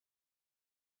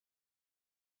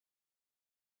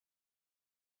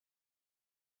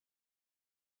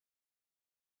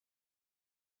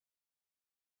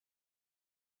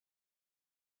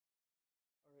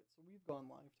so we've gone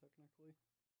live technically.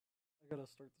 I gotta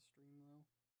start the stream though.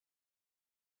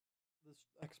 This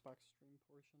Xbox stream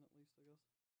portion at least, I guess.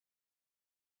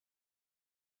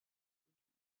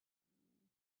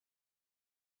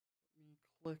 Let me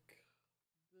click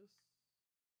this.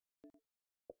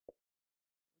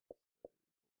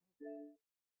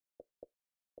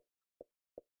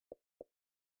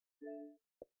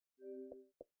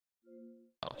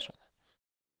 Oh, sure.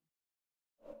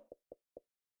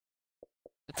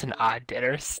 It's an odd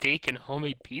dinner: steak and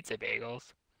homemade pizza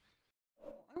bagels.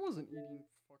 I wasn't eating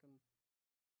fucking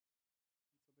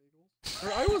pizza bagels.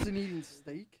 Or I wasn't eating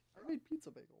steak. I made pizza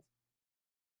bagels.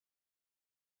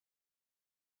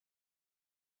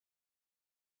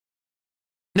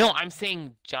 No, I'm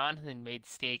saying Jonathan made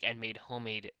steak and made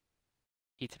homemade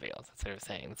pizza bagels. That's what I was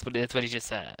saying. That's what he just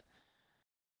said.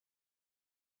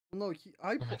 No,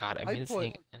 Oh my god, I made a put,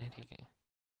 steak and a steak.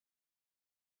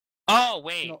 Oh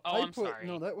wait. no, oh, I'm sorry.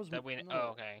 No, that was that we, no, Oh,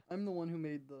 okay. I'm the one who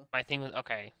made the. My thing was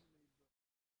okay.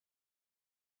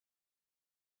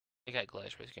 It got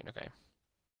glitched for the screen. Okay.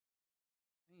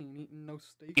 I ain't eating no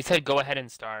steak. He said go ahead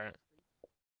and start.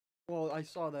 Well, I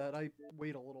saw that. I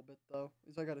wait a little bit though,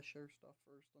 because I gotta share stuff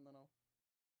first, and then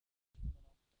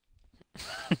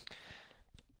I'll.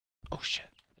 Oh shit!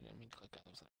 I didn't mean to click that.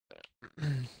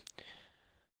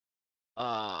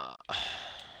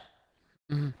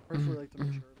 Personally, like to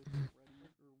make sure everything's ready.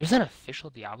 There's an official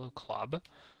Diablo club.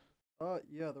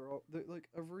 Yeah, they're like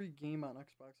every game on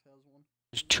Xbox has one.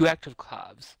 There's 2 active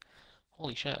clubs.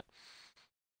 Holy shit!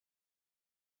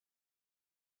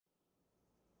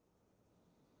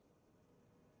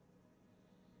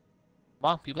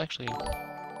 Wow, people actually.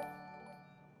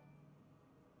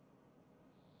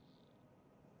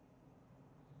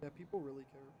 Yeah, people really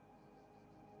care.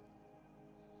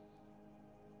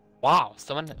 Wow,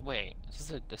 someone. Wait, is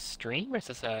this a stream or is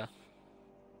this a?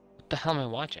 What the hell am I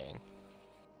watching?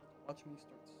 Watch me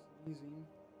start sneezing.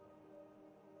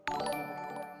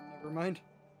 Never mind.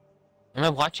 Am I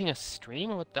watching a stream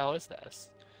or what the hell is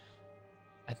this?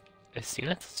 I assume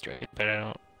it's a stream, but I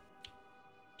don't.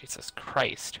 Jesus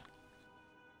Christ.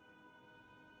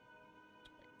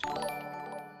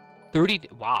 30.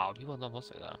 Wow, people love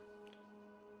most of that.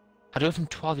 How do it from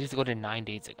 12 days ago to 9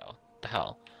 days ago? What the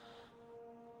hell?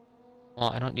 Well,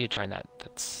 I don't need to join that.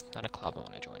 That's not a club I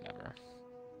want to join ever.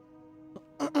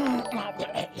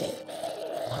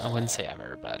 I wouldn't say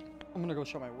ever, but. I'm gonna go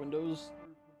shut my windows.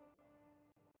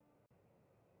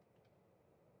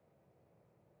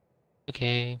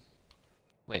 Okay.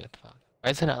 Wait, what the fuck?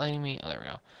 Why is it not letting me? Oh, there we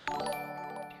go.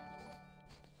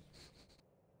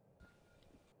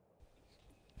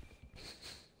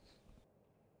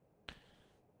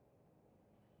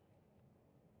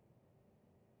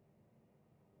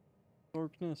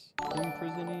 Darkness,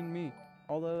 imprisoning me.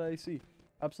 All that I see.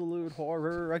 Absolute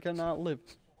horror, I cannot live.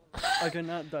 I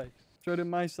cannot die. Dreading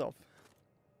myself.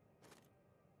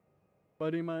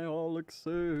 Fighting my all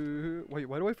elixir. Wait,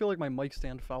 why do I feel like my mic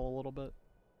stand fell a little bit?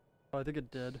 Oh, I think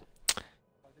it did.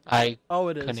 Oh,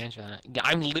 it is. Couldn't answer that. Yeah,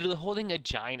 I'm literally holding a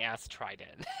giant ass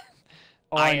trident.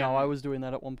 Oh, I know. I was doing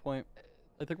that at one point.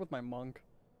 I think with my monk.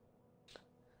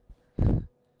 This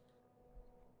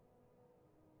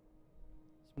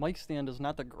mic stand is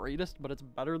not the greatest, but it's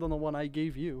better than the one I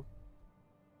gave you.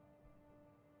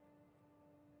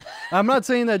 I'm not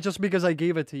saying that just because I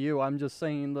gave it to you. I'm just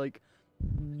saying, like...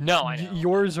 No, I know.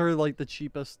 Yours are, like, the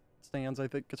cheapest stands I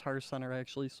think Guitar Center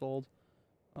actually sold.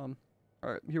 Alright,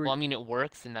 here we go. Well, I mean, it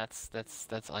works, and that's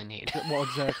all I need. Well,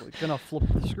 exactly. Gonna flip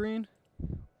the screen.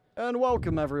 And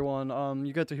welcome, everyone.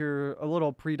 You get to hear a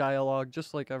little pre-dialogue,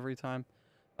 just like every time.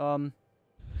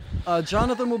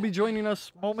 Jonathan will be joining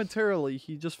us momentarily.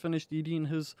 He just finished eating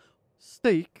his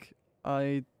steak.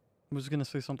 I was gonna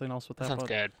say something else with that, Sounds but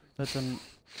good. that didn't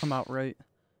come out right.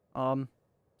 So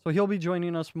he'll be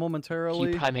joining us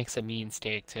momentarily. He probably makes a mean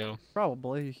steak, too.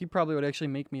 Probably. He probably would actually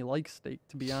make me like steak,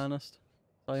 to be honest.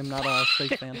 I am not a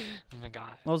steak fan. Oh my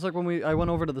god. I was like when I went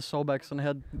over to the Sobex and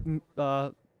had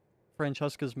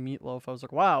Francesca's meatloaf. I was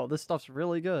like, wow, this stuff's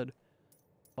really good.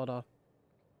 But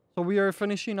so we are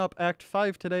finishing up Act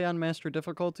 5 today on Master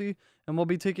Difficulty, and we'll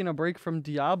be taking a break from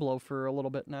Diablo for a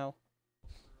little bit now.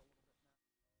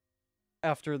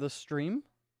 After the stream.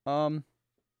 God,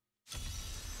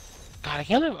 I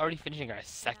can't believe I'm already finishing our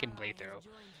second playthrough.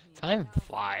 Time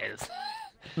flies.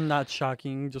 Not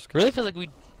shocking, just Really feels like we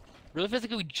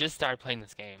just started playing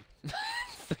this game.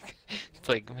 It's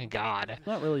like, oh my god.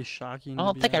 not really shocking. I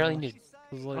don't think I really need.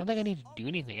 Like, I don't think I need to do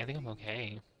anything. I think I'm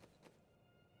okay.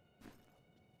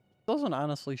 It doesn't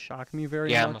honestly shock me very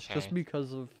much, I'm okay. just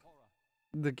because of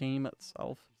the game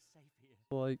itself.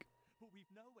 Like,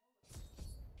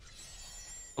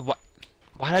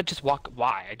 Why did I just walk?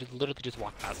 Why? I just literally just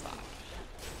walked past that.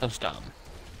 That's dumb.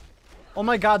 Oh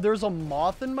my god, there's a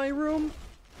moth in my room?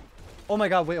 Oh my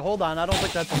god, wait, hold on. I don't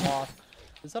think that's a moth.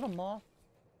 Is that a moth?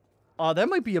 That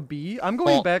might be a bee. I'm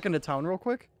going back into town real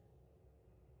quick.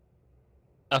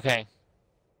 Okay.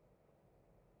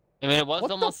 I mean, it was What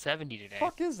almost the 70 today.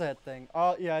 Fuck is that thing?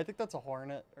 Yeah, I think that's a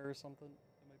hornet or something.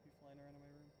 It might be flying around in my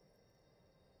room.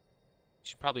 You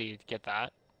should probably get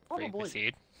that before you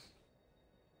proceed.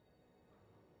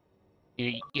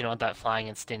 You don't want that flying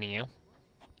and stinging you.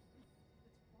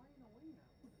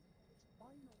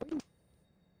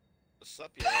 What's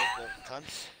up, you little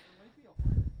cunts?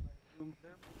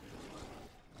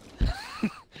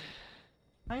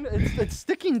 It's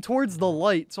sticking towards the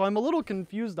light, so I'm a little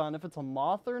confused on if it's a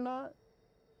moth or not.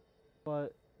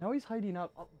 But now he's hiding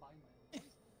out up by my room.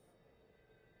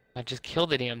 I just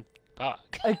killed the damn bug.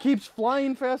 It keeps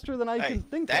flying faster than I can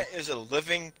think. That is a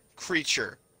living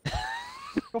creature.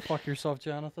 Go fuck yourself,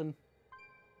 Jonathan.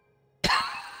 I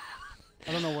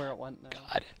don't know where it went now.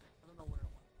 God. I don't know where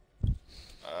it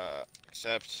went.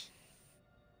 Except...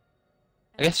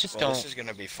 I guess just don't... This is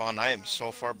gonna be fun. I am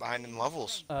so far behind in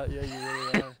levels. Yeah, you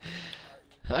really are.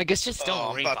 I guess just don't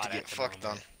worry I'm about about to get it fucked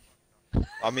on.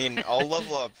 I mean, I'll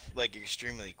level up, like,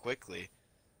 extremely quickly.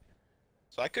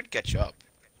 So I could catch up.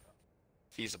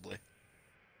 Feasibly.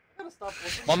 Gotta stop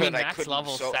looking. Well, I mean, But I max couldn't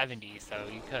level 70, so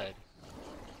you could.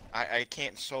 I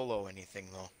can't solo anything,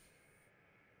 though.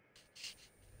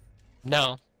 No. I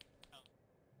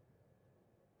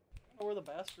don't know where the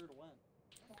bastard went.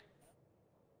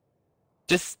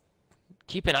 Just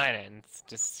keep an eye on it and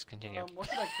just continue. What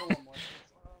should I kill him with?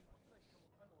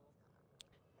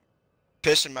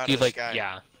 Piss him out Do of the like, sky.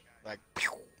 yeah.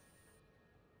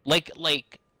 Like,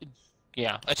 Like,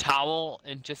 yeah, a towel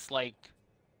and just like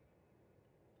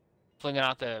fling it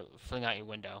out your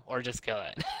window, or just kill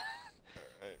it.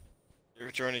 You're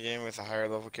joining a game with a higher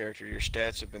level character. Your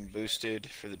stats have been boosted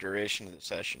for the duration of the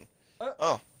session.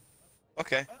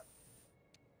 Okay.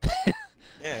 Yeah,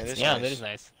 it is Yeah, nice. that is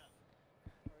nice.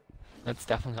 That's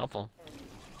definitely helpful.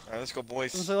 Alright, let's go,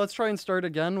 boys. So let's try and start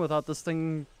again without this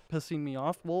thing pissing me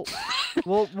off. We'll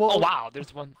Oh wow,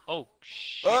 there's one. Oh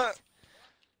shit.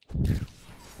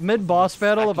 Mid boss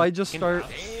battle, if I just start.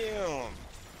 Damn.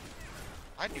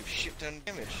 I do shit ton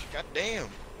damage. God damn.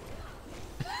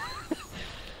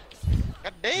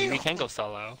 God damn. You can go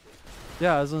solo.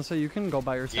 Yeah, I was gonna say you can go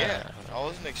by yourself. Yeah. I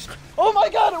wasn't Oh my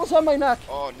god, it was on my neck.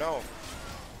 Oh no.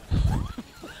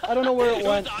 I don't know where it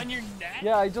went. It was on your neck?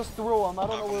 Yeah, I just threw him. I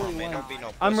don't know where he went. Don't be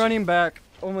no I'm pussy. running back.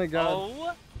 Oh my god.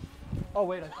 Oh. Oh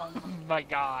wait, I found him. Oh my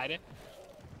god.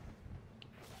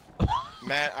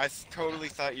 Matt, I totally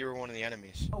thought you were one of the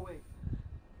enemies. Oh wait.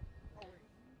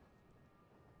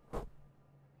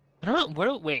 I don't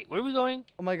know. Wait, where are we going?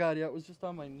 Oh my god, yeah, it was just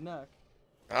on my neck.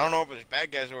 I don't know, but there's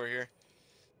bad guys over here.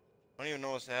 I don't even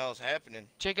know what the hell is happening.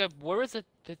 Jacob, where was it?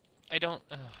 I don't.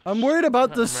 I'm worried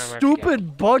about the remember, I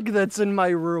stupid bug that's in my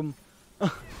room.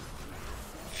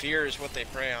 Fear is what they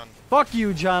prey on. Fuck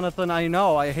you, Jonathan. I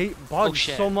know. I hate bugs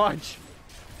shit. so much.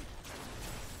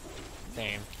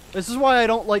 Same. This is why I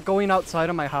don't like going outside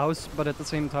of my house, but at the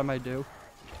same time I do.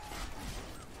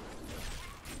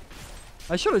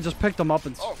 I should have just picked them up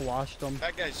and squashed them.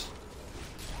 Bad guys.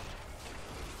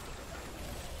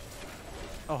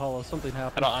 Oh, hello. Something I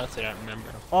happened. honestly don't remember.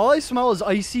 All I smell is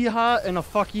icy hot and a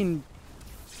fucking...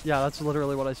 Yeah, that's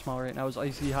literally what I smell right now is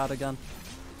icy hot again.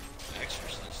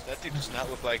 Exorcist. That dude does not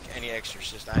look like any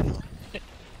exorcist I know.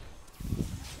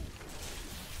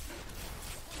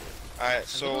 Alright,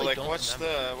 so really like don't what's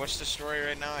the story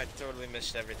right now? I totally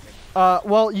missed everything.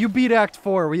 Well, you beat Act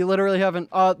 4. We literally haven't...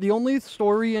 the only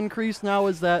story increase now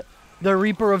is that the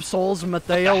Reaper of Souls,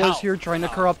 Matheo, is here trying to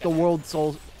corrupt the world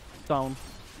soul stone.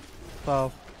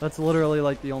 So, that's literally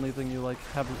like the only thing you like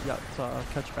haven't yet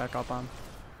catch back up on.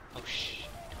 Oh shit.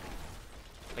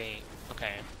 Wait.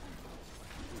 Okay.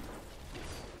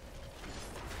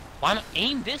 Why am I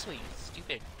aim this way? You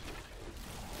stupid.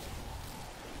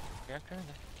 Character.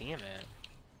 Damn it.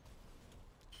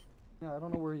 Yeah, I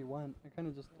don't know where he went. I kind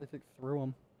of just, I think, threw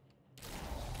him.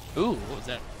 Ooh, what was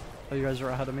that? Oh, you guys are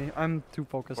ahead of me. I'm too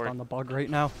focused on the bug right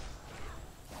now.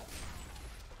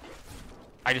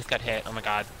 I just got hit. Oh my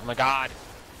god. Oh my god.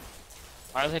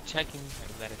 Why was I checking? That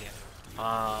was a bad idea.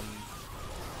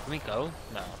 Can we go?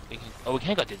 No. We can. Oh, we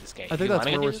can't go do this gate. I think that's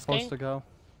where we're supposed to go.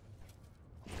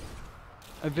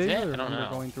 I vaguely remember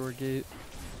going through a gate.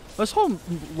 This whole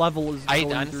level is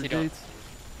going through gates.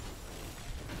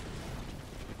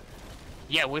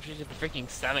 Yeah, which is the freaking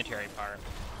cemetery part.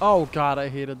 Oh god, I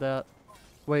hated that.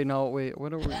 Wait, no, wait.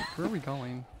 What are we? Where are we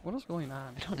going? What is going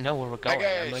on? I don't know where we're going.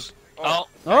 I'm like, Oh,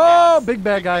 oh, big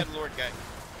bad guy. Bad Lord guy.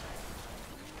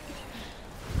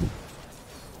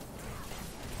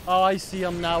 Oh, I see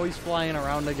him now. He's flying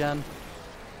around again.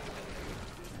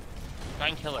 Try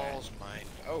and kill it. Ball's mine.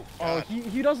 Oh, Oh, God.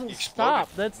 he doesn't He exploded.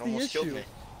 stop. That's It the almost killed issue. me.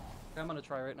 I'm gonna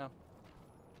try right now.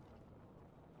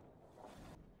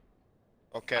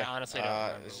 Okay. I honestly don't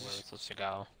remember where this we're is- supposed to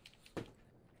go.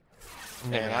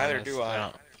 Yeah, neither do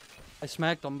I. I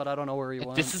smacked him, but I don't know where he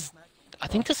went. This is. I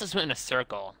think this is in a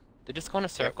circle. Did this go in a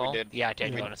circle? did. Yeah, it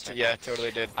did Yeah. go in a circle. Yeah,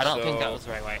 totally did. I don't think that So, was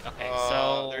the right way. Okay,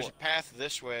 so. there's a path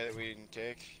this way that we can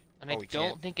take. And I we don't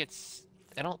can't. think it's.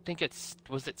 I don't think it's.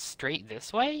 Was it straight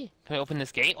this way? Can I open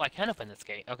this gate? Oh, I can open this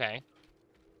gate. Okay.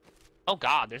 Oh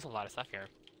God, there's a lot of stuff here.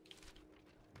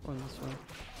 Going this way.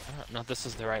 I don't know if this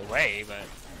is the right way, but.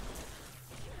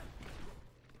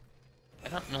 I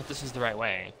don't know if this is the right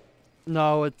way.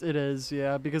 No, it is,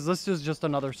 yeah, because this is just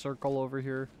another circle over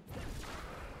here.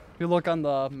 If you look on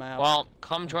the map, Well,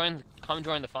 come join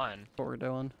the fun. that's what we're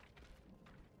doing.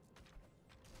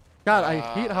 God, I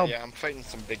hate how Yeah, I'm fighting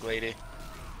some big lady.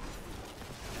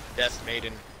 Death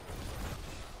Maiden.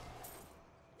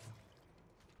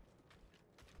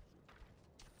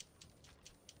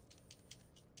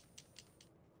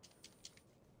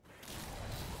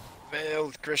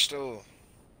 Veiled crystal.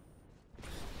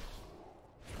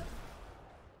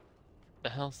 The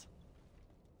hell's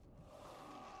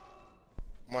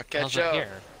More hell's catch up up.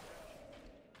 here?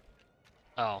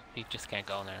 Oh, you just can't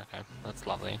go in there. Okay, that's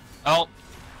lovely. Oh.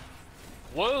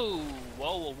 Whoa!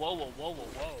 Whoa! Whoa! Whoa! Whoa! Whoa!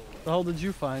 Whoa! the hell did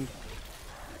you find?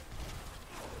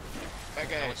 Bad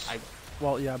guys.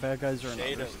 Well, yeah, bad guys are an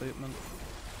Shade 'em. understatement.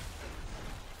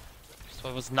 So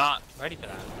I was not ready for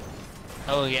that.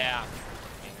 Oh yeah.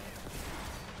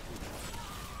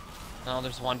 No,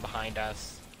 there's one behind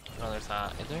us. No, there's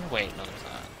not. Is there? Wait, no, there's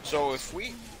not. So if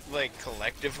we like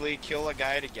collectively kill a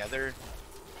guy together,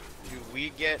 do we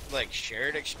get like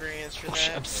shared experience for Oh,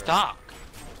 that? I'm or stuck.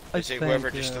 I Is it think, whoever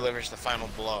just yeah. delivers the final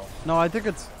blow? No, I think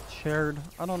it's shared.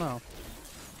 I don't know.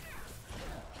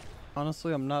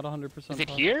 Honestly, I'm not 100%. Is it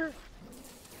here?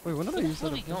 Wait, when did I Where the use hell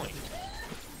that? are we going?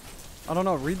 I don't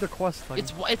know. Read the quest thing.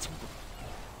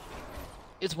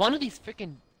 It's one of these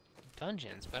freaking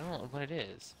dungeons, but I don't know what it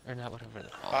is or not. Whatever they're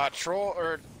called. Troll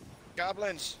or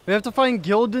goblins? We have to find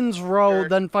Gildan's Row, Or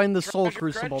then find the Soul Treasure-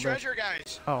 Crucible there. Treasure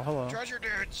guys. Oh, hello. Treasure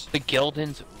dudes. The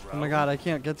Gildan's Row. Oh my god, I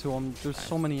can't get to them. There's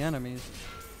so many enemies.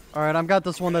 Alright, I've got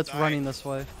this one that's die. running this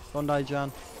way. Don't die,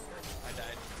 John. I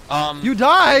died. You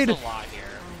died! There's a lot here.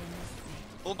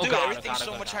 Well, Oh dude, God, everything's oh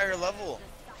so God, much oh higher level.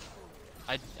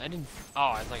 I didn't. Oh,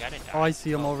 I was like, I didn't die. Oh, I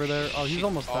see him over there. Oh, he's shit.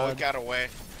 almost Oh, it died. got away.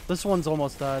 This one's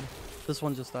almost died. This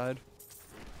one just died.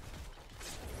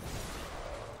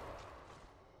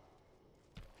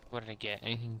 What did I get?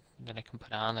 Anything that I can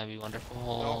put on? That'd be wonderful.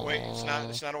 Oh wait,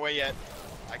 it's not away yet.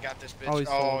 I got this bitch. Oh, he's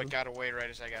still Oh, over. it got away right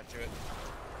as I got to it.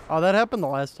 Oh, that happened the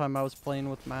last time I was playing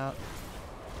with Matt.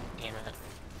 Damn it.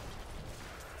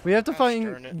 We have to Gosh find...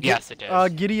 darn it. Yes, it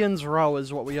is. Gideon's Row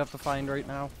is what we have to find right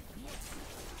now.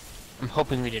 I'm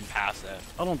hoping we didn't pass it,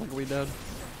 I don't think we did. I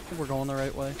think we're going the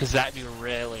right way. because that'd be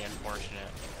really unfortunate.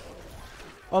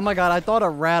 Oh my god, I thought a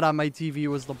rat on my TV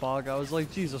was the bug. I was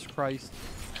like, Jesus Christ.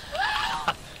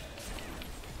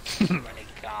 Oh my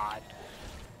god.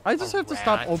 I just A have to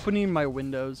stop rat. opening my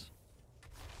windows.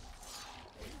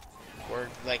 Or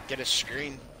like get a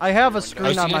screen. I have a Windows. screen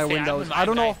on gonna my say, I windows. have I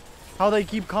don't mine, know how they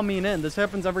keep coming in. This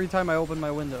happens every time I open my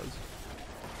windows.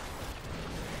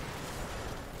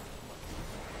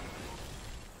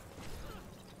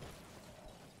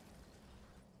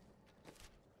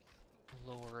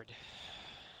 Lord.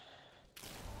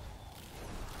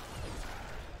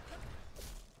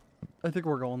 I think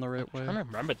we're going the right I'm way. trying to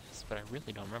remember this, but I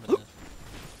really don't remember this.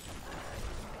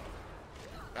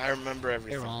 I remember Hey,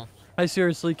 everything. Roland. I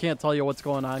seriously can't tell you what's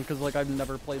going on because like I've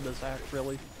never played this act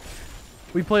really.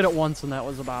 We played it once and that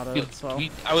was about it. So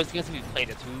I was gonna say we played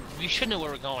it, so we should know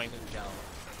where we're going, but we don't.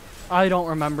 I don't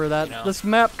remember that. You know? This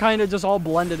map kind of just all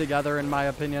blended together in my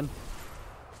opinion.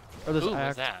 Or this Ooh,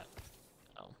 act. what's that?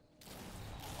 Oh.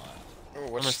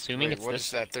 Oh, what's, assuming wait, it's what this-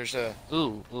 is that? There's a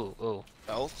Ooh, ooh, ooh.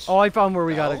 belt. Oh, I found where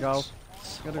we gotta go. Belts?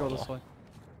 Gotta go this way.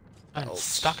 I'm Belts.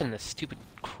 stuck in this stupid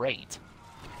crate.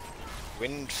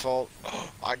 Windfall.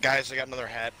 Guys, I got another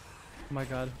hat. Oh my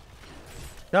god.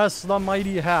 Yes, the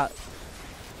mighty hat.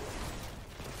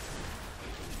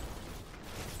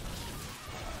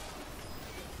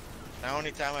 Now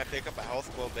anytime I pick up a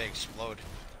health globe, they explode.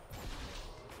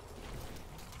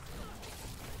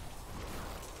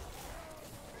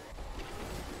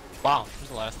 Wow,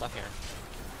 there's a lot of stuff here.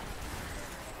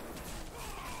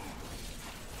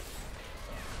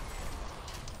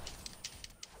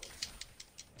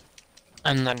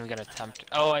 And then we gotta attempt.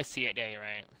 Oh, I see it. Yeah, you're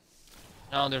right.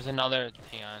 No, there's another.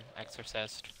 Hang on,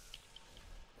 Exorcist.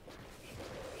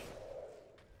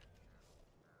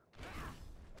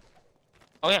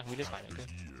 Oh yeah, we did find it. Good.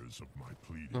 Years of my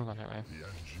pleading, We're going that way. the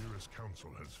Angiris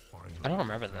Council has finally I don't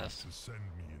remember agreed this. to send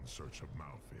me in search of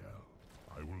Malthael.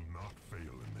 I will not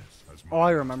fail in this, as Oh,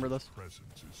 I remember this.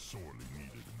 presence is sorely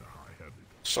needed in the High Heavens.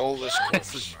 Soulless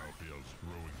corpse. Malthael's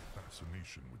growing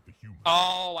fascination with the human.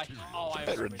 Oh, I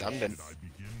bit remember redundant. this. I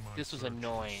begin my This was search of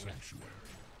annoying. sanctuary.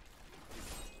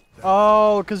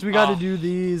 Oh, because we got to Oh. do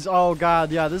these. Oh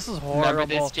god, yeah, this is horrible. Remember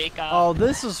this, Jacob? Oh,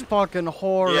 this is fucking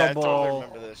horrible. Yeah, I totally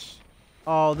remember this.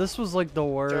 Oh, this was like the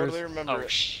worst. Totally remember Oh,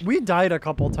 it. We died a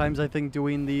couple times, I think,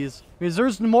 doing these. Because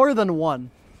there's more than one.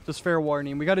 Just fair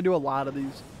warning. We got to do a lot of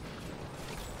these.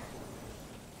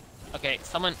 Okay,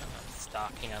 someone... I'm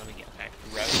stuck. Hang on, let me get back.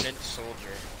 Revenant Soldier.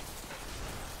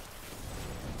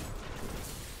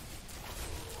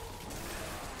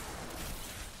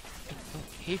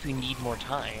 Okay, if we need more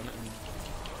time.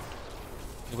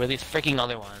 Where are these freaking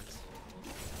other ones?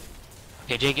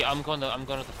 Okay, Jake, I'm going to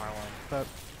the far one. But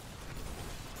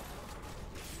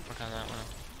Work on that one.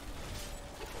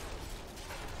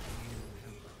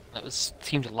 That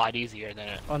seemed a lot easier than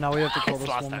it. oh, now we have to kill this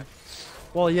last woman. time.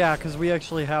 Well, yeah, because we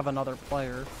actually have another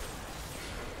player.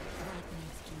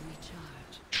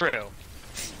 True.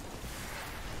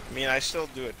 I mean, I still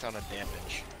do a ton of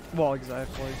damage. Well,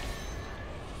 exactly.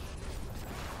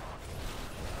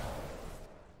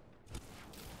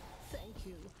 Thank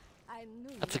you. I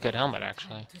knew That's a you good had helmet, no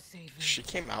actually. time to save me. She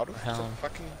came out of the Hell.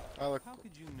 fucking...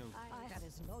 That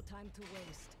is no time to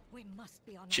waste. We must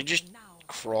be on She our just way now.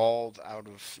 crawled out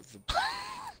of the...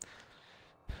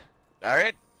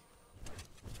 Alright.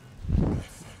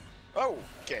 Oh,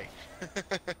 okay.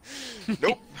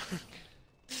 Nope.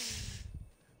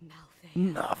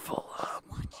 Malthael.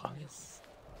 Watching you.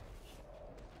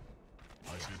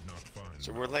 I did not find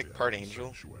So we're like Malthael's part angel?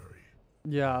 sanctuary.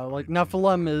 Yeah, like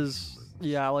Nephilim is,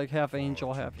 yeah, like half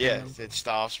angel, half Yeah, human. it's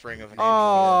the offspring of an angel.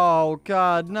 Oh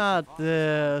god, not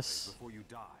this.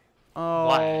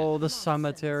 Oh, the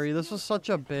cemetery. This was such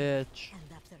a bitch. And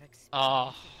that their experience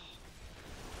Oh,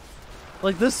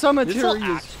 Like this cemetery is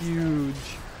act- huge.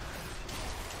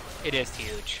 it is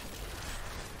huge.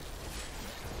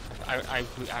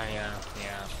 Yeah.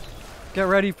 Get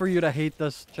ready for you to hate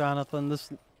this, Jonathan. This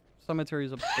cemetery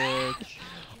is a bitch.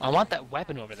 I want that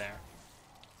weapon over there.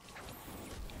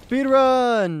 Speed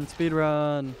run! Speed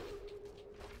run.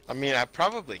 I mean, I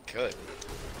probably could.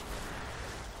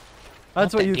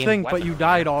 That's Want what that you damn think, but weapon you over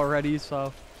died there. already,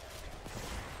 so.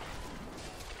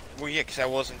 Well, yeah, because I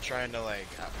wasn't trying to, like,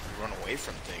 run away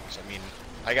from things. I mean,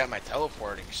 I got my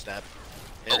teleporting step.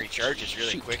 It Oh, recharges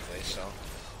really shoot. quickly, so...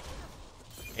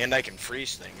 And I can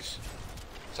freeze things.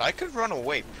 So I could run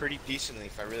away pretty decently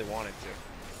if I really wanted to.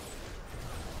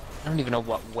 I don't even know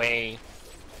what way.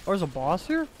 Oh, there's a boss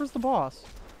here? Where's the boss?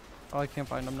 Oh, I can't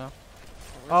find him now.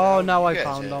 Where's Oh, that? now You I guys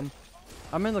found at? him.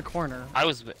 I'm in the corner. I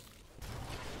was.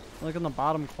 Like in the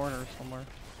bottom corner somewhere.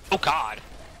 Oh God.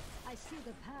 I see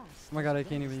the past. Oh my god, I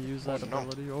can't even use that Oh, no.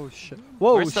 ability. Oh shit.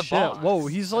 Whoa, Where's the shit. boss? Whoa,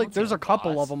 he's I like, don't there's see a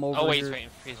couple boss. of them over Oh wait, here.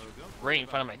 he's right in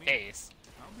front of my face.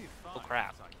 Oh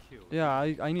crap. Yeah,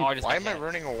 I need. Oh, I just Why got am I hit.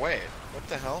 running away? What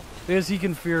the hell? Because he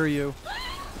can fear you.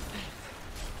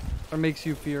 Or makes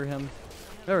you fear him.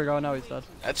 There we go, now he's dead.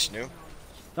 That's new.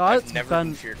 No, I've that's never been...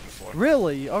 been feared before.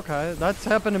 Really? Okay, that's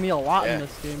happened to me a lot in Yeah.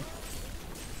 this game.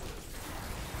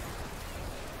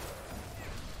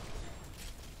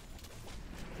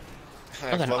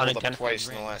 I've an leveled up unidentified twice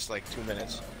in ring. the last, like, 2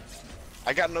 minutes.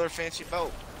 I got another fancy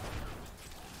belt.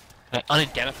 Can I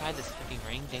unidentify this freaking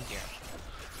ring? Thank you.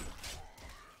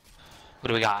 What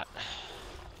do we got?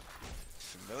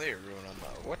 Familiar rune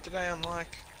unlock. What did I unlock?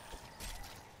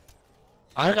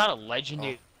 I got a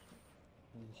legendary.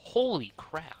 Holy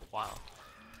crap! Wow.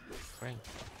 Ring.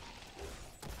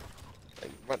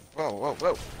 Like, what? Whoa, whoa,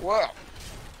 whoa, whoa!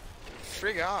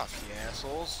 Frig off, you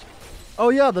assholes. Oh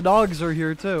yeah, the dogs are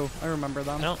here too. I remember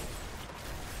them. No.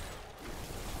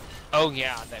 Oh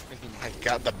yeah, that freaking. I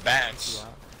got the bats.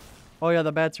 Oh yeah,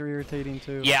 the bats are irritating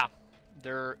too. Yeah.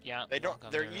 They're yeah. They don't.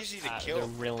 They're they're, easy to uh, kill. They're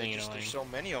really There's annoying. so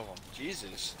many of them.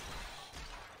 Jesus.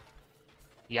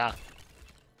 Yeah.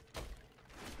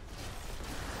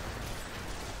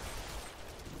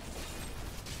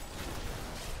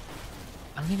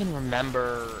 I don't even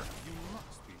remember.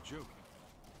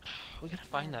 We gotta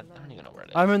find that. I don't even know where it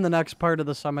is. I'm in the next part of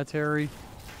the cemetery.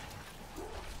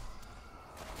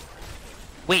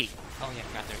 Wait. Oh yeah, I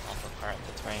forgot there's also a part.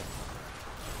 That's right.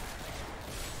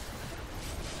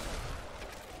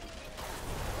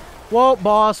 Whoa,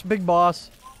 boss, big boss.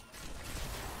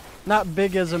 Not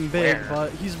big as in big, Where?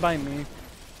 but he's by me.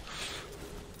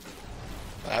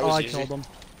 That Oh, was I easy. killed him.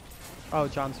 Oh,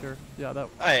 John's here. Yeah, that.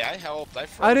 Hey, I helped. I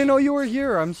froze I didn't know him. you were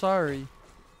here. I'm sorry.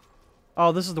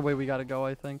 Oh, this is the way we gotta go,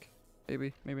 I think.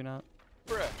 Maybe, maybe not.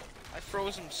 Bruh, I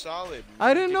froze him solid.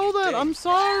 I didn't Did know you that. think? I'm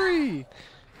sorry.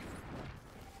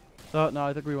 No,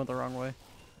 I think we went the wrong way.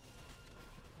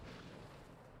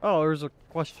 Oh, there's a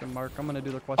question mark. I'm gonna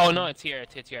do the question. Oh no, it's here.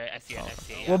 It's here. I see it. I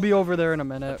see it. Yeah. We'll be over there in a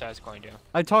minute. That's what I was going to.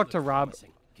 I talked to Rob.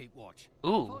 Keep watch.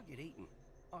 Ooh. If I get eaten,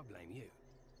 I blame you.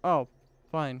 Oh,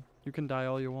 fine. You can die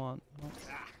all you want.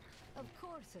 Of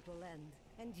course it will end,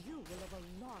 and you will have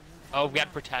a long. Oh, we gotta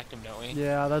protect him, don't we?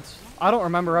 Yeah, that's. I don't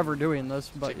remember ever doing this,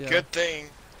 but It's a yeah. good thing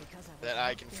that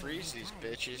I can freeze these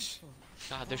bitches.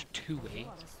 God, there's 2 waves.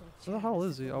 Where the hell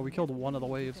is he? Oh, we killed one of the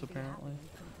waves apparently.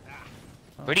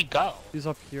 Where'd he go? He's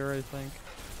up here, I think.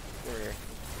 Where?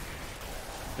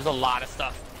 There's a lot of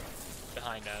stuff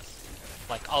behind us.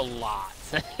 Like, a lot.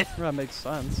 That makes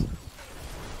sense.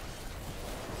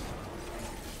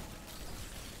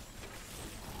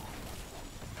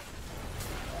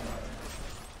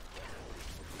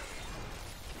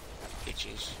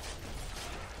 Bitches.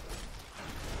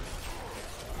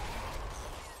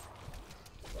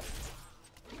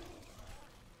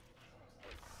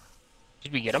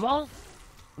 Did we get them all?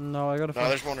 No, I gotta No,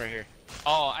 find. there's one right here.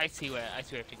 Oh, I see where I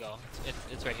have to go.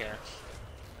 It's right here.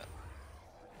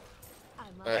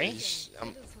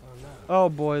 Oh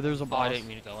boy, there's a Oh, I boss. didn't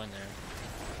mean to go in there.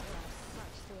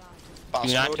 Boss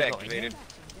Do not mode keep going. activated.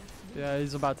 Yeah,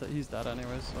 he's about to. He's dead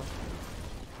anyways. So.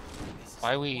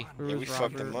 Why are we? Where Yeah, is we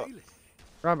fucked him Robert? up.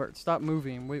 Robert, stop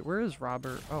moving. Wait, where is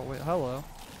Robert? Oh wait, hello.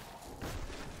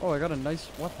 Oh, I got a nice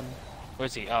weapon.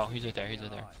 Where's he? Oh, he's right there. He's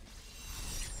right there.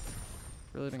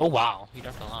 Really didn't Oh wow, he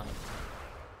ducked a lot.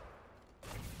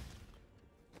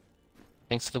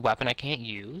 Thanks to the weapon I can't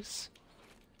use.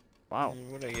 Wow.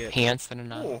 What'd I get? Pants that are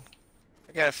not. Oh,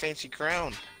 I got a fancy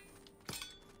crown.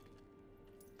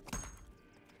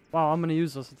 Wow, I'm gonna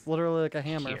use this. It's literally like a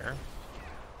hammer. Here.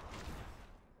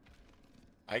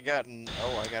 I got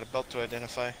a belt to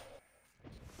identify.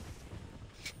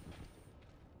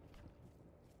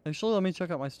 Actually, let me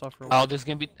check out my stuff real Oh, quick. there's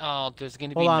gonna be. Oh, there's gonna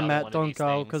be. Hold on, another Matt. one of Don't these go,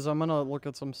 things. because I'm gonna look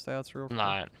at some stats real quick.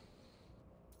 Not.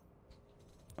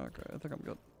 Okay, I think I'm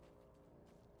good.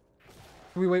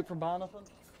 Can we wait for Bonathan?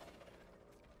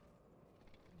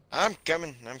 I'm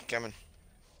coming. I'm coming.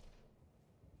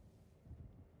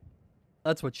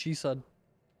 That's what she said.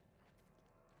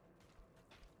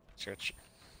 That's what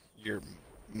your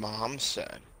mom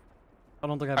said. I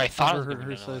don't think I've I thought it ever was heard gonna her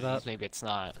be say another that. these, maybe it's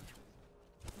not.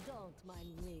 Don't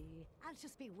mind me. I'll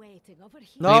just be waiting over here.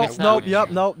 No, Maybe it's no, not. yep,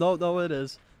 no, it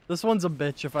is. This one's a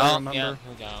bitch if I remember. Yeah,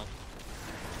 here we go.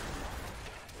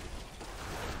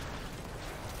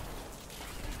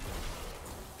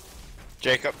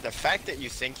 Jacob, the fact that you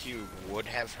think you would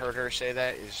have heard her say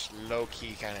that is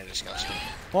low-key kind of disgusting.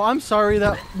 Well, I'm sorry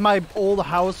that my old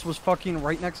house was fucking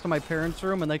right next to my parents'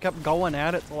 room and they kept going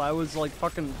at it till I was like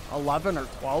fucking 11 or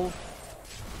 12.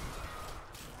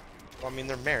 Well, I mean,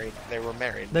 they're married. They were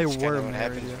married. They That's kinda were what married,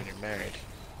 happens yeah. when you're married.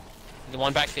 The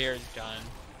one back there is done.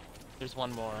 There's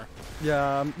one more.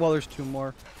 Yeah, well, there's two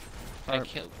more. I Alright.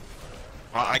 killed.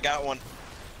 I got one.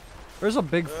 There's a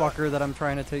big fucker that I'm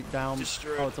trying to take down.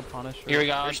 Destroyed. Oh, it's a Punisher. Here we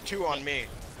go. There's two on me.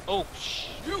 Oh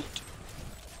shoot!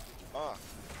 Oh,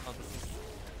 Oh, this is...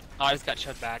 oh, I just got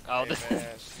shut back. Oh, this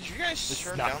is... did you guys This is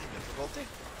turn not- down the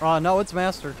difficulty? No, it's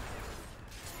Master.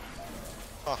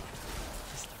 Oh,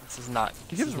 this is not.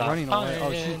 He This keeps is not running away.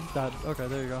 Oh, fun. she's dead. Okay,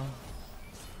 there you go.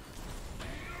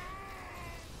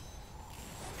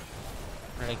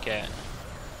 What did I get?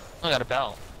 Oh, I got a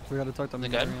belt. We gotta talk to Is it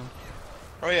Miriam. good?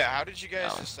 oh yeah. How did you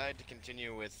guys Oh. decide to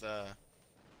continue with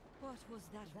What was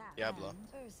that? Diablo?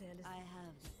 I have.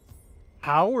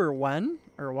 How or when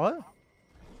or what?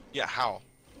 Yeah, how?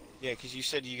 Yeah, because you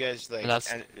said you guys like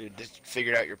That's- just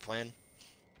figured out your plan.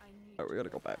 Alright, we gotta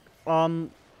go back.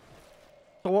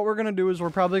 So what we're gonna do is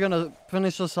we're probably gonna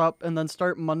finish this up and then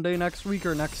start Monday next week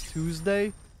or next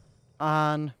Tuesday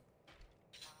on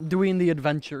doing the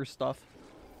adventure stuff.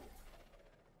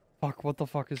 Fuck, what the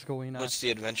fuck is going on? What's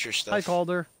the adventure stuff? Hi,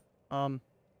 Calder.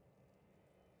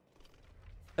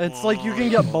 It's like you can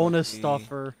get bonus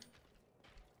stuff or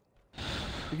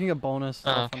you can get bonus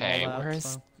stuff Okay, and all that. where's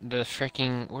So. the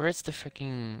freaking? Where's the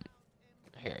freaking?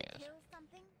 Here he is.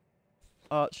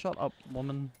 Shut up,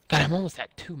 woman. God, I'm almost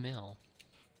at 2 mil.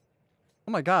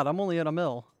 Oh my god, I'm only at a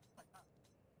mil.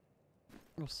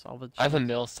 Go salvage. I have a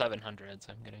mil 700,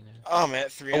 so I'm getting there. Oh, I'm at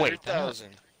Oh, wait, 300,000.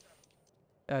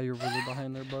 Yeah, you're really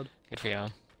behind there, bud. Good for you.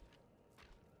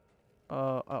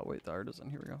 Oh wait, the art isn't.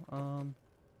 Here we go.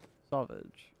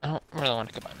 Salvage. I don't really want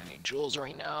to combine any jewels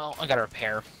right now. I gotta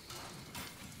repair.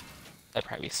 That'd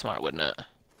probably be smart, wouldn't it?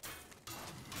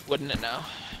 Wouldn't it now?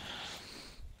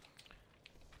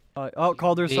 Oh,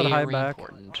 Calder said hi Very back.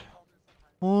 important.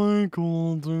 Hi,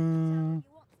 Calder.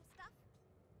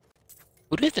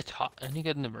 What is the top? Any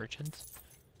good in the merchants?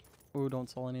 Ooh, don't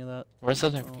sell any of that. Where's the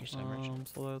other Sell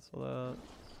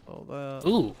that.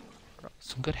 Ooh,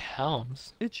 some good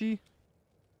helms. Itchy. Did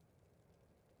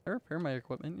I repair my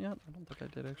equipment yet? I don't think I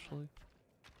did actually.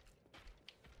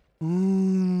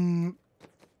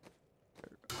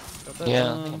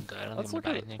 Yeah, I think I'm good. I don't let's think look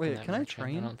I'm at. anything Wait, from that can I merchant.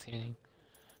 train? I don't see anything.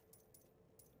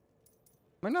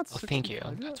 Am I not? Oh, thank you.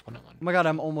 65 yet? That's what I wanted. Oh my god,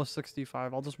 I'm almost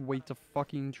 65. I'll just wait to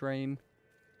fucking train.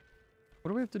 What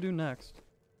do we have to do next?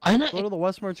 I know. Go to the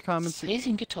Westmarch comments. Says you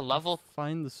can get to level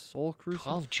Find the Soul Crucible.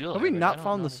 12 jewelry. Have we but I not don't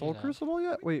found know the how to do Soul that. Crucible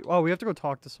yet? Wait, oh, we have to go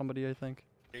talk to somebody, I think.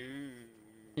 Ooh.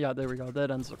 Yeah, there we go.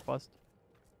 That ends the quest.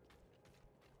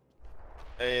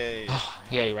 Hey.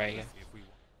 Yeah, you're right.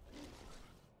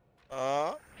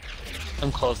 Yeah.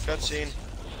 I'm close. Cutscene.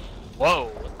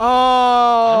 Whoa.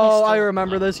 Oh, I still-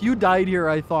 remember this. You died here,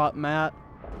 I thought, Matt.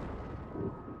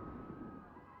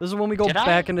 This is when we go Did I?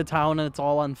 back into town and it's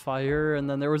all on fire, and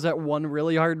then there was that one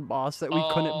really hard boss that we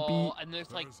couldn't beat. And there's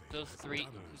like those three.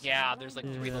 Yeah, there's like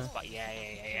three of those.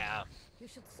 Yeah. You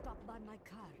should stop by my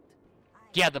cart.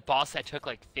 Yeah, the boss that took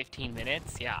like 15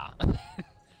 minutes. Yeah.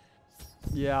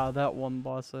 Yeah, that one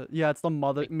boss. Yeah, it's the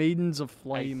Maidens of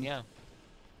Flame. Yeah.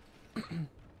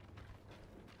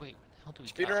 Wait, how do we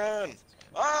Speedrun!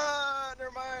 Ah,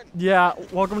 never mind! Yeah,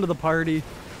 welcome to the party.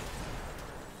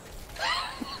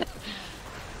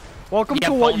 Welcome Yeah,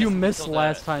 to what bonus you is missed kill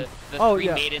last time. the Oh three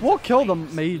yeah, maidens we'll of kill the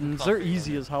flames. maidens. Oh, They're yeah.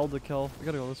 easy as hell to kill. We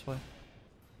gotta go this way.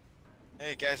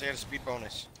 Hey guys, I got a speed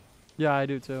bonus. Yeah, I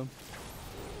do too.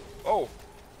 Oh,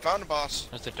 found a boss.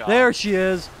 There's a dog. There she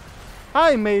is.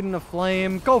 Hi, Maiden of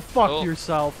Flame. Go fuck Oh.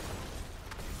 yourself.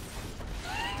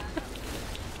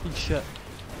 Eat shit.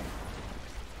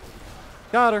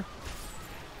 Got her.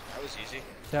 That was easy.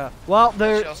 Yeah. Well, Actually,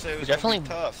 there. I'll say it was Definitely- gonna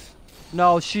be tough.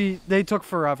 No, they took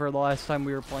forever the last time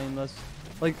we were playing this.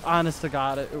 Like, honest to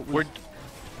God, it was.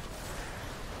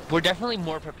 We're definitely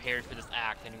more prepared for this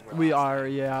act than we were. We last are,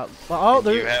 yeah. Oh, You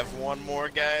there. have one more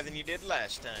guy than you did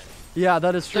last time. Yeah,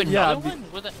 that is true. time. Yeah. Another one?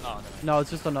 Where the... Oh, never mind. No, it's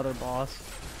just another boss.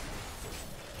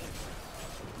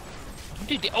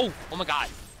 Dude, oh my god. I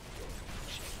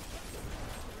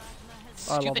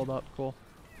Stupid leveled up. Cool.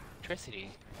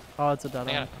 electricity. Oh, it's a dead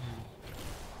I end. gotta-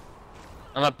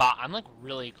 I'm like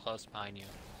really close behind you.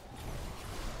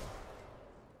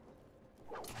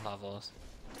 Levels.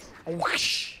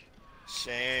 Whoosh.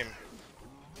 Same.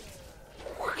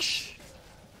 Whoosh.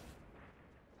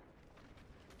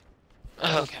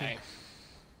 Okay.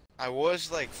 I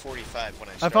was like 45 when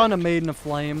I I started. found a Maiden of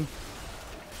Flame.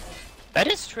 That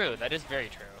is true. That is very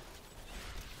true.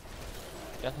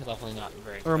 Definitely not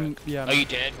very Or, quick. yeah. Oh, you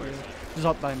did? Where is he? She's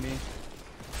up by me.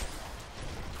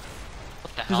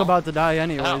 What the She's hell? about to die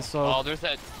anyway, Oh, so. oh, there's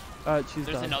that. She's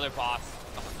There's done. another boss.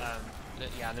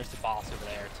 Yeah, and there's the boss over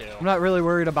there too. I'm not really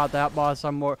worried about that boss.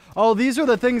 I'm more. Oh, these are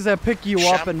the things that pick you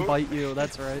up and Shampoo? bite you.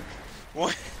 That's right.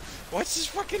 What? What's his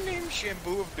fucking name?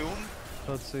 Shampoo of Doom?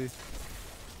 Let's see.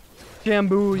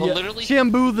 Shambu, He'll yeah. literally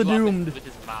Shambu the chew up it Doomed. with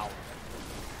his mouth.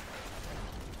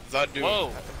 The Doom.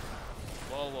 Whoa.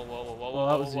 Whoa. Well,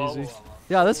 that was whoa, easy. whoa.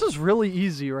 Yeah, this is really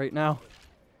easy right now.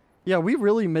 Yeah, we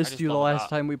really missed just you the leveled last up.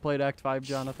 time we played Act 5,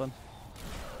 Jonathan.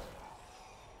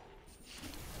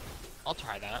 I'll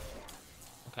try that.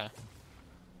 Okay.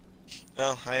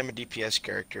 Well, I am a DPS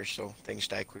character, so things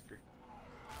die quicker.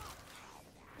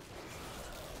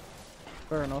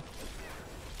 Fair enough.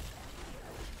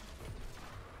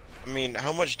 I mean,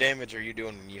 how much damage are you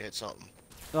doing when you hit something?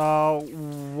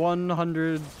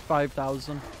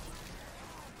 105,000.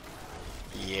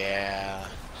 Yeah.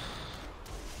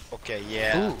 Okay,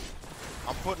 yeah. Ooh.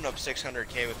 I'm putting up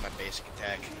 600k with my basic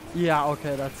attack. Yeah,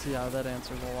 okay, that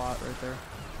answers a lot right there.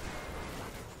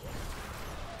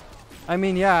 I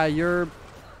mean, yeah,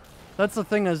 that's the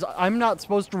thing is, I'm not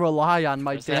supposed to rely on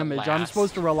my Where's that damage. I'm last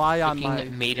supposed to rely on Freaking my...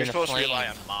 Maiden You're of supposed to Flame. rely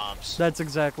on mobs. That's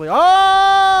exactly... Oh!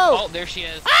 Oh, there she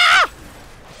is. Ah!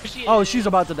 There she Oh, is. she's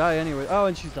about to die anyway. Oh,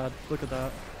 and she's dead. Look at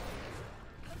that.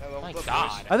 Hello, My the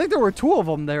God. I think there were 2 of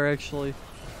them there, actually.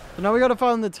 So now we gotta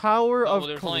find the Tower Oh, of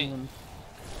there's only- Cleveland.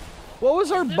 What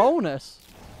was our there? bonus?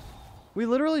 We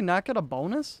literally not get a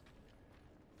bonus?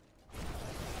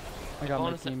 I got my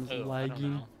bonus of team's who? I don't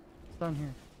lagging. know. It's down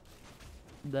here.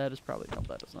 That is probably... No,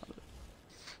 that is not it.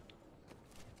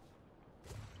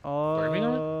 are we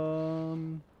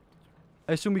going?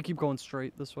 I assume we keep going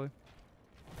straight this way.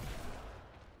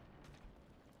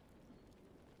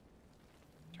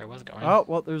 Sorry, where's it going? Oh,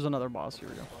 well, there's another boss. Here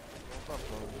we go.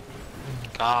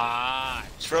 God.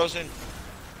 It's frozen.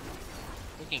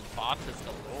 Freaking boxes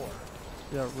galore.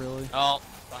 Yeah, really. Oh,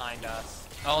 behind us.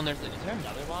 Oh, and is there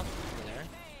another box over there?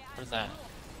 Where's that?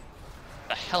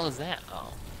 The hell is that?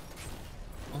 Oh.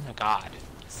 Oh my god.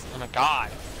 Oh my god.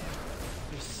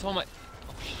 There's so much.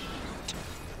 Oh shit.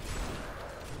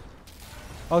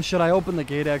 Oh shit, I opened the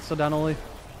gate accidentally.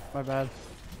 My bad.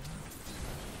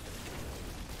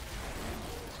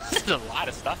 There's a lot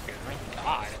of stuff here. My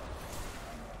god.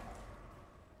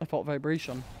 I felt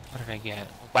vibration. What did I get?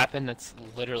 A weapon that's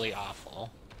literally awful.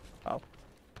 Oh.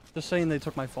 Just saying they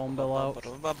took my phone bill out.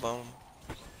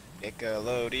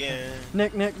 Nickelodeon.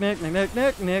 Nick,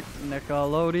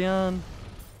 Nickelodeon.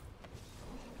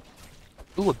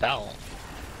 Ooh, a bell.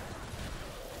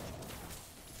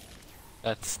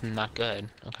 That's not good.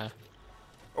 Okay.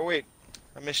 Oh wait,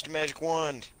 I missed a magic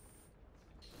wand.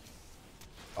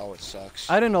 Oh, it sucks.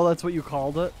 I didn't know that's what you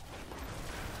called it.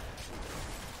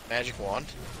 Magic wand?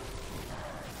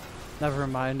 Never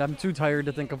mind. I'm too tired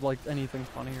to think of like anything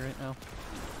funny right now.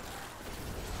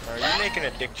 Are you making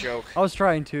a dick joke? I was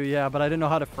trying to, yeah, but I didn't know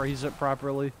how to phrase it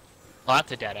properly. Well,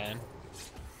 that's a dead end.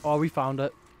 Oh, we found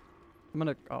it. I'm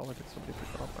gonna. Oh, look at somebody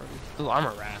picked it up already. Ooh,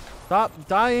 armor rack. Stop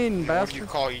dying, What do bastard. you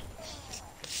call you?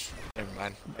 Never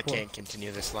mind. I can't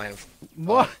continue this line of.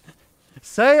 What?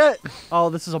 Say it! Oh,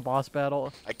 this is a boss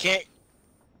battle. I can't.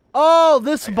 Oh,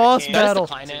 this I boss can't battle.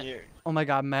 continue. Oh my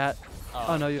god, Matt.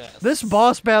 Oh no, you. yes. This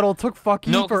boss battle took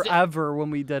fucking No, 'cause forever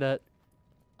when we did it.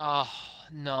 Oh,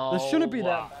 no. This shouldn't be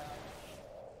that bad.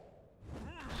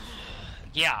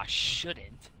 Yeah, shouldn't.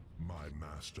 My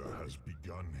master has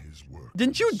begun his work.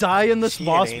 Didn't you die in this Is he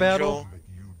boss an battle? angel? What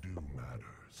you do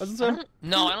matters. Wasn't I there? don't,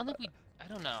 no, I don't think we. I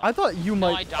don't know. I thought you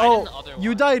No, might. I died oh, in the other you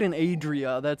one. died in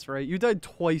Adria. That's right. You died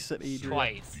twice at Adria.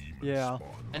 Twice. Yeah.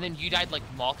 And then you died like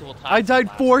multiple times. I died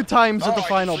last 4 times at the Oh,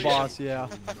 final shit. boss. Yeah.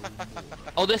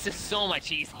 Oh, this is so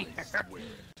much easier.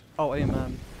 Oh,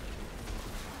 amen.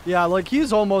 Yeah, like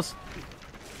he's almost.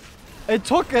 It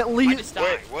took at I least. just Wait,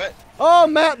 died. what? Oh,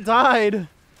 Matt died.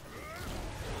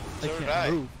 So did can't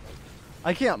I. move.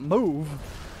 I can't move.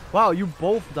 Wow, you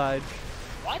both died.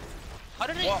 What? How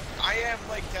did I? Well, I am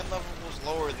like 10 levels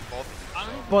lower than both of you. I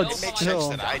don't even But know It makes how still.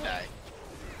 sense that I die.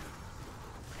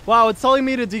 Wow, it's telling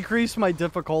me to decrease my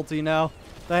difficulty now.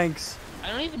 Thanks. I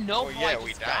don't even know Oh, how yeah, I we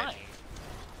just died. died.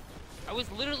 I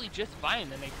was literally just fine,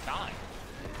 then they died.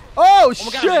 Oh, Oh my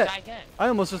shit! god, I died again. I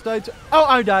almost just died. Oh,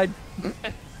 I died.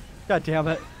 God damn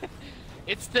it.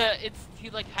 He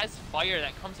like has fire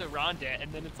that comes around it,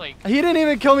 and then it's like, He didn't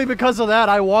even kill me because of that.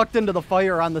 I walked into the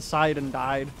fire on the side and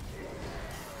died.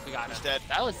 we got He's him. dead.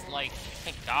 That was like,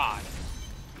 thank god.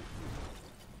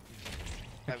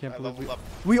 I can't I believe leveled up.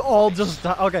 we all just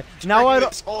died. Okay, now I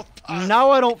don't.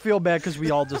 Now I don't feel bad because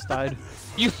we all just died.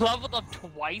 You leveled up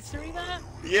twice during that?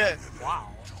 Yeah. Wow.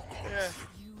 Yeah.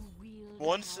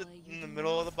 Once in the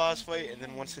middle of the boss fight, and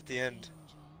then once at the end.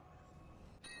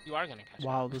 You are gonna catch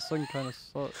Wow, this thing kind of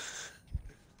sucks.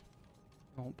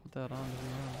 I won't put that on, to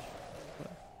be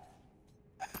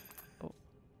honest.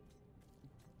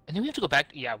 And then we have to go back.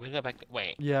 Yeah, we go back.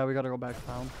 Wait. Yeah, we gotta go back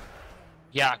down.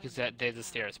 Yeah, because the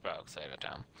stairs broke, so I go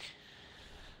down.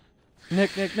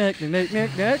 Nick,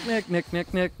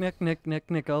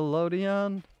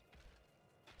 Nickelodeon.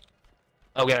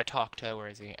 Oh, we gotta talk to. Where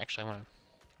is he? Actually, I wanna.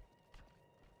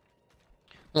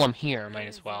 Well, I'm here. Might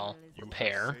as well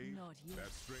repair.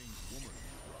 That strange woman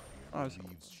Oh,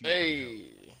 believes she Hey.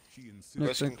 she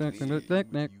insists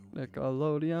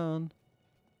Nickelodeon.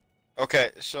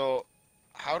 Okay, so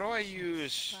how do I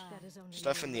use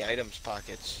stuff in the items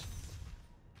pockets?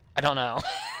 I don't know.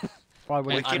 Why would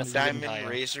Wait, it Wicked honestly, couldn't tell Diamond you.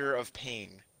 Razor of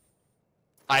Pain.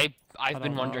 I've don't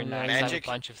been know, wondering yeah. that. 'Cause I have a Magic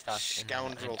bunch of stuff. in there,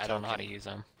 and scoundrel I don't know how to token. use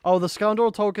them. Oh, the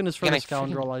scoundrel token is for Can the I freaking-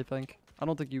 scoundrel, I think. I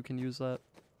don't think you can use that.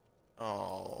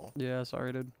 Oh. Yeah,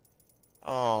 sorry, dude.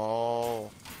 Oh.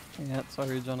 Yeah,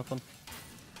 sorry, Jonathan.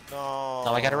 No.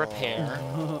 Now I gotta repair.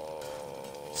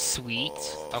 Sweet.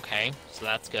 Okay, so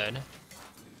that's good.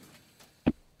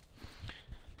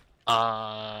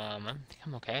 I think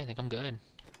I'm okay. I think I'm good.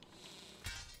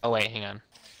 Oh wait, hang on.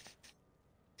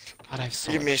 God, I have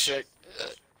so Give me a much. sec.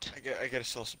 I gotta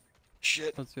sell some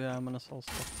shit. Yeah, I'm gonna sell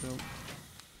stuff too.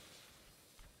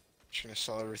 Just gonna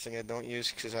sell everything I don't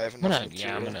use because I have I'm enough gonna,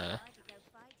 yeah, I'm material. gonna.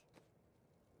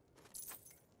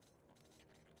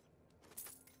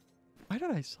 Why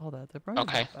did I sell that? They probably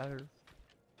Okay. better.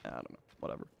 I don't know.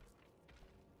 Whatever.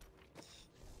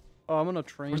 Oh, I'm gonna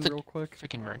train Where's the real quick.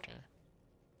 Freaking merchant.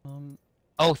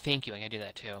 Oh, thank you. I gotta do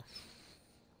that too.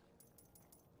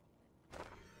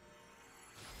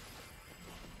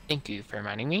 Thank you for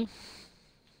reminding me.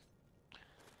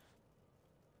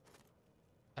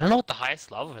 I don't know what the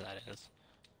highest level for that is.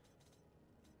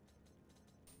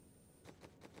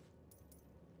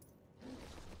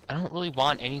 I don't really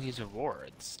want any of these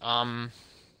rewards. Dun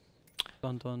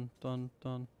dun dun dun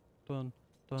dun dun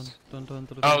dun dun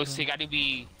dun. Oh, so you gotta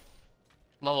be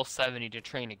level 70 to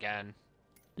train again.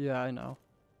 Yeah, I know.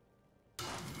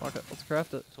 Fuck it, let's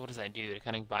craft it. So what does that do? To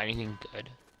kind of buy anything good?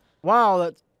 Wow,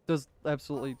 that does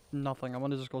absolutely nothing. I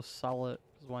want to just go sell it,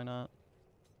 because why not?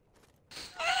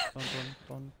 Dun, dun,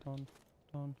 dun, dun,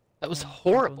 dun, That was dun,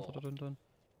 horrible. dun, dun, dun, dun.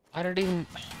 Why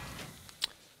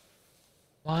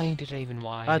did I even...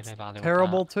 Why did I bother That's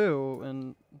terrible too,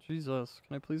 and Jesus,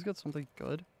 can I please get something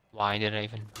good? Why did I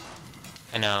even...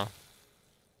 I know.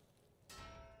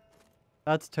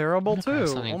 That's terrible I'm gonna grab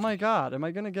too. something Oh my god, am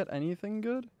I gonna get anything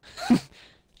good?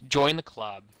 Join the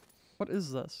club. What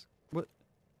is this? What?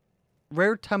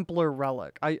 Rare Templar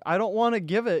relic. I don't want to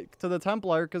give it to the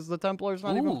Templar because the Templar's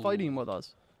not even fighting with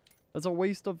us. That's a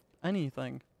waste of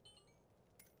anything.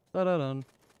 Da-da-dun.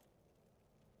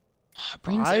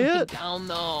 Brings Buy everything it? down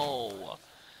though.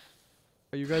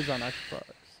 Are you guys on Xbox?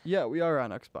 Yeah, we are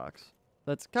on Xbox.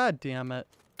 That's god damn it.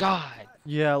 God.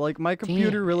 Yeah, like my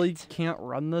computer Damn really it. can't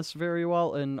run this very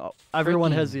well, and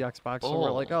everyone has the Freaking Xbox, so we're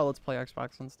like, bull. oh, let's play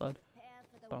Xbox instead.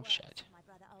 Oh shit.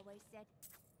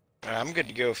 I'm good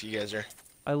to go if you guys are.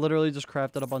 I literally just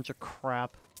crafted a bunch of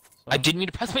crap. So. I didn't mean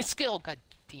to press my skill. God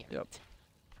damn Yep. it.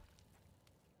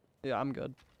 Yeah, I'm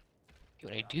good.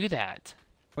 Why would I do that?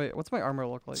 Wait, what's my armor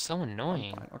look like? So I'm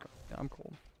annoying. fine. Okay, yeah, I'm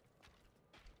cool.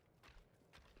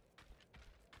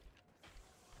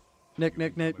 Nick,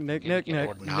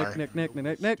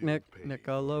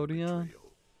 Nickelodeon.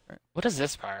 What is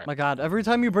this part? My god, every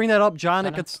time you bring that up, John, it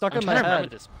I'm gets stuck trying in my to remember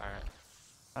head. this part.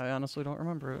 I honestly don't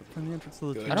remember it from the entrance to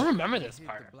the Good. tomb. I don't remember this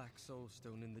part.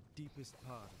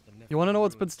 You want to know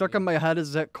what's been stuck in my head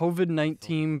is that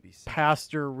COVID-19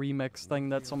 pastor remix thing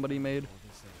that somebody made.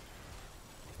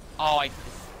 Oh, I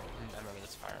remember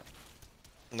this part.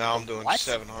 Now I'm doing What?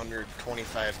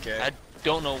 725k. I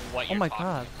don't know what you're Oh my talking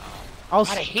god. about.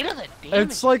 God, I hate all the damage.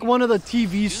 It's like one of the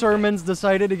TV Stupid. sermons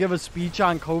decided to give a speech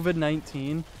on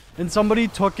COVID-19, and somebody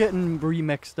took it and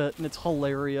remixed it, and it's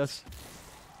hilarious.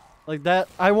 Like that,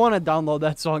 I want to download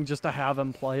that song just to have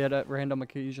him play it at random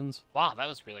occasions. Wow, that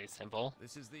was really simple.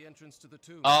 This is the entrance to the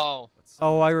tomb. Oh.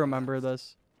 Oh, I remember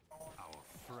this.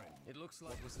 It looks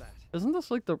like was that. Isn't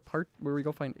this like the part where we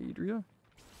go find Adria?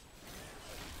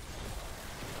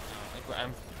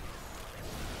 I'm...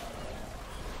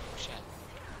 Shit.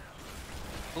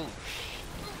 Ooh,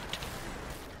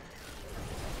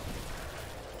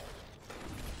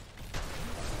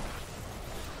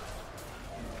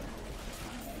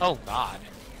 oh god.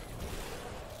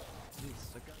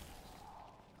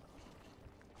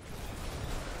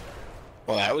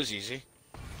 Well, that was easy.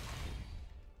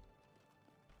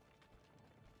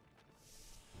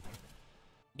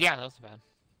 Yeah, that was bad.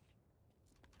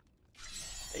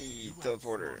 Hey,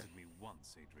 teleporter.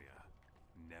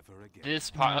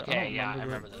 This part, I don't okay, yeah, I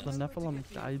remember the this. Nephilim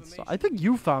died. So I think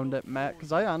you found it, Matt,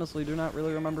 because I honestly do not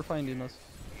really remember finding this.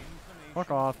 Fuck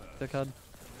off, dickhead.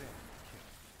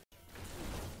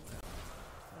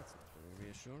 That's not very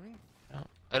reassuring.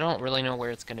 I don't really know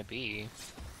where it's gonna be.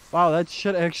 Wow, that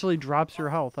shit actually drops your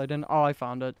health. I didn't. Oh, I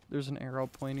found it. There's an arrow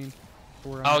pointing. to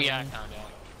where Oh I'm yeah, I going. found it.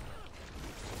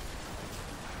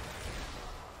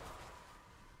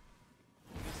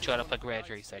 Shut up like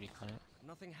Roger, he said he found it.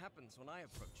 Nothing happens when I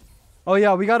approach it. Oh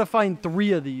yeah, we gotta find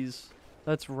 3 of these.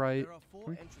 That's right. There are 4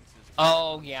 entrances.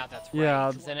 Oh yeah, that's right.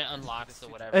 Yeah. 'Cause then it unlocks the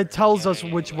whatever. It tells Yeah, us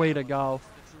yeah, which yeah. way to go.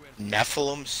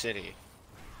 Nephilim City.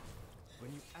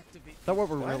 When you activate Is that what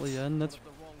we're What? really in? That's. the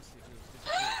wrong signals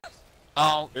disappears.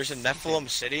 Oh, There's a Nephilim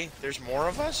City? There's more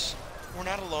of us? We're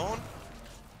not alone?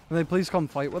 Can they please come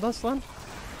fight with us then?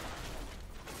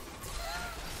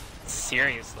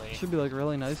 seriously. Should be like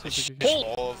really nice. If we could... Just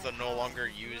all of the no longer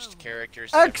used characters.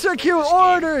 Execute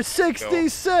order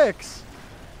 66.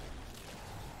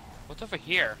 What's over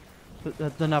here?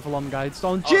 The Nephilim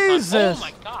Guidestone. Oh, Jesus! Oh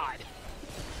my god.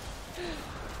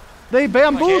 They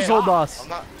bamboozled us.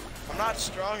 I'm not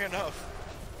strong enough.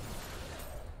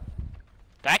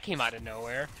 That came out of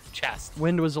nowhere. Chest.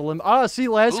 Wind was a limit. Ah, see,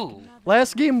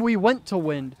 last game we went to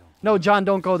Wind. No, John,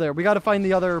 don't go there. We got to find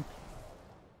the other.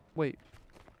 Wait.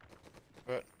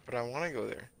 But I want to go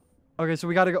there. Okay, so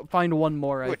we got to go find one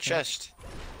more. Ooh, I a think. chest.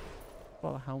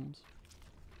 Oh, helms.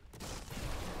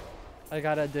 I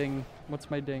got a ding. What's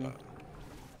my ding?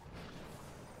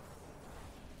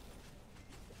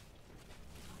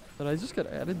 Did I just get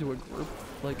added to a group?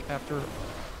 Like, after...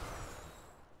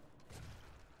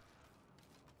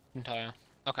 Entire.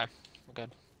 Okay, we're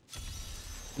good.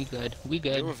 We good. We New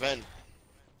good. event.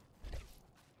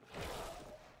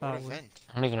 What event?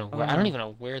 I don't even know where. I don't even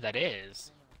know where that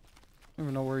is. I don't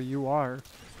even know where you are.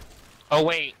 Oh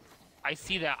wait, I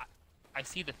see that. I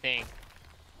see the thing.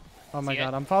 Oh my See it?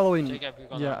 god, I'm following... Jacob, you're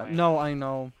going Yeah, that way. no, I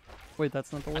know. Wait,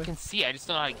 that's not the way? I can see. I just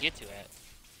don't know how to get to it.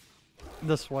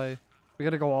 this way. We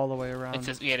gotta go all the way around. It's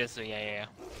just, yeah, it is. Yeah.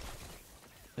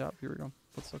 Yeah, here we go.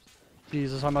 Footsteps.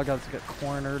 Jesus, I'm about to get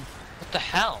cornered. What the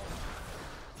hell?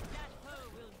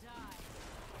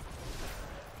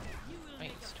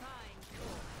 Waste.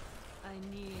 I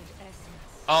need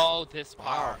essence. Oh, this part.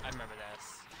 Wow. I remember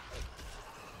this.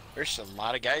 There's a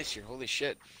lot of guys here. Holy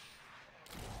shit.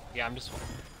 Yeah, I'm just.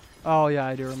 Oh yeah,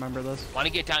 I do remember this. Want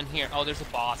to get down here? Oh, there's a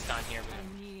boss down here.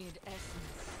 I need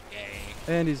essence.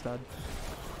 Yay! And he's dead.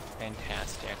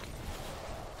 Fantastic.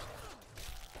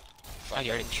 Oh, you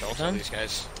already killed Kill him? these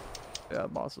guys. Yeah,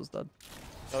 boss is dead.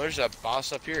 Oh, there's a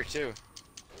boss up here too.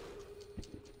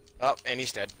 Oh, and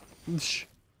he's dead. Shh.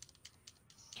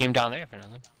 Came down there for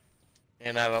nothing.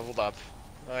 And I leveled up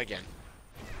again.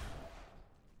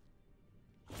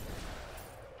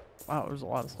 Wow, there's a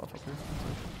lot of stuff up here.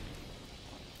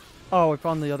 Oh, we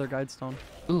found the other guide stone.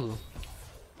 Ooh.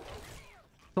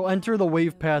 So enter the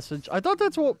wave passage. I thought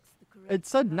that's what it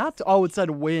said. Not to, oh, it said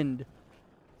wind.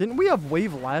 Didn't we have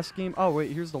wave last game? Oh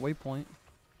wait, here's the waypoint.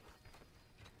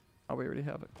 Oh, we already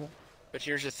have it. Cool. But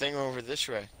here's the thing over this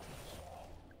way.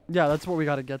 Yeah, that's what we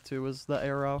got to get to. Is the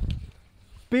arrow.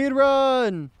 Speed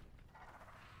run.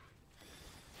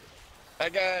 Hi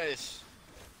guys.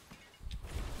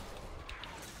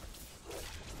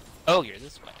 Oh, you're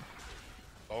this way.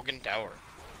 Bogan Tower.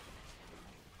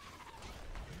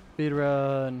 Speed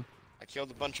run. I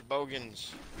killed a bunch of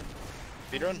bogans.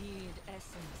 I Speedrun? need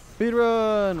essence. Speed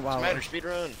run. What's Wow. the matter?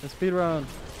 Speedrun. Yeah, speed run.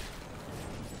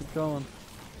 Keep going.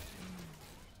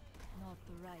 Not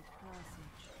the right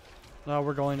passage. No,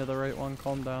 we're going to the right one.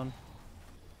 Calm down.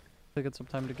 Taking some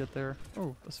time to get there.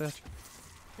 Oh, a statue.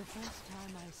 The first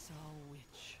time I saw a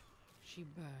witch, she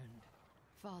burned.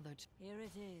 Father, here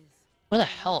it is. Where the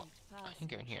hell? I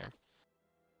think you're in here.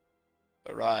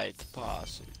 The right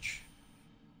passage.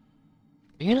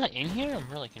 Are you not in here? I'm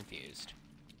really confused.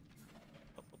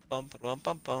 Bum, bum,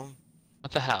 bum, bum.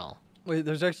 What the hell? Wait,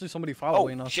 there's actually somebody Oh,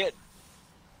 following us. shit.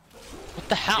 What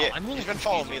the hell? Yeah, I'm really he's been confused.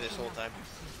 following me this whole time.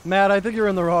 Matt, I think you're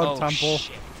in the wrong Oh, temple.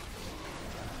 shit.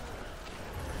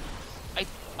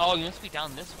 Oh, you must be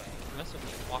down this way. You must have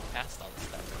like, walked past all this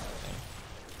stuff or something.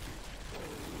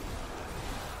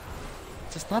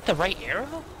 Is this not the right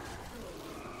arrow?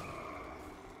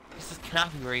 This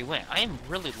cannot be where he went. I am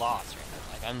really lost right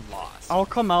now. Like, I'm lost. I'll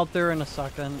come out there in a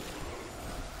second.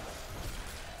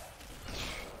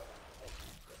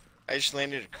 I just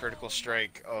landed a critical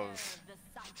strike of...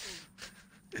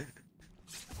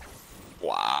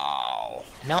 Wow.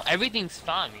 Now everything's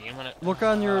fine. I'm gonna... Look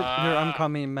on your... Here, I'm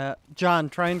coming, Matt. John,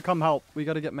 try and come help. We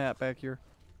gotta get Matt back here.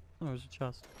 Oh, there's a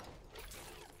chest.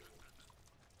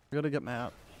 We gotta get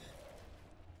Matt.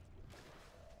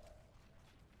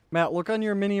 Matt, look on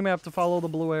your mini-map to follow the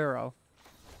blue arrow.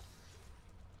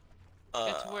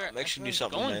 That's where I'm actually do everyone's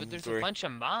something, going, man. but there's Sorry. a bunch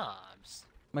of mobs.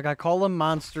 Like, I call them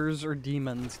monsters or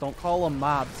demons. Don't call them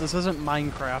mobs. This isn't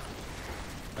Minecraft.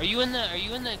 Are you in the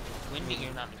windy?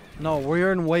 You're not. No,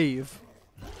 we're in wave.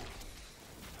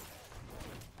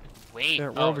 Wait.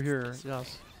 There, we're oh, over it's here. this-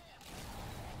 Yes.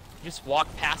 You just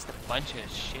walked past a bunch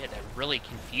of shit that really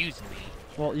confused me.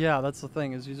 Well, yeah, that's the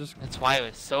thing, is you just That's why I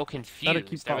was so confused. gotta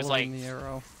keep I was like, following the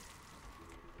arrow.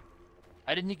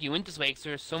 I didn't think you went this way because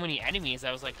there were so many enemies.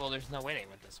 I was like, well, there's no way they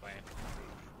went this way.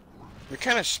 We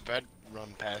kind of sped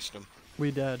run past him.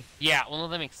 We did. Yeah, well, no,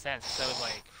 that makes sense. So I was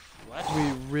like, what?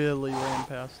 We really ran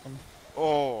past them.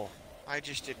 Oh, I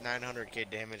just did 900k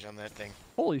damage on that thing.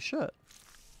 Holy shit.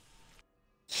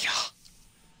 Yeah.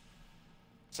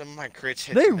 Some of my crits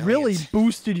hit They millions. really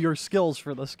boosted your skills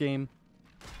for this game.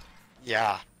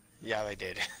 Yeah. Yeah, they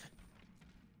did.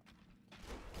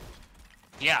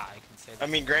 Yeah, I can say that. I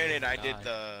mean, granted, I God. did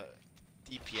the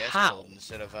DPS How? build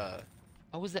instead of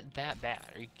How was it that bad?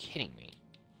 Are you kidding me?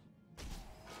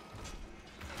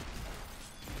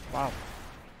 Wow.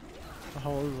 The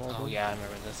hell is all Oh this? yeah, I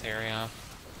remember this area.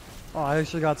 Oh, I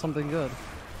actually got something good.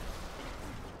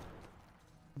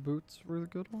 Boots were the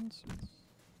good ones?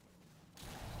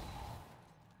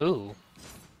 Ooh.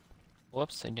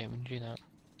 Whoops, I didn't mean to do that.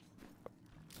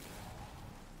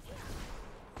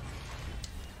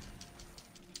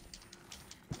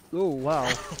 Oh, wow.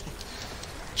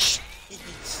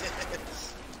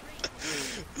 Jesus.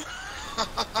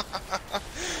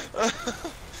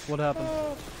 What happened?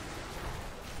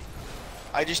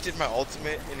 I just did my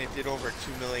ultimate and it did over 2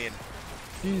 million.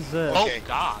 Jesus. Okay. Oh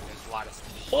god, there's a lot of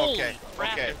stuff. Holy Okay,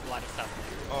 crap, okay. there's a lot of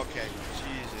stuff. Okay,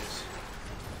 Jesus.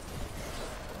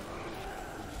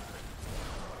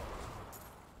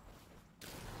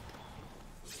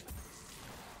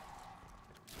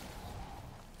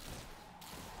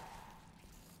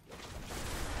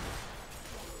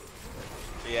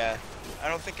 Yeah, I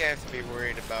don't think I have to be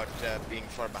worried about being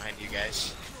far behind you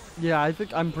guys. Yeah,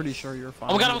 I'm pretty sure you're fine.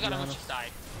 Oh my god, to oh my be god, I honest. almost just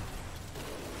died.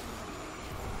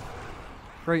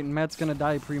 Great, and Matt's gonna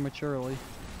die prematurely.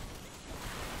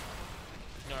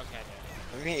 No, okay,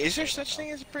 I mean, is there such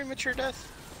thing as a premature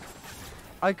death?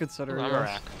 I consider I'm it. a Yes.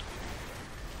 rack.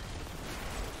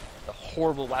 The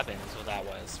horrible weapon is what that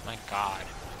was. My god.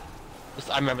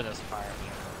 I remember this part.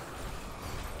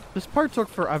 This part took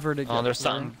forever to get Oh, there's through.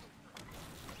 something.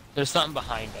 There's something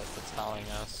behind us that's following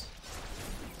us.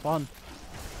 Fun.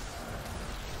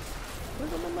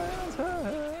 Look at the man's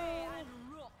head.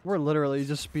 We're literally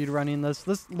just speed running this.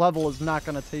 This level is not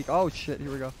gonna take. Oh shit!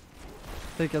 Here we go.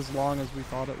 Take as long as we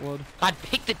thought it would. God,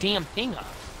 pick the damn thing up.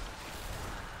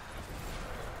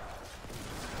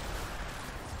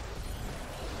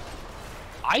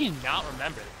 I do not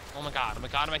remember. Oh my god, oh my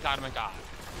god, oh my god, oh my god.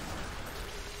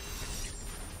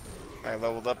 I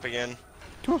leveled up again.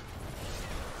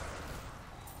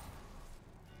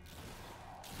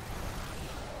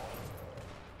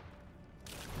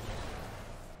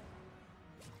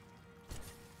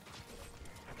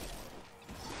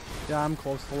 Yeah, I'm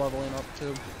close to leveling up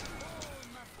too.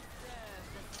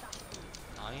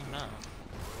 I don't know.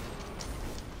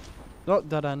 Oh,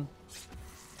 dead end.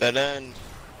 Dead end.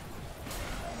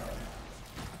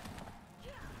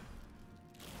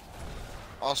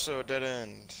 Also a dead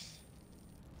end.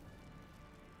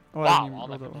 Oh, I Wow, didn't even all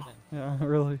go that that dead way. Yeah,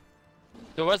 really.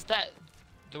 There was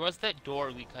that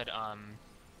door we could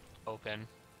open.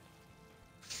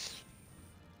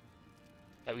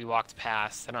 That we walked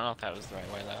past. I don't know if that was the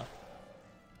right way though.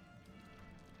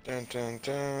 Dun dun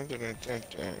dun dun dun dun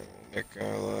dun.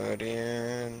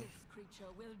 Nickelodeon. This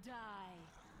creature will die.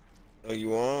 No, you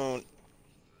won't.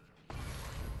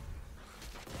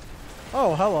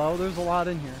 Oh, hello. There's a lot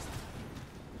in here.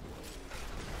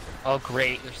 Oh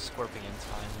great, there's scorpions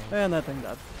finally. And that thing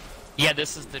dead. Yeah,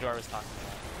 this is the door I was talking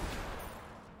about.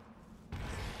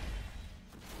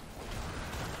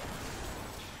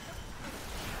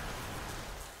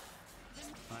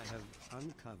 I have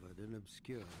uncovered an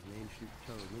obscure and ancient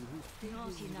tome in whose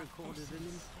pages is recorded an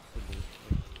impossible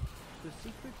fate. The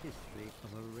secret history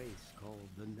of a race called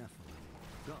the Nephilim,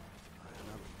 gods by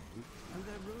another name, and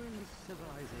their ruined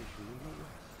civilization in the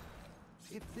west.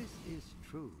 If this is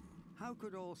true, how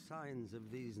could all signs of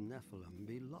these Nephilim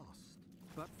be lost,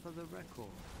 but for the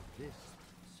record of this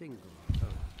single tome?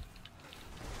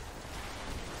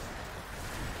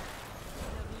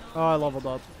 Oh, I leveled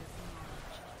up.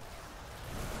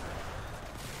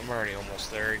 I'm already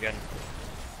almost there again.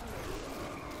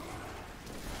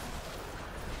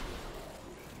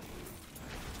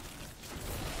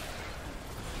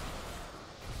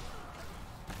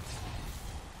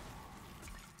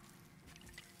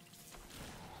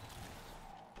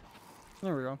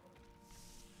 There we go.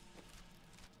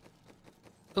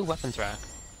 Ooh, weapons rack.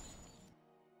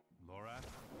 Lorath,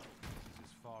 this is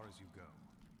as far as you go.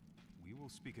 We will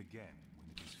speak again when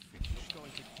it is finished.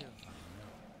 Going to kill.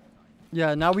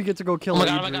 Yeah, now we get to go kill Oh my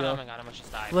god, oh my Adria. god, oh my god, I almost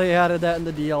just died. They added that in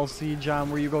the DLC, John,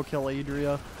 where you go kill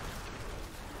Adria.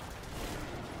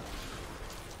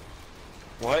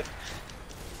 What?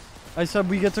 I said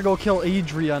we get to go kill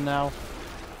Adria now.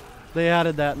 They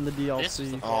added that in the This was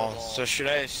DLC. the- Oh, so should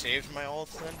I have saved my ult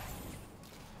then?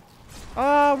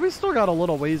 We still got a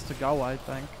little ways to go, I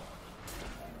think.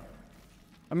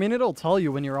 I mean, it'll tell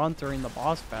you when you're entering the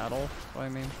boss battle. So, I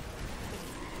mean,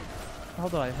 how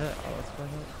did I hit? Oh, that's what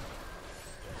I hit.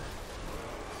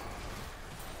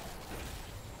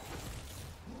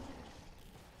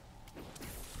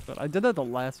 But I did that the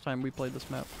last time we played this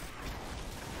map.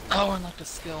 Oh, unlocked a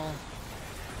skill.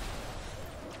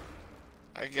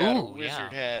 I got a Ooh, wizard yeah.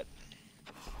 hat.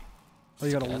 Oh,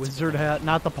 you got a That's wizard cool. hat,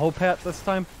 not the Pope hat this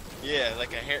time? Yeah,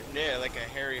 like a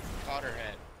Harry Potter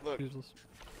hat. Look. Jesus.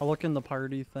 I'll look in the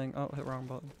party thing. Oh, hit wrong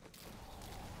button.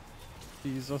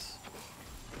 Jesus.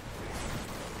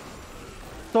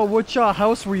 So, which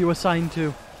house were you assigned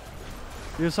to?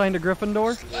 You assigned to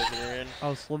Gryffindor? Slytherin.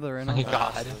 Oh, Slytherin. Oh my okay.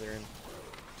 god. Slytherin.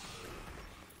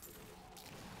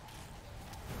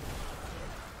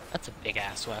 That's a big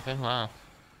ass weapon, wow.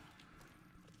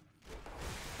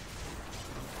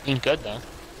 Ain't good though.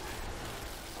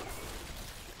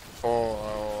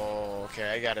 Oh, okay.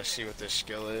 I gotta see what this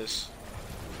skill is.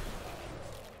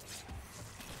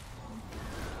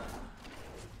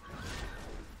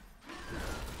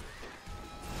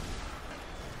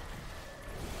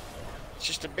 It's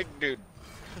just a big dude.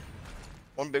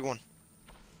 One big one.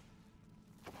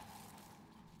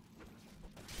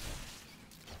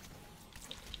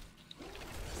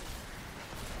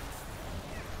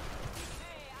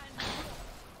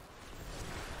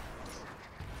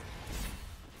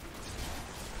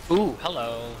 Ooh,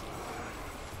 hello.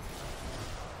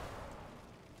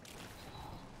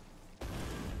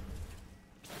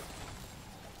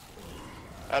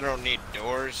 I don't need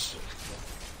doors.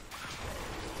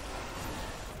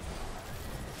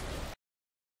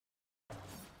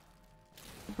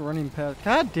 Running past.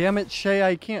 God damn it, Shay!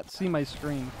 I can't see my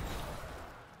screen.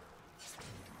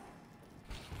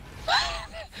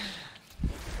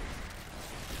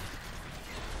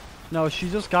 No, she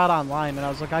just got online, and I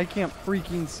was like, I can't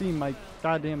freaking see my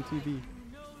goddamn TV.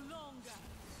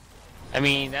 I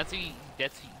mean, that's what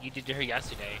you did to her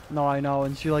yesterday. No, I know,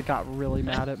 and she like got really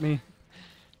mad at me.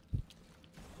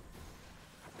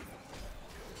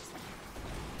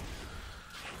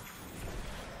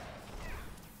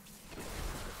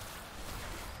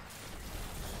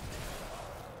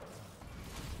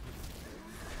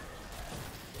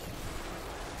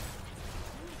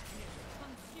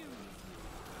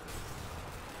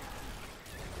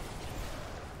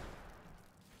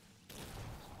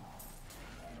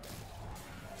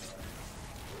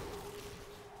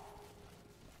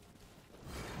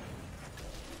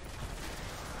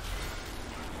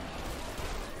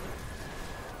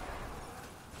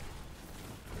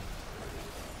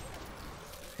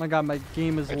 My god, my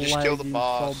game is I just killed the lagging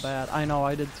boss. so bad. I know,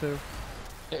 I did too.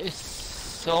 There is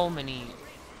so many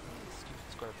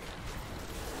stupid scorpions.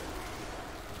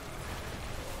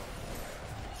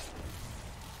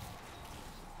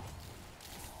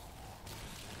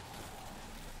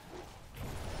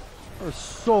 There's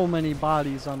so many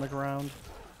bodies on the ground.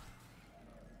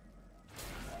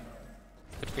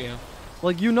 Good for you.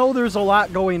 Like, you know there's a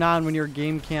lot going on when your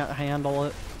game can't handle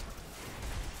it.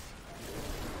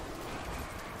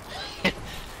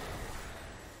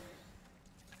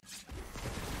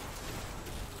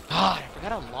 God, I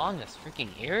forgot how long this freaking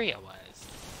area was.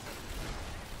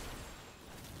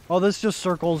 Oh, this just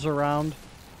circles around.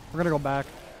 We're gonna go back.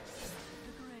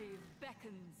 The grave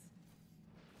beckons.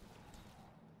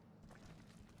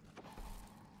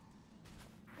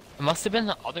 It must have been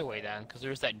the other way then, because there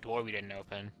was that door we didn't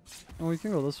open. Oh, we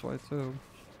can go this way too.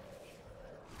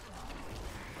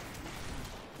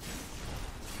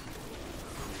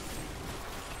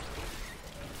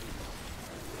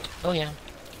 Oh yeah.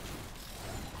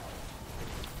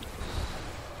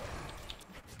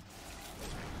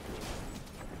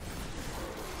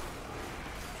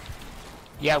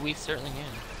 Yeah, we certainly can.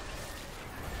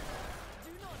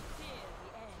 Do not fear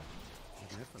the end.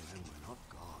 The Nephilim were not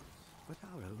gods, but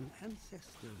our own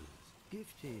ancestors,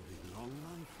 gifted with long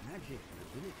life, magic, and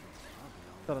abilities far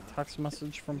beyond Got a text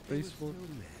message from They were still Facebook.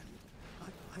 men.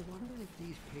 I wonder if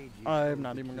these pages I'm show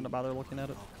not the even gonna key bother to looking at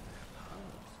it. unlock their powers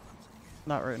once again.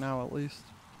 Not right now, at least.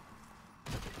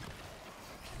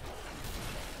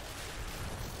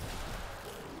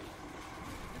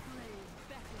 The grave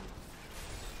beckons.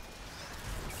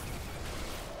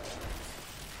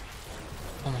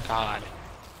 Oh my god.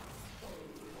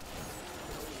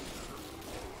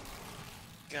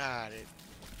 God,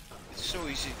 it's so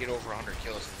easy to get over 100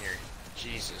 kills in here.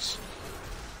 Jesus.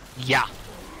 Yeah.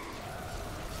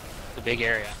 It's a big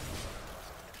area.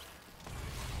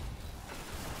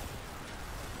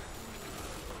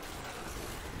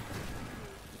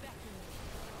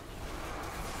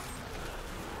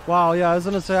 Wow, yeah, I was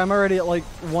gonna say I'm already at like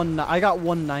I got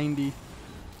 190.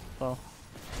 So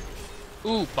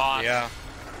Ooh, boss. Yeah,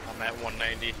 I'm at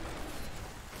 190.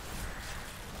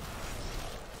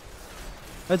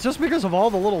 it's just because of all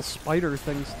the little spider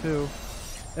things too.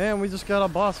 And we just got a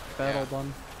boss battle Yeah.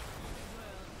 done.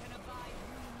 Can abide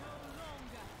you no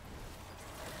longer.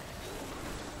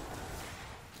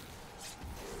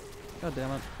 God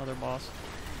damn it, another boss.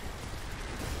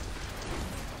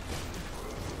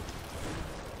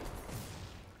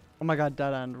 Oh my god,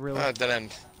 dead end, really? Dead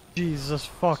end. Jesus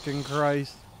fucking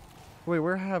Christ. Wait,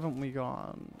 where haven't we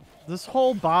gone? This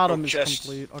whole bottom Oh, is chest.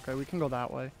 complete. Okay, we can go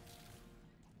that way.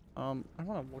 I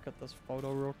want to look at this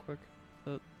photo real quick.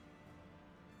 That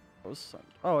was sent.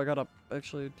 Oh, I got a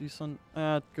actually a decent,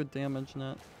 good damage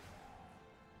net.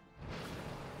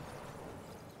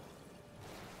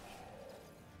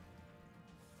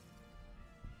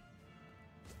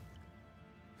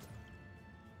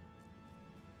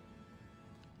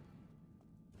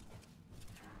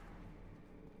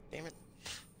 Damn it.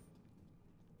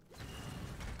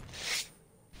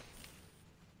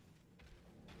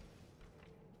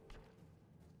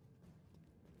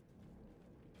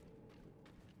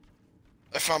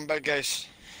 I found bad guys.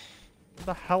 Where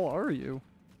the hell are you?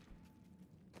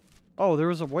 Oh, there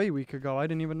was a way we could go. I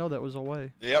didn't even know that was a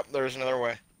way. Yep, there's another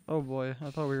way. Oh boy,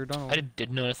 I thought we were done. I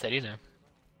didn't notice that either.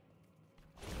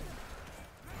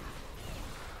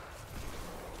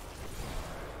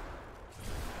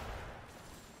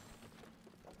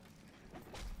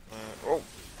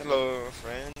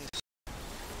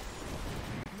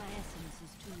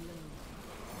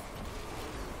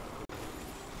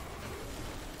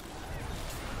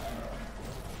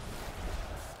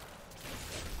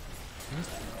 This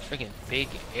freaking big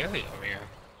area over here.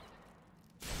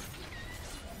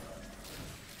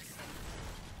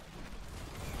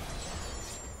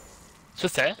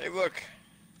 Just it? Hey, look.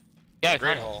 Yeah,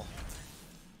 Great kinda. hole.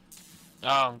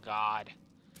 Oh god.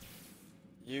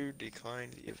 You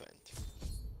declined the event.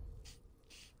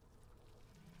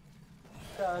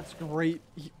 Yeah, that's great.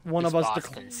 One This of us boss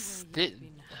declined.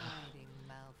 Been hiding,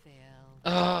 Malthael.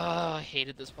 Oh, I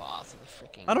hated this boss. The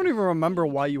freaking. I don't even remember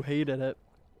why you hated it.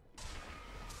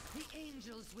 The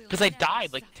angels will 'Cause I never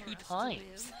died, like, suffer 2 us to times.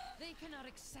 live. They cannot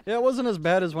accept Yeah, it wasn't as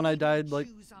bad as when I died, like,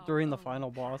 choose our during the own. final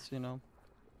boss, you know.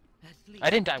 At I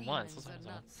didn't least die once, demons that's are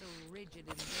what I not so rigid in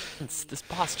their This beliefs.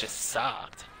 boss just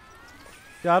sucked.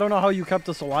 Yeah, I don't know how you kept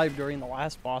us alive during the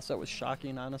last boss. That was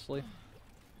shocking, honestly.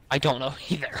 I don't know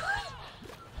either.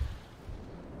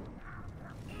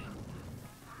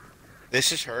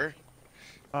 This is her?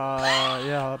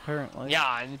 Yeah, apparently.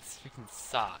 Yeah, and it freaking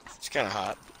sucks. It's kind of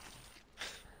hot.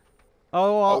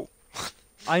 Oh, well,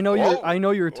 I know Whoa. I know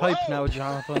your type Whoa. now,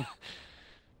 Jonathan.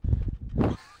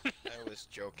 I was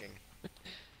joking.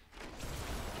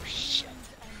 Shit.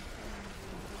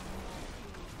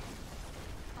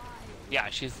 Yeah,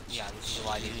 she's. Yeah, this is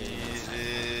why I need to.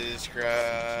 Jesus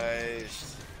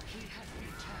Christ. He has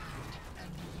returned, and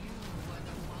you were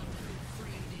the one who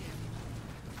freed him.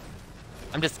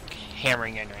 I'm just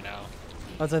hammering in right now.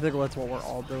 I think that's what we're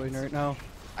all doing right now.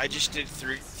 I just did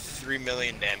 3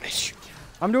 million damage.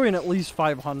 I'm doing at least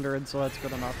 500, so that's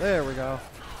good enough. There we go.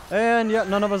 And yeah,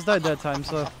 none of us died that time,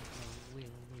 so. I will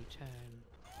return.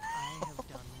 I have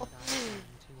done what I can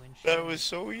to ensure That was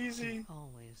so easy. he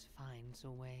always finds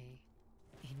a way.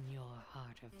 In your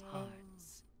heart of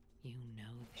hearts, you know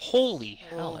this. Holy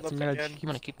hell, that's nothing gonna again. keep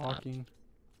on keep on. Talking.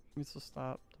 Needs to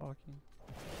stop talking.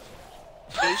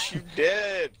 Bitch, you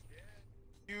dead.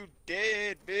 You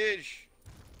dead, bitch.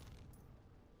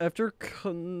 After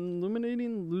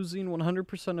illuminating, losing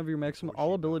 100% of your maximum,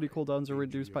 all ability cooldowns are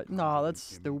reduced by. Nah, that's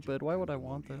stupid. Why would I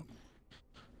want that? You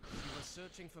are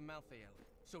searching for Malthael,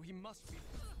 so he must be.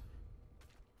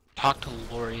 Talk to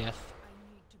Loriath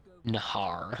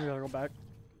Nahar. We gotta go back.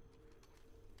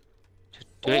 Just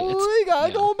do it. Oh, It's, we gotta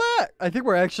yeah. go back. I think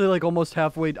we're actually like almost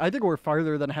halfway. I think we're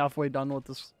farther than halfway done with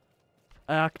this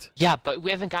act. Yeah, but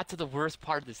we haven't got to the worst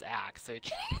part of this act, so you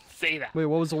can't say that. Wait,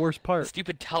 what was the worst The part?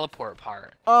 stupid teleport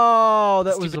part. Oh,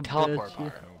 that The was a stupid teleport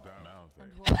bitch.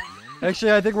 part.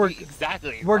 Actually, I think we're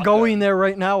Exactly. we're fuck going them. there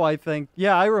right now. I think.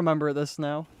 Yeah, I remember this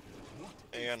now.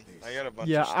 Hang on, I got a bunch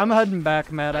Yeah, of stuff. I'm heading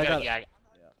back, Matt. I got. Yeah.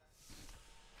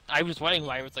 I was wondering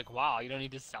why. I was like, wow, you don't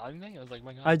need to sell anything? I was like,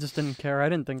 my god. I just didn't care. I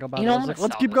didn't think about You it. know, I I'm was like, gonna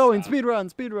let's sell keep this going. stuff. Speed run,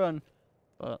 speed run.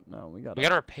 But no, we gotta. We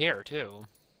gotta repair, too.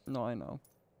 No, I know.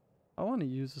 I want to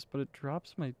use this, but it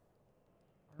drops my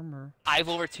armor. I have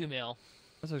over 2 mil.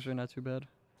 That's actually not too bad.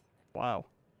 Wow.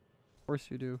 Of course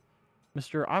you do.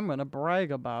 Mister, I'm gonna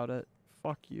brag about it.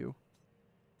 Fuck you.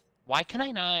 Why can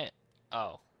I not...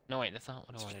 Oh. No, wait, that's not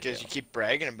what I want to do. Because you keep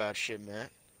bragging about shit, man.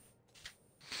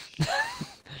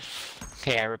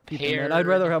 Okay, I Keep it, repaired... man. I'd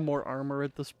rather have more armor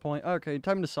at this point. Okay,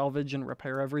 time to salvage and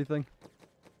repair everything.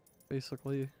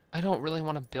 Basically. I don't really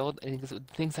want to build anything, 'cause the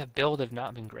things I've built have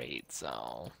not been great,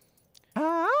 so...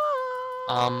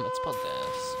 Let's build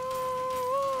this.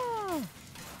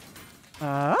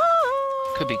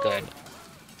 Could be good.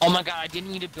 Oh my god, I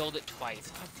didn't need to build it twice.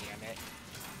 God damn it.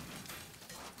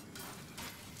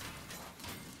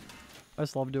 I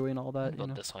just love doing all that, you Build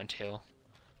know. this one too.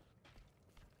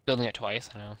 Building it twice,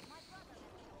 I know.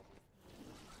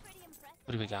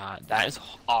 What do we got? That is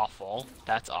awful.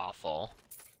 That's awful.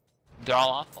 They're all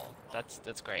awful.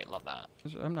 That's great. Love that.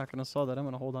 I'm not gonna sell that. I'm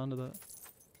gonna hold on to that.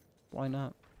 Why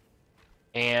not?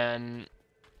 And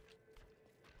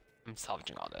I'm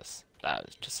salvaging all this. That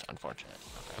is just unfortunate.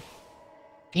 Okay.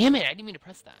 Damn it! I didn't mean to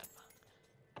press that.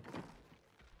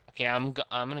 Okay, I'm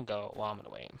gonna go. Well, I'm gonna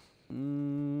wait. Let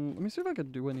me see if I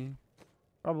could do any.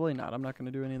 Probably not. I'm not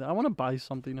gonna do any of that. I want to buy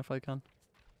something if I can.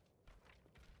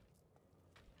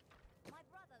 My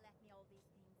brother left me all these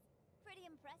things. Pretty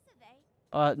impressive,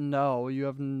 eh? No, you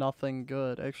have nothing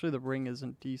good. Actually, the ring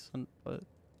isn't decent, but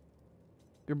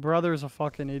your brother's a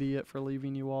fucking idiot for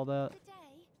leaving you all that. Good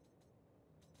day.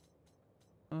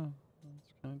 Oh,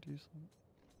 that's kind of decent.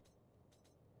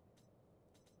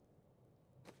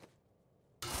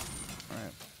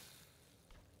 Alright.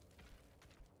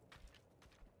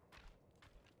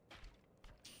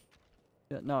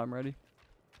 Yeah, now I'm ready.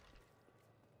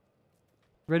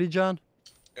 Ready, John?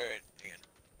 Alright, hang on.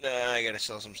 Nah, I gotta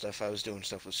sell some stuff. I was doing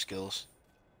stuff with skills.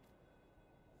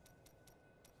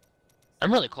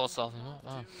 I'm really close to level. Oh,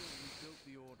 Materials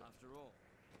we built the order. After all,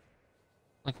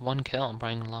 like 1 kill. I'm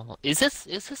buying level. Is this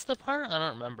the part? I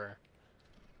don't remember.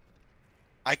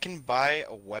 I can buy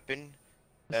a weapon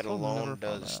that still never alone found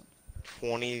does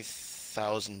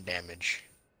 20,000 damage.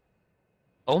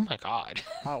 Oh my god.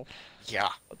 Wow, Yeah.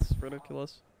 that's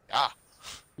ridiculous.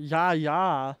 Yeah.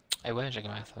 Yeah. I wish I could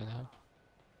buy something though.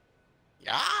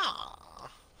 Yeah.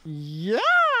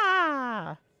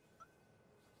 Yeah.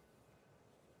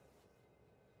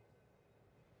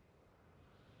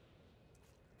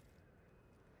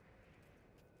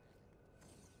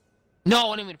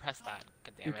 No, I didn't mean to press that.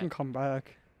 God damn You it. can come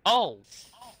back. Oh!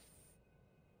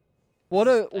 What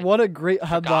a great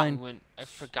headline. I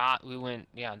forgot we went.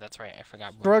 Yeah, that's right. I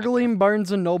forgot. we went back Struggling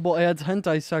Barnes and Noble adds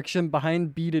hentai section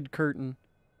behind beaded curtain.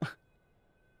 there.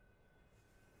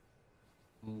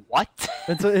 What?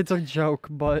 It's a joke,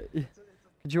 but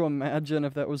could you imagine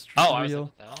if that was true? Oh, I was like,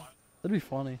 what the hell? That'd be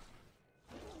funny.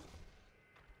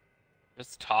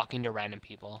 Just talking to random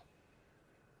people.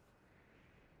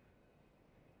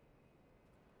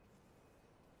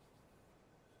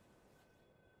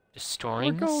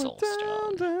 Destroying the Going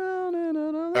soulstone. down in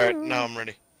another Alright, now I'm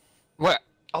ready. Where?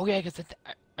 Oh yeah, because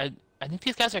I think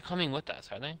these guys are coming with us,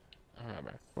 are they? I don't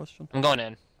remember. question. I'm going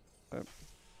in. Alright.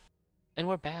 And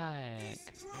we're back.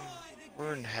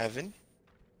 We're in heaven.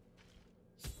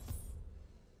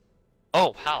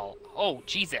 Oh hell. Oh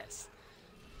Jesus.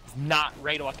 He's not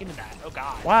ready to walk into that. Oh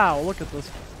god. Wow, look at this.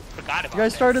 Forgot about You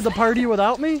guys this. started the party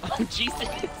without me? Oh Jesus.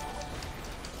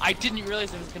 I didn't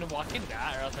realize I was gonna walk into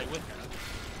that, or else I wouldn't have.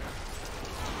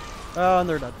 Oh, and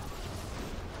they're dead.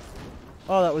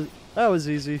 Oh, that was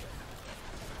easy.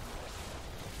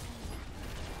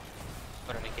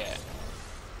 What did I get?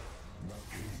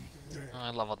 Oh,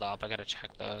 I leveled up. I gotta check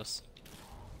those.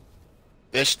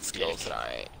 This Skills that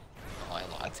I... Oh, I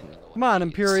logged into the Come on,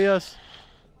 webpage. Imperius.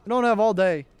 We don't have all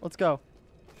day. Let's go.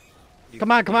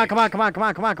 Come on, come on, come on, come on, come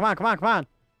on, come on, come on, come on, come on.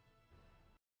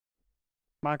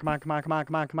 Come on, come on, come on, come on,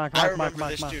 come on, come on, come I on, come on, remember come on,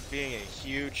 this come on. dude being a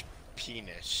huge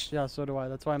penis. Yeah, so do I.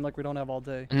 That's why I'm like, we don't have all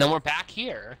day. And then we're back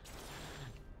here.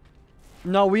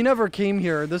 No, we never came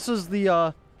here. This is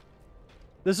the,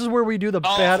 this is where we do the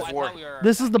Oh, bat. I thought we were...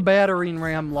 This is the battering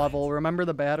ram level. Remember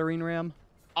the battering ram?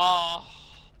 Oh,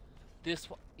 this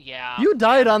one... Yeah. You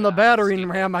died yeah, on the that was battering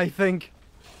stupid. ram, I think.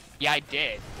 Yeah, I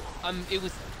did.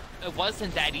 It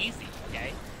wasn't that easy,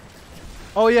 okay?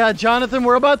 Oh yeah, Jonathan,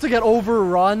 we're about to get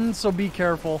overrun, so be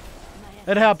careful.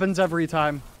 It happens every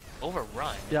time.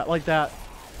 Overrun. Yeah, like that.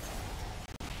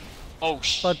 Oh,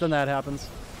 But then that happens.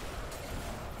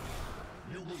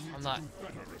 I'm not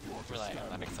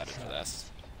excited for this.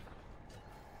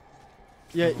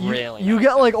 Yeah, Really you not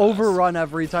get like excited for this. overrun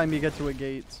every time you get to a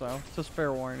gate, so just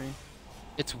fair warning.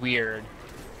 It's weird.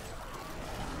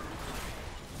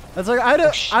 It's like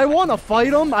I want to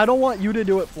fight them. I don't want you to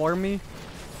do it for me,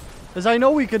 because I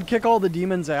know we could kick all the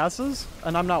demons' asses,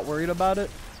 and I'm not worried about it.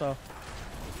 So,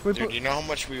 Dude, you know how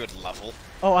much we would level?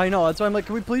 oh, I know. That's why I'm like,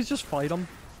 can we please just fight them?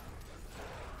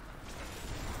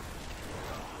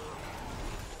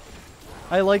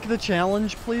 I like the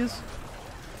challenge, please.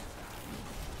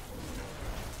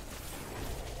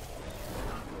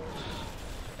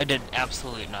 I did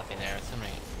absolutely nothing there.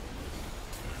 Somebody...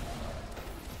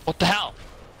 What the hell?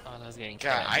 Oh, that was getting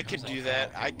God, killed. I could do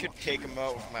that. I could take him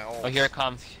out with my ult. Oh, here it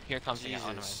comes. Here it comes. Jesus. Yeah,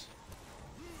 on the way.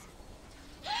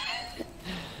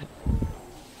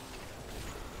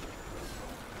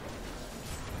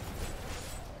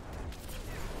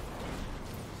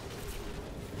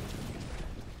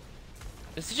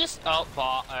 This is just oh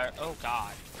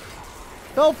god.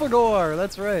 Belphegor,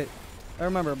 that's right. I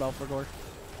remember Belphegor.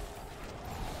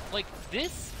 Like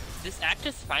this act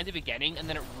is fine at the beginning and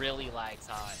then it really lags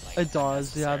on. Like, It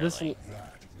does, yeah. This.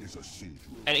 unnecessarily.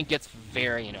 And it gets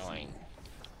very annoying.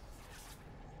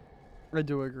 I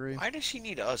do agree. Why does he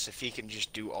need us if he can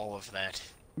just do all of that?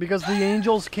 Because the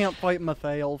angels can't fight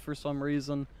Mathael for some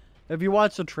reason. If you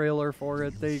watch the trailer for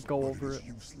it, they go over it.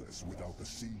 Useless without the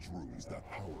siege runes that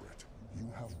power it. You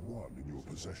have one in your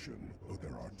possession, but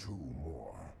there are two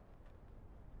more.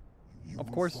 You Of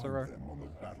will course find there are. them on the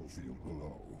battlefield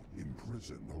below,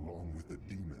 imprisoned along with the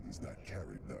demons that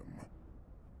carried them.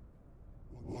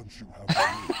 Once you have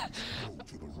the runes, go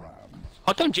to the ram.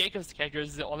 How come Jacob's character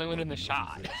is the only one in the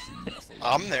shot?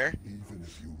 I'm there. Even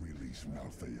if you release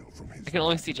Malthael from his I can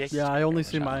only see Jacob's Yeah, I only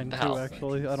character see in the shot. mine The too, hell?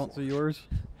 actually. I don't see yours.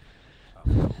 Of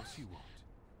course you won't.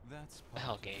 That's The hell,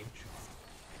 part of Gabe? the job.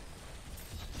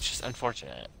 It's just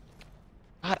unfortunate.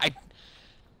 God,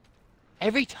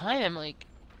 every time I'm like,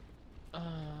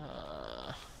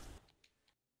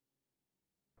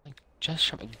 just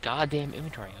from a goddamn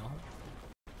inventory, you know?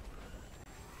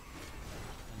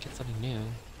 Get something new.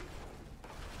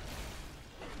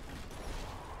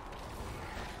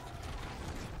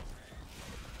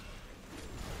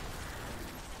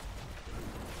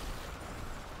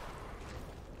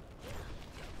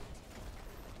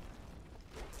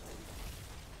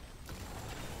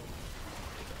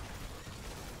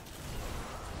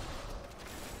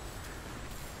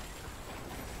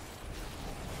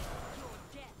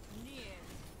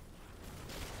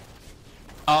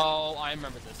 I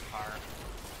remember this part.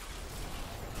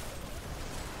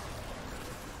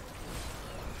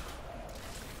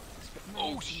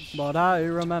 Oh shit. But I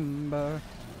remember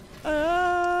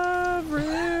everything.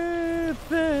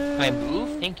 Can I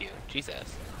move? Thank you.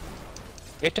 Jesus.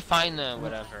 We have to find the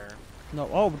whatever. No,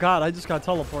 oh god, I just got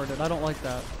teleported. I don't like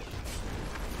that.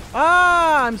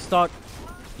 Ah, I'm stuck.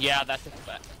 Yeah, that's a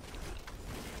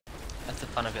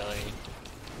fun ability.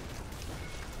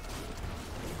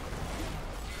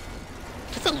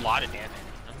 That's a lot of damage.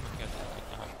 I'm gonna get that like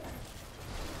that.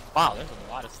 Wow, there's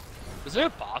a lot of. Was there a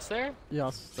boss there?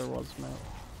 Yes, there was, Matt.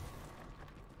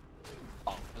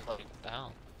 Oh, there's like, what the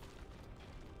hell?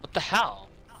 What the hell?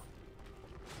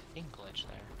 Thing glitch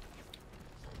there.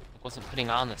 I wasn't putting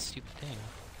on this stupid thing.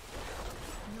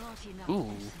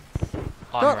 Ooh.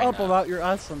 Shut up about your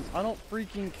essence. I don't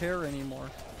freaking care anymore.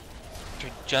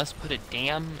 Just put a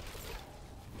damn.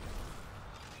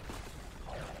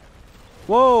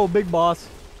 Whoa, big boss.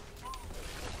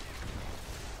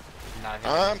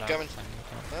 I'm coming.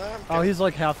 Oh, he's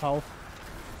like half health.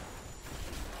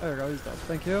 There we go, he's dead.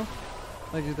 Thank you.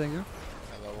 Thank you, thank you.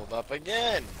 I leveled up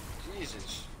again.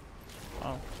 Jesus.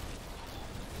 Oh.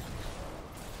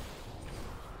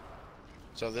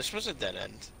 So this was a dead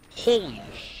end. Holy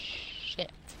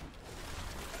shit.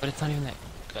 But it's not even that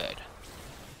good.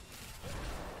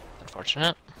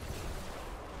 Unfortunate.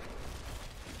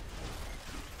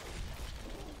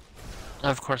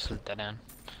 Of course it's dead end.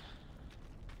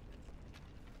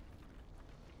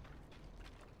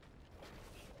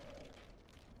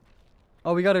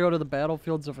 Oh, we gotta go to the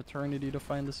battlefields of eternity to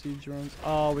find the siege ruins.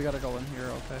 Oh, we gotta go in here,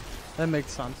 okay. That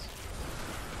makes sense.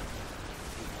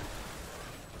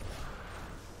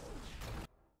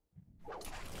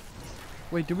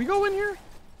 Wait, do we go in here?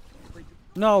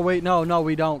 No, wait, no,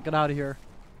 we don't. Get out of here.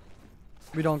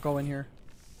 We don't go in here.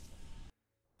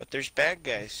 But there's bad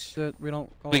guys. We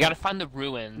don't go We in. gotta find the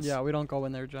ruins. Yeah, we don't go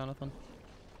in there, Jonathan.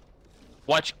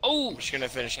 Watch. Oh! I'm just gonna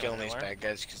finish killing these bad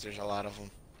guys because there's a lot of them.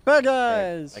 Bad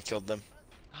guys! I killed them.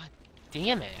 God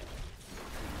damn it.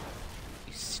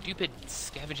 You stupid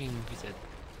scavenging piece of...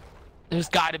 There's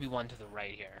gotta be one to the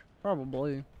right here.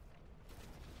 Probably.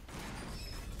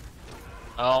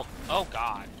 Oh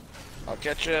god. I'll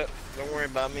catch up. Don't worry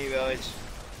about me, guys.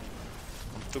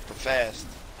 I'm super fast.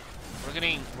 We're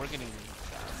getting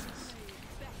fast.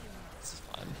 This is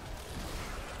fun.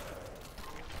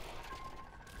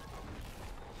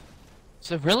 Is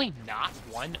there really not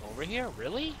one over here?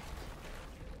 Really?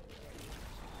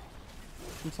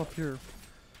 What's up here?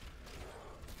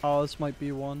 Oh, this might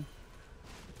be one.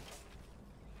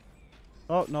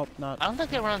 Oh, nope, not. I don't think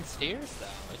they were on stairs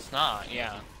though. It's not,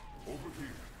 yeah.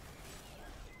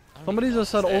 Somebody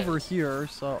just said over here,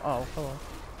 so. Oh, hello.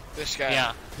 This guy.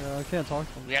 Yeah. Yeah, I can't talk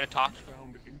to him. We gotta talk to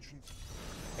him.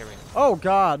 Here we go. Oh,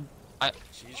 God.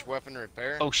 Siege weapon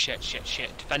repair. Oh shit.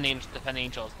 Defend the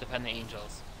angels.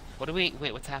 What do we,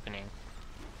 wait, what's happening?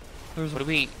 There's What are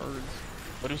we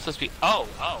supposed to be? Oh,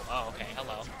 okay,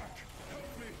 hello.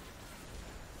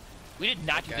 We did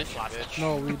not do this last time.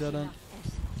 No, we didn't.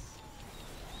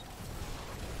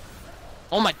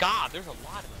 Oh my god, there's a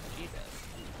lot of them, Jesus.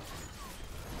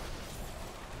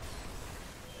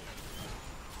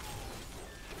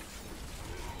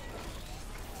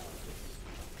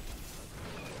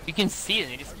 You can see it,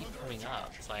 they just keep coming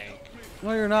up. It's like...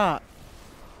 No, you're not.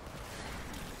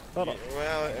 Shut up.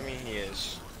 Well, I mean, he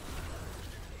is.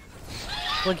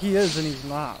 Like he is and he's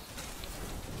not.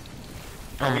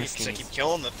 I mean, because I keep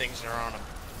killing the things that are on him.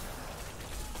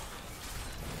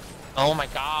 Oh my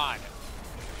god.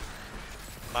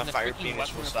 My fire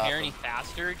penis will stop any him.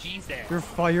 faster? Jesus. Your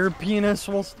fire penis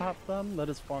will stop them? That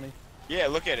is funny. Yeah,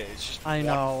 look at it. It's just I one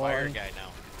know, fire right? guy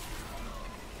now.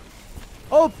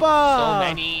 Opa! So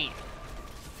many.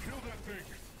 Kill that thing.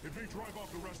 It may drive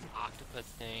off the rest of Octopus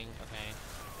thing, okay.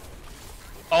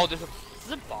 Oh, there's a... Is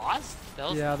this a boss?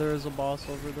 Yeah, there is a boss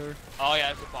over there. Oh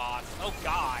yeah, there's a boss. Oh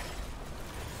god.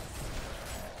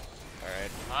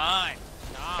 Alright. Fine.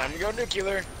 Time to go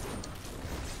nuclear.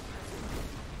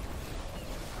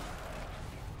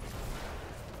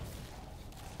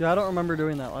 Yeah, I don't remember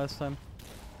doing that last time.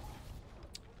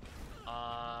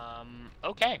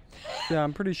 Okay. Yeah,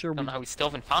 I'm pretty sure I don't know how we still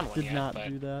haven't found one did yet, not but...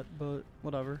 do that, but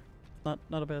whatever. Not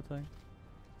a bad thing.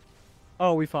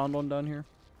 Oh, we found one down here.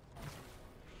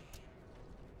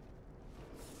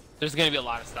 There's gonna be a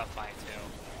lot of stuff by it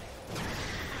too.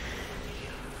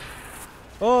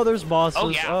 Oh, there's bosses. Oh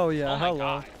yeah. Oh, yeah. Oh, my Hello.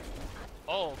 God.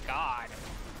 Oh god.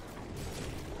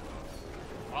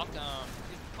 Welcome.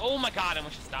 Oh my god, I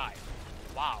almost just died.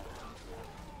 Wow.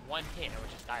 One hit, I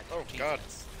almost just died. Oh Jesus. god.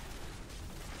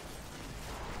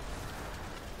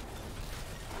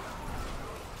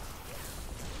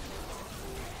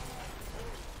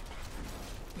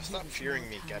 Stop fearing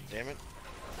me, goddammit.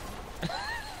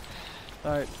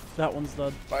 Alright, that one's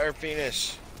dead. Fire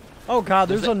penis. Oh god,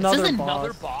 there's another is boss.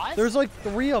 another boss? There's like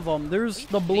 3 of them. There's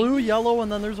the blue, yellow, and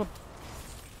then there's a...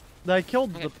 I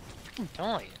killed the...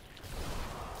 Don't.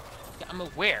 I'm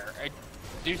aware.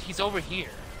 Dude, he's over here.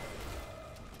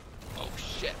 Oh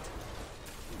shit.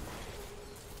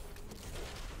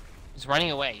 He's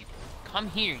running away. Come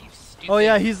here, you stupid. Oh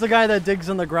yeah, he's the guy that digs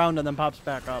in the ground and then pops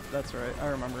back up. That's right. I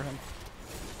remember him.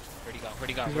 Where'd he go? Where'd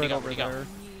he go? He's Where'd he right go? over Where'd he go? there.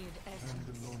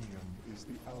 Pandemonium is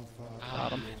the alpha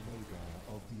Got and him.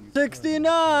 omega of the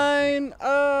 69!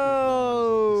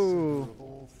 Oh! of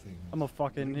all things. I'm a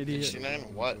fucking idiot. 69?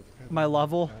 What? My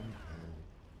level.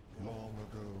 Long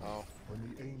ago, Oh. when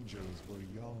the angels were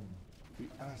young, the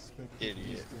aspect of Idiot.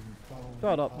 wisdom found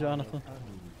Shut the up, power Jonathan. Anu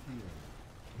here.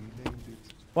 He named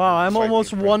it Wow, I'm Fight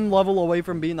almost me, 1 level away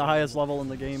from being the highest level in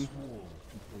the game. swore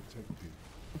to protect it.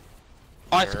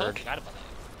 Oh, I Nerd. totally forgot about that.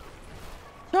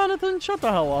 Jonathan, shut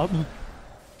the hell up.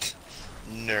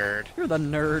 Nerd. You're the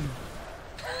nerd.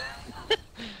 I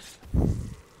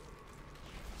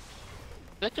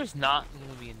feel like there's not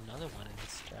gonna be another one in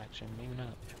this direction. Maybe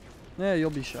not. Yeah, you'll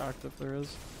be shocked if there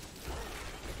is.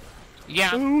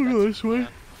 Yeah. Oh, that's- this way. yeah.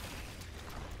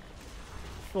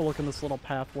 Go look in this little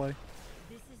pathway.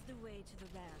 This is the way to the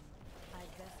ram.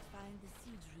 I'd best find the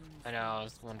siege rooms. I know. I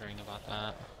was wondering about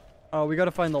that. Oh, we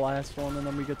gotta find the last one and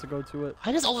then we get to go to it.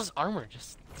 Why does all this armor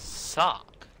just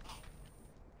suck?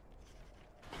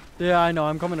 Yeah, I know.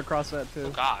 I'm coming across that Oh too.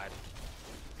 god.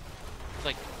 It's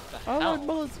like, the I hell? like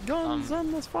bullets, guns,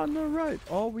 and let's find the right.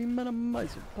 All we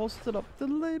minimize it. Posted up,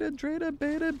 deleted, traded,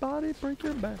 baited, body, break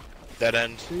your back. Dead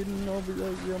end. Feeding over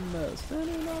your mess.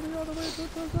 Standing on the other way.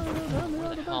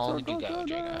 Where the hell did you go,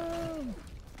 Jacob?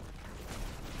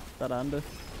 That ended.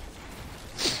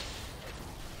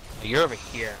 Oh, you're over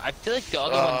here. I feel like the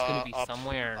other one's gonna be Up,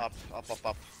 somewhere. Up.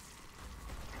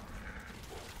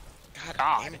 God,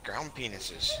 God. damn it, ground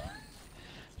penises.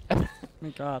 Oh my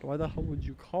god, why the hell would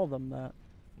you call them that?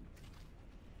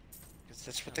 Because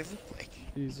that's what they look like.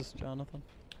 Jesus, Jonathan.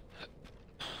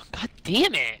 God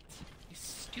damn it! You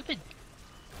stupid.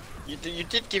 You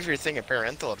did give your thing a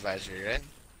parental advisory,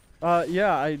 right?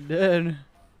 Yeah, I did.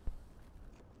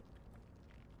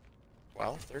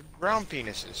 Well, they're ground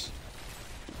penises.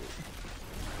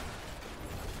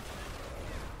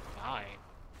 Why?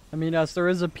 I mean, yes, there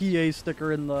is a PA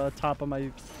sticker in the top of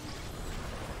my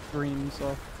screen,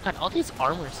 so. God, all these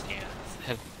armor stands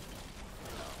have.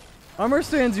 Armor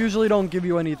stands usually don't give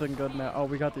you anything good, Matt. Oh,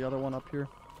 we got the other one up here.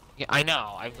 Yeah, I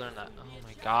know. I've learned that. Oh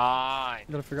my god.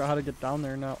 Gotta figure out how to get down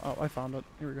there now. Oh, I found it.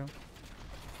 Here we go.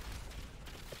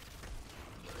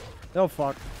 Oh,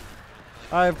 fuck.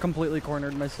 I have completely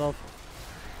cornered myself.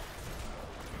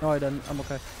 No, I didn't. I'm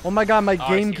okay. Oh my god, my Oh,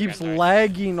 I game see, keeps okay.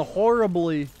 lagging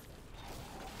horribly.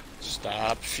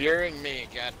 Stop fearing me,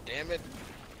 god damn it.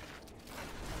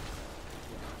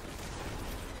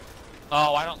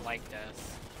 Oh, I don't like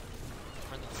this.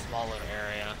 We're in the smaller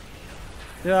area.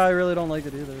 Yeah, I really don't like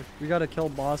it either. We gotta kill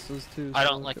bosses too. I so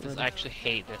don't like get this. rid I of- actually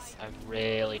hate this. I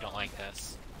really don't like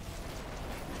this.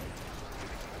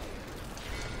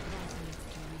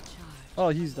 Oh,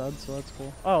 he's dead, so that's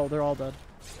cool. Oh, they're all dead.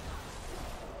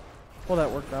 Well, that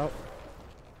worked out.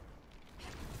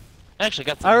 I actually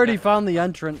got. I already better. found the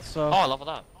entrance, so. Oh, I leveled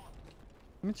up.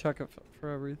 Let me check it for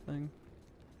everything.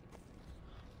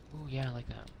 Ooh, yeah, I like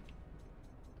that.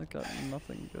 I got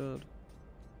nothing good.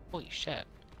 Holy shit.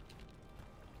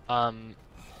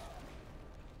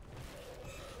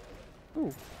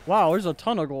 Ooh. Wow, there's a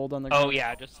ton of gold on the ground. Oh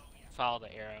yeah, just follow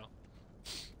the arrow.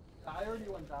 I already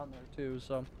went down there too,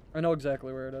 so I know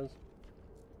exactly where it is.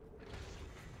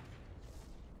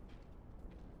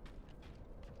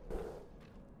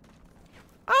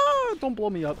 Ah! Don't blow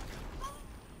me up.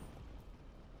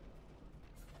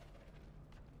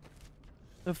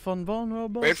 If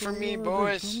invulnerable. Wait for me,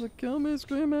 boys. Come to kill me,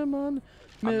 screaming, man.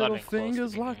 Middle not even close to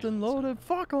fingers being locked here, and so- loaded.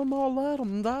 Fuck 'em all, let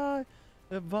 'em die.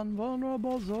 If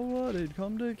invulnerable, so what? He'd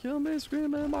come to kill me,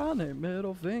 screaming my name.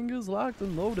 Middle fingers locked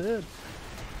and loaded.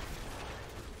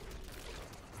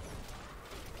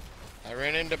 I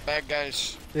ran into bad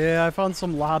guys. Yeah, I found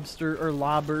some lobster or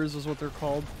lobbers is what they're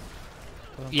called.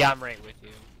 Yeah, I'm right with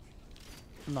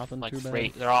you. Nothing Like, too bad.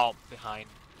 right, they're all behind.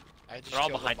 I just They're all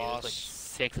killed behind the you. boss. There's like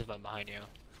 6 of them behind you.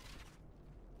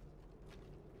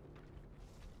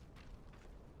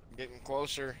 I'm getting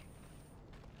closer.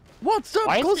 What's up?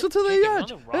 Why is Closer it to the Jacob, edge, you're on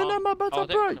the and wrong- I'm about Oh, to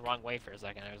they're going break. the wrong way for a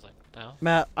second. I was like, no.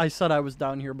 Matt, I said I was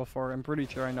down here before. I'm pretty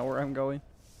sure I know where I'm going.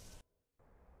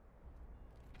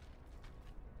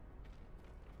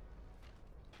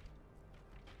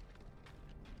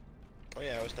 Oh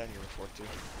yeah, I was down here before too.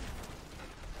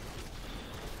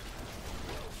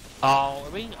 Oh, are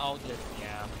we all just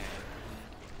yeah,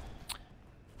 okay.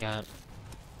 Yeah.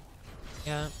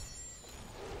 Yeah.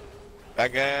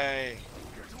 Bad guy.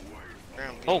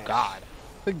 Oh god.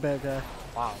 Big bad guy.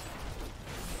 Wow.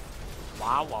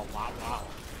 Wow, wow, wow, wow.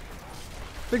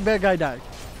 Big bad guy died.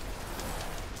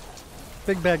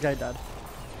 Big bad guy died.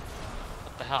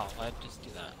 What the hell? Why'd I just do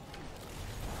that?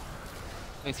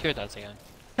 Let's hear that again.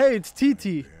 Hey, it's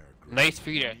TT. Nice for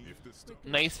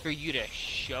you to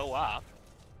show up.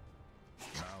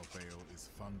 Malthael is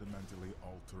fundamentally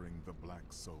altering the Black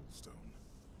Soul Stone.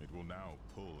 It will now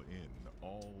pull in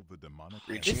all the demonic.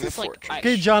 Reaching This the is like fortune.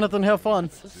 Okay, Jonathan, have fun.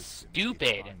 This is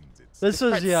stupid. This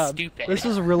is, part's yeah, stupid. this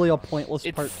is really a pointless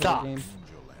It part of the sucks. game.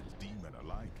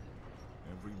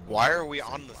 Why are we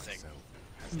on the thing?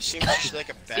 It seems just like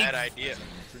a bad idea.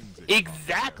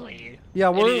 Exactly. Yeah,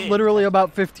 It we're is. literally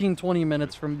about 15-20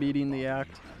 minutes from beating the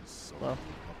act. So.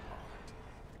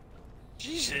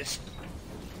 Jesus.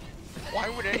 Why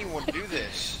would anyone do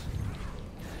this?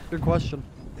 Good question.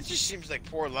 It just seems like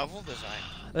poor level design.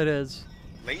 It is.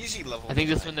 Lazy level I think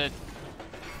this design. when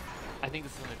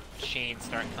the chains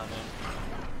start coming.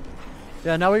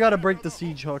 Yeah, now we gotta break the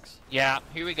siege hooks. Yeah,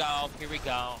 here we go. Here we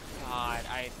go. God,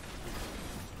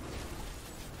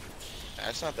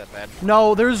 That's not that bad.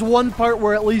 No, there's one part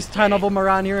where at least 10 of them are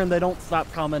on here and they don't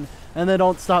stop coming. And they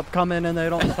don't stop coming and they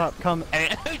don't stop coming.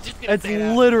 It's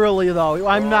literally though,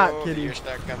 I'm not kidding. They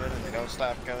start coming and they don't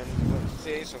stop coming.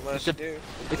 See, so much to do.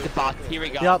 It's the box. Here we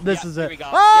go. Yep, this is Here it. we go.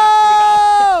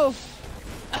 Oh!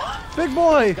 Big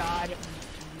boy! God.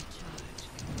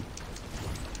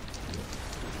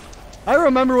 I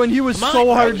remember when he was Come on, so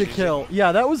that hard was to easy. kill.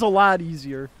 Yeah, that was a lot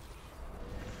easier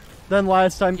than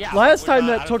last time. Yeah, Last we're time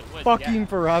not that out took of the woods fucking yet.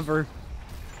 forever.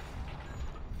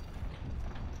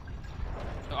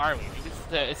 So are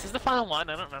we? Is this the final one?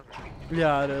 I don't remember.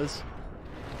 Yeah, it is.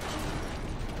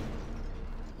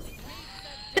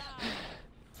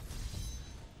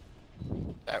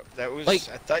 That was. Like-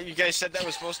 I thought you guys said that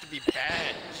was supposed to be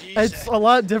bad. Jesus. It's a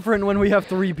lot different when we have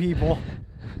 3 people.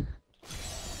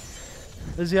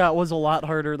 'Cause, yeah, it was a lot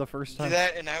harder the first Do time.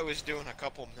 that, and I was doing a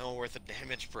couple mil worth of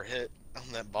damage per hit on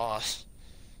that boss.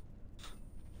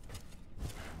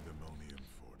 Pandemonium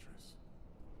Fortress.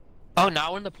 Oh,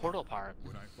 now we're in the portal part.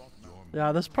 When I fought Norman,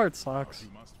 Yeah, this part sucks. you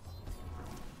must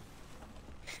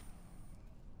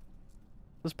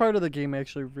This part of the game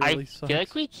actually really I sucks. feel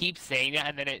like we keep saying that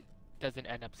and then it doesn't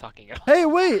end up sucking at all. Hey,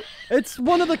 wait! It's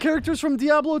one of the characters from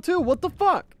Diablo 2. What the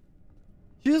fuck?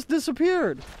 She just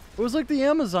disappeared. It was like the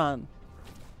Amazon.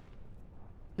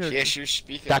 Here. Yes, you're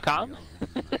speaking. .com?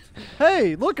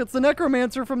 Hey, look, it's the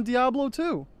Necromancer from Diablo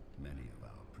 2. Many of our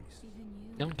priests.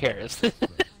 No one cares.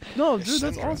 No, Yes, dude,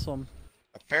 that's Sandra. awesome.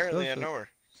 Apparently, I Perfect. know her.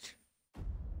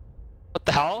 What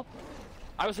the hell?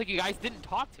 I was like, you guys didn't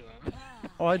talk to him.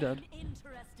 Oh, I did.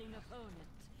 Interesting opponent.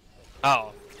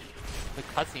 Oh. The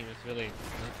cutscene was really...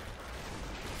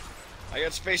 I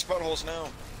got space buttholes now.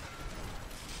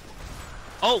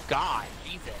 Oh god,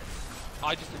 Jesus. Oh,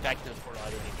 I just went back to the portal, I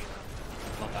didn't do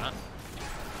that. Love that.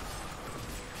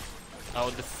 Oh,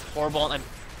 this is horrible, and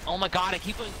oh my god, I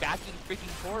keep going back to the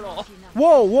freaking portal.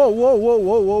 Whoa, whoa, whoa, whoa,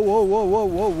 whoa, whoa, whoa, whoa, whoa,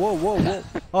 whoa, whoa, whoa, whoa.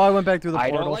 Oh, I went back through the I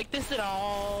portal. don't like this at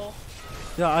all.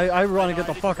 Yeah, I want to get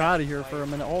the fuck out of here for a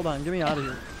minute. Hold on, get me out of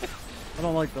here. I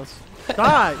don't like this.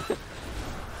 Die!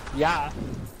 Yeah.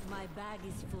 My bag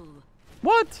is full.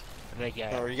 What? Like, yeah.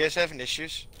 Oh, are you guys having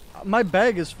issues? My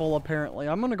bag is full, apparently.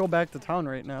 I'm gonna go back to town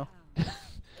right now.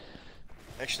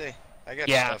 Actually, I got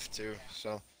Yeah. stuff too,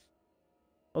 so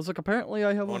I was like, apparently I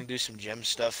I have want a... to do some gem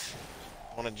stuff.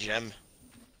 I want a gem.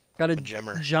 Gotta a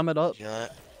gemmer. gem it up. You know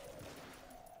that?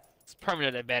 It's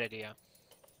permanent a bad idea.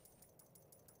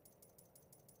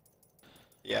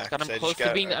 Yeah, God, 'cause I'm I close just to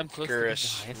got being- a I'm close to being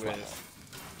Curus the highest with level.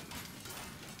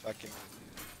 fucking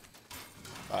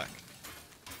fuck.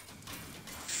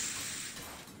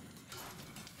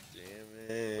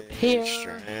 Damage, Here.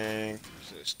 strength,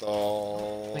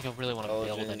 stall. I think I really want to build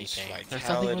intelligence, anything. There's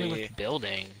something really vitality. worth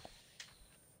building.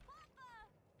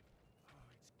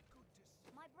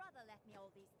 My brother left me all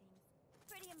these things.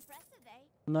 Pretty impressive, eh?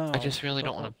 No. I just really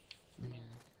don't want to.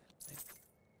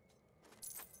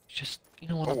 Just, you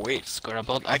know what? Oh wait, Square. I'll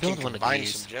build I can one of combine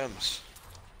these. some gems.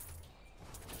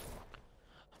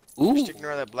 Ooh. Just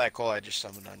ignore that black hole I just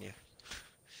summoned on you.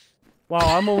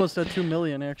 Wow, I'm almost at 2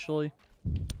 million, actually.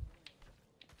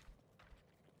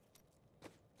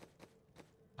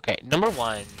 Okay, number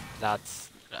 1, that's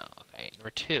no. Okay, number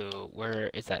 2, where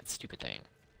is that stupid thing?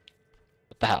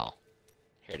 What the hell?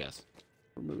 Here it is.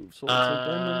 Remove, so it's a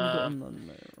diamond and then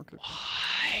there. Okay.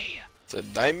 Why? It's a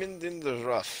diamond in the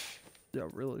rough. Yeah,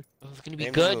 really. It was gonna be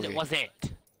Name good, the and it movie. wasn't.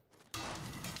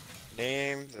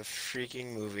 Name the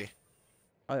freaking movie.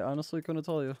 I honestly couldn't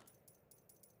tell you.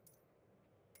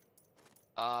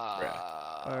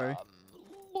 Sorry.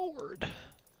 Lord.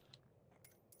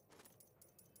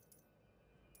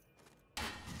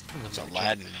 It's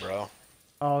Aladdin, bro.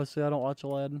 Oh, see, I don't watch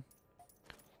Aladdin.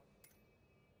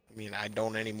 I mean, I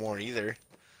don't anymore either.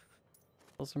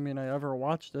 Doesn't mean I ever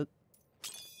watched it.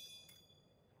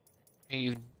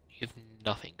 You've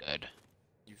nothing good.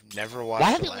 You've never Why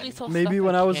watched do they only Aladdin? sell Maybe stuff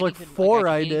when I I was can't like even, 4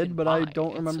 I I can't did, even but I buy? don't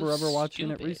It's remember so ever watching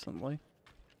it stupid. recently.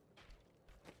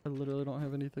 I literally don't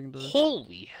have anything to...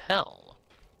 Holy hell.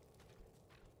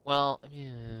 Well,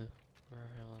 yeah.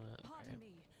 Pardon me.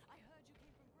 I heard you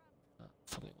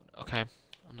came from Okay,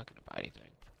 I'm not gonna buy anything.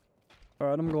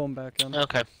 Alright, I'm going back in.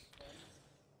 Okay.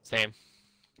 Same.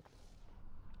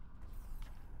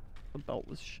 The belt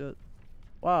was shit.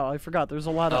 Wow, I forgot. There's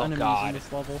a lot of enemies in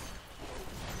this level.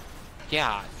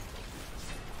 Yeah.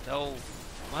 No.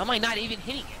 Why am I not even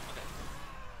hitting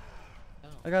it?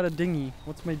 Okay. I got a dinghy.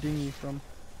 What's my dinghy from?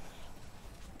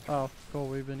 Oh, go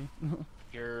away, Vinny.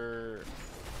 Your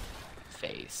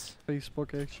face.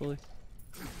 Facebook, actually.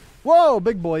 Whoa,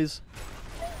 big boys.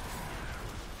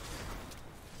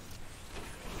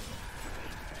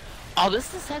 Oh,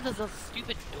 this just has those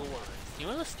stupid doors. You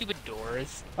know those stupid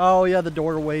doors? Oh, yeah, the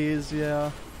doorways,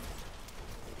 yeah.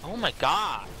 Oh my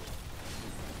god.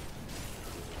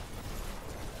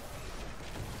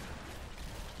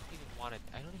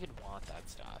 I don't even want that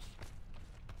stuff.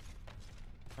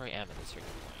 Where I am at this certain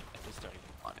point. I just don't even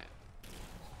want it.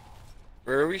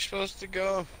 Where are we supposed to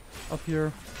go? Up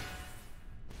here.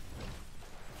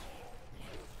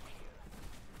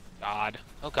 God.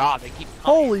 Oh god, they keep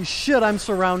coming. Holy shit, I'm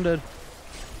surrounded.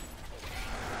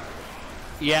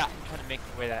 Yeah, I'm trying to make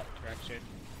my way that direction.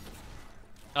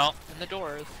 Oh, and the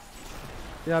doors.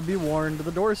 Yeah, be warned.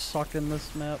 The doors suck in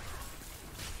this map.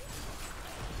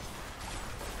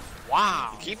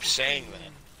 Wow. You keep saying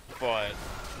that, but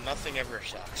nothing ever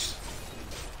sucks.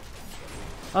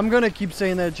 I'm gonna keep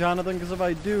saying that, Jonathan, because if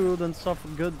I do, then stuff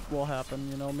good will happen,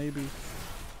 you know, maybe.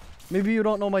 Maybe you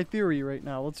don't know my theory right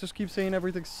now. Let's just keep saying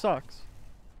everything sucks.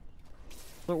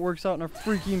 So it works out in our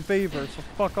freaking favor, so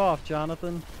fuck off,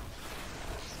 Jonathan.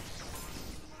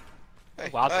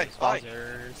 Hey, Wowzers, hey,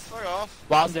 wowzers. fuck off.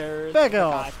 Wowzers. Back Oh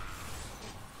off.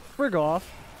 god. Frig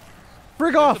off.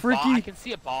 Frig There's off, a I Ricky! can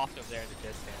see a boss over there in the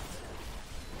distance.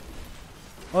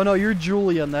 Oh no, you're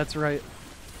Julian, that's right.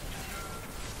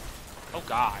 Oh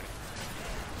god.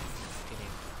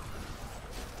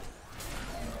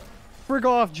 Frig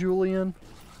off, Julian.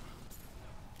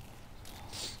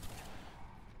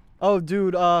 Oh,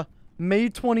 dude, May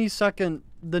 22nd,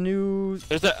 the new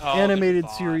animated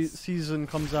series season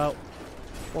comes out.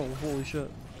 Oh, holy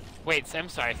shit. Wait, I'm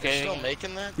sorry. They're still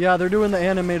making that? Yeah, they're doing the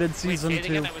animated season Wait, say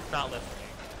it again, 2. I was not listening.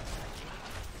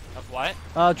 Of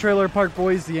what? Trailer Park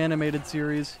Boys, the animated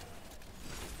series.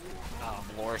 Oh.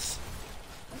 Blorth.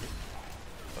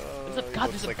 There's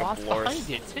a boss behind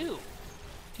it, too.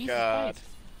 Jesus God. Christ.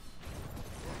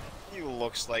 He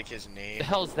looks like his name. The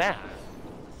hell's that?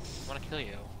 I want to kill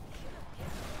you.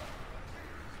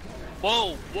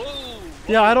 Whoa, whoa!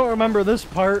 Yeah, I don't remember this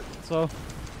part, so...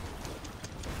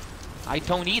 I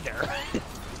don't either.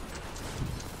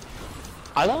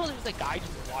 I love how there's a guy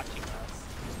just watching us.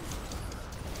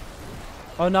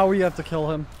 Oh, now we have to kill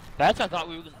him. That's what I thought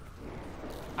we were gonna...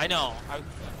 I know. I was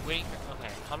waiting for...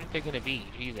 Okay, how many pick gonna be?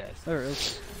 Jesus. There it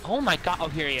is. Oh my god. Oh,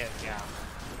 here he is. Yeah.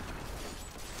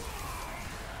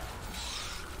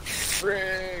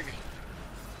 Frig!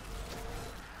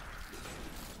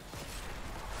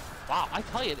 Wow, I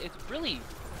tell you, it's really... It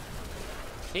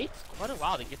takes quite a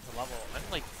while to get to level... I'm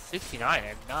like 69, I'm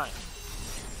 9.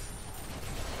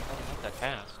 Not that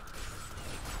fast.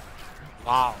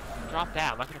 Wow, drop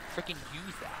that. I'm not gonna freaking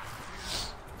use that.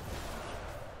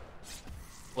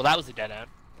 Well, that was a dead end.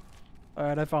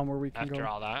 Alright, I found where we can After go.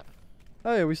 all that.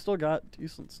 Oh yeah, we still got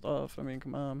decent stuff. I mean,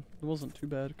 come on. It wasn't too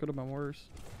bad. It could have been worse.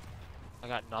 I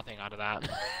got nothing out of that.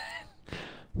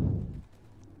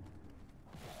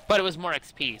 But it was more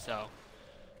XP, so...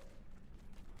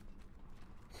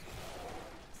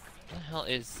 Where the hell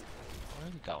is... Where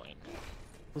are we going?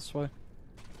 This way.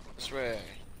 This way.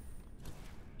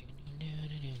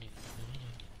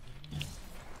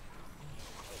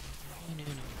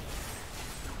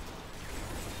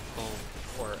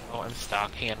 Oh, I'm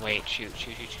stuck. Hang on, wait. Shoot.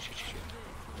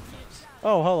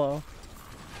 Oh, hello.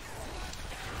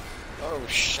 Oh,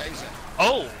 shiza.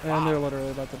 Oh, And wow. they're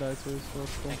literally about to die too, so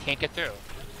that's cool. I can't get through.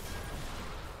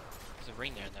 There's a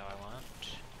ring there, though, I want.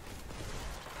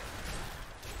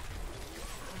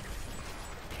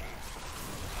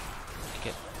 Thank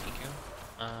you.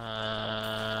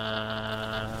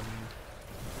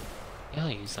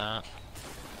 use that.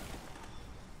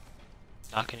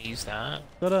 Not gonna use that.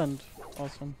 Dead end.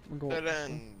 Awesome. Dead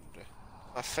end.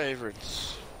 My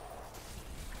favorites.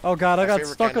 Oh god, I My got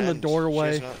favorite stuck in kind the of end.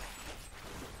 doorway. She's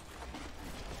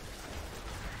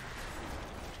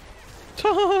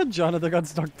not- Jonathan got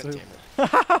stuck too.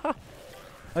 God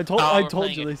I Oh, told we're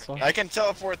playing you it they different suck. I can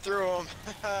teleport through them.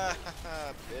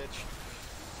 Bitch.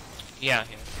 Yeah.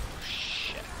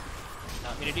 Shit.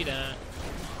 Not me to do that.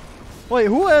 Wait,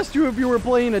 who asked you if you were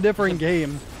playing a different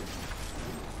game?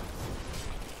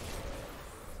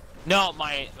 No,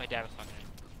 my dad was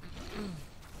talking.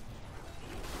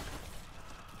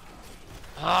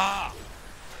 Ah.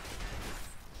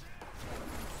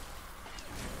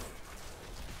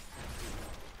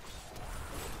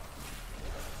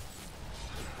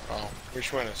 Oh,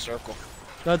 which one? A circle.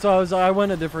 That's why I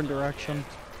went a different direction.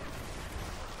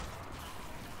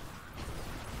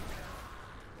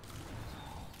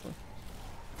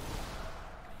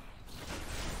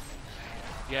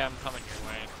 Yeah, I'm coming your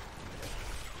way.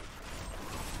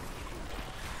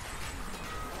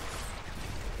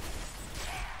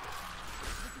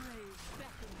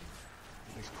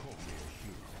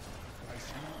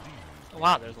 Oh,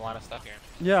 wow, there's a lot of stuff here.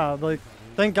 Yeah, like,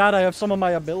 thank God I have some of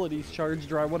my abilities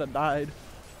charged or I would have died.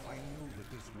 I know that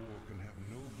this war can have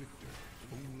no victor,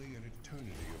 only an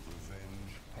eternity of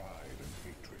revenge, pride, and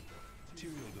hatred.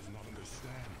 Tyrael does not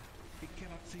understand. He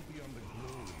cannot see beyond the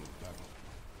glory of battle.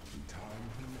 In time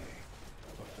he may,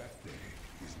 but that day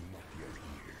is not yet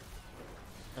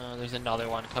here. There's another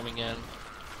one coming in.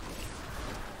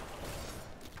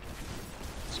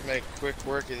 Let's make quick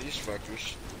work of these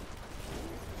fuckers.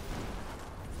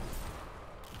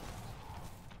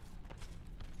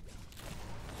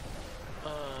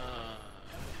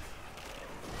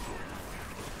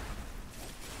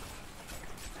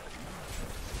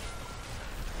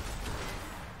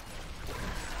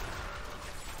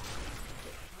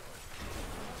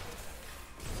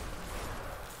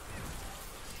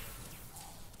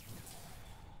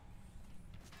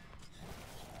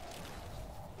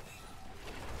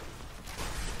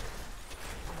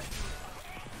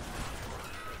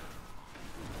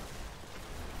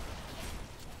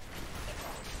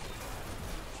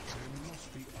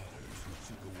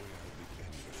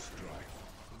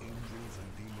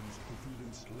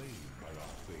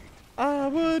 I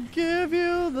would give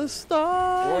you the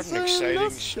stars. What an in exciting the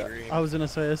sky. stream. I was gonna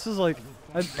say, this is like,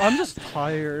 I'm just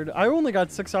tired. I only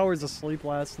got 6 hours of sleep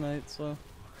last night, so.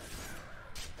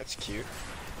 That's cute.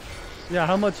 Yeah,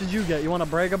 how much did you get? You want to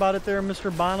brag about it there,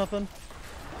 Mr. Bonathan?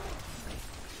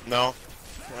 No,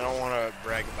 I don't want to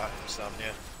brag about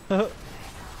insomnia.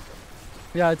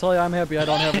 Yeah, I tell you, I'm happy I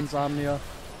don't have insomnia.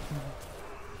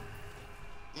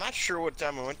 I'm not sure what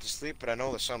time I went to sleep, but I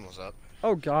know the sun was up.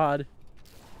 Oh God.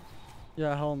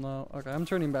 Yeah, hell no. Okay, I'm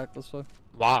turning back this way.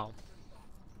 Wow.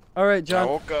 All right, I John.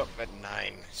 woke up at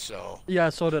 9, so. Yeah,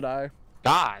 so did I.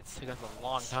 God, it's taken us a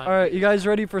long time. All right, you guys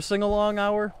ready for sing-along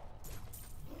hour?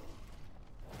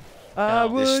 I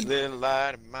This would. little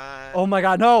light of mine. Oh my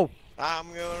God, no! I'm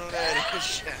gonna let it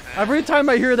shine. Every time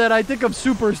I hear that, I think of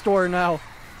Superstore now.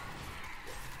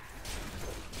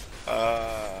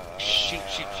 Shoot.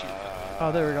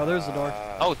 Oh, there we go. There's the door.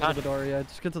 Oh, Get to the door. Yeah,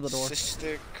 just get to the door.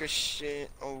 Sister Christian,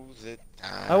 oh, the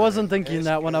time I wasn't thinking has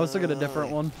that one. I was thinking a different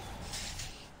come. one.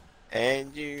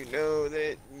 And you know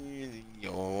that you're the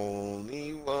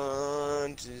only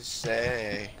one to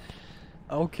say,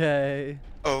 Okay.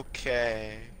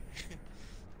 okay.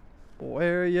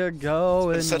 Where you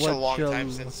going? such a What long you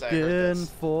time since I heard looking this.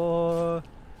 for?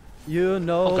 You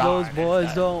know Oh, God, those boys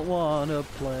that. don't wanna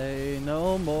play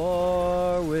no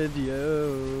more with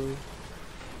you.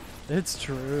 It's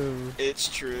true. It's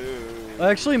true.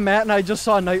 Actually, Matt and I just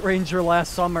saw Night Ranger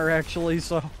last summer, actually,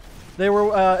 so they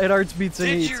were at Arts Beats and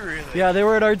Did Eats. you really? Yeah, they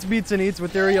were at Arts Beats and Eats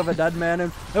with Theory of a Dead Man,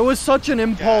 and it was such an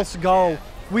impulse go. yeah.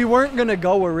 We weren't gonna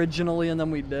go originally, and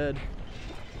then we did.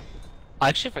 I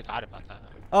actually forgot about that.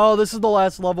 Oh, this is the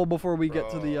last level before we get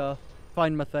to Bro. the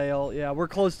find Mathael. Yeah, we're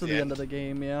close to the end end? of the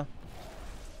game. Yeah.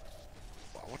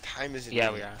 Wow, what time is it? Yeah,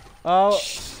 now? we are. Oh,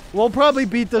 we'll probably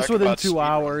beat this Talk within about 2 speedrun.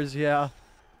 hours. Yeah.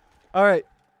 All right.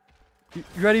 You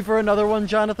ready for another one,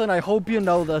 Jonathan? I hope you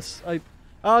know this.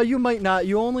 You might not.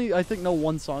 You only, I think, know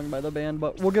one song by the band,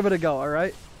 but we'll give it a go. All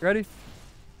right. Ready?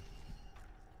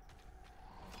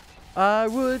 I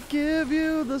would give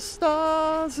you the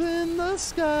stars in the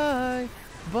sky,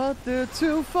 but they're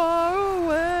too far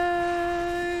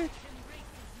away.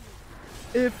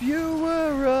 If you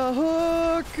were a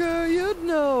hooker, you'd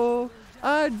know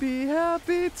I'd be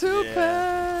happy to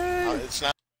pay. It's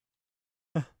not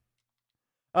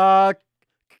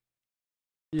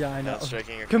Yeah, I know.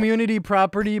 striking a Community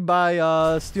Property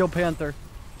by Steel Panther.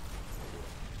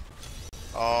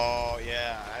 Oh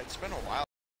yeah, it's been a while.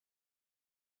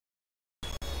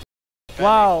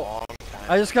 Wow,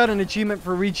 I just got an achievement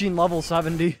for reaching level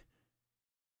 70.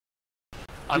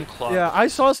 I'm close. Yeah, I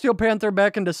saw Steel Panther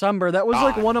back in December. That was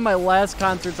like one of my last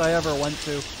concerts I ever went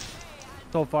to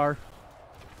so far.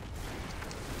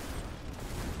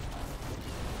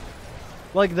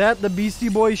 Like that, the Beastie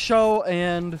Boys show,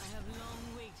 and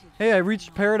hey, I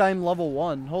reached Paradigm level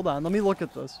 1. Hold on, let me look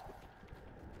at this.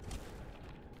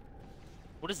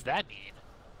 What does that mean?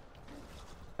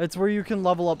 It's where you can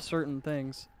level up certain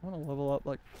things. I want to level up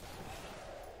like...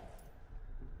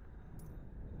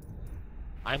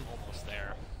 I'm almost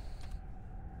there.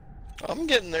 I'm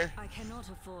getting there. I cannot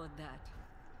afford that.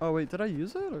 Oh wait, did I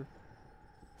use it or?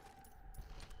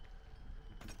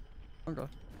 Okay,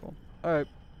 cool. Alright.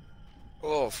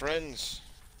 Oh, friends.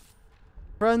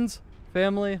 Friends,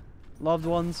 family, loved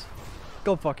ones,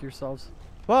 go fuck yourselves.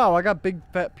 Wow, I got big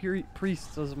fat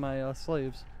priests as my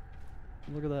slaves.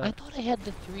 Look at that. I thought I had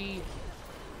the 3.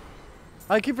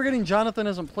 I keep forgetting Jonathan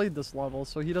hasn't played this level,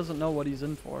 so he doesn't know what he's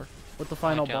in for with the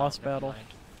final boss battle.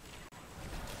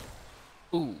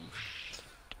 Ooh.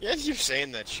 Yeah, you're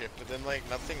saying that shit, but then like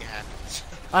nothing happens.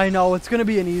 I know, it's gonna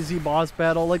be an easy boss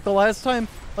battle. Like the last time,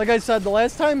 like I said, the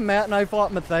last time Matt and I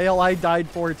fought Mathael, I died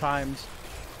 4 times.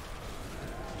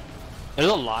 There's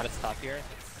a lot of stuff here.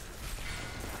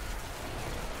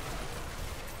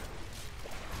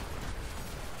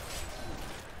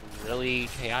 Really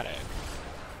chaotic.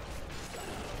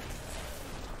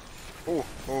 Ooh,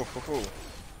 ooh, ooh, ooh.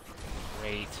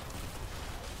 Great.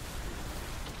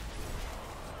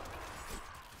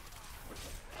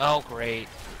 Oh, great.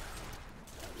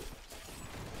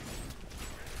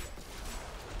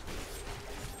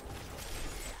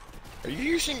 Are you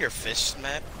using your fists,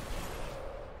 Matt?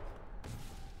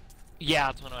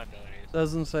 Yeah, it's one of my abilities.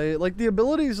 Doesn't say. Like the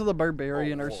abilities of the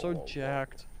barbarian are so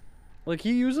jacked. Like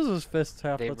he uses his fists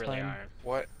half They the really time. are.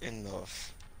 What in the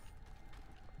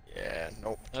Yeah,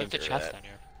 nope. Look at the can't do chest that. down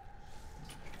here.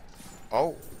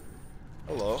 Oh.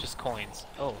 Hello. Just coins.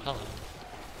 Oh, hello.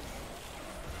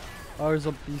 Oh, there's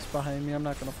a beast behind me. I'm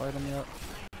not gonna fight him yet.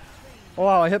 Oh,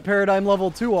 wow, I hit Paradigm level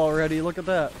 2 already. Look at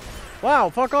that. Wow,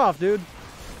 fuck off, dude.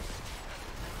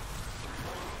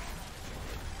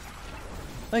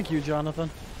 Thank you, Jonathan.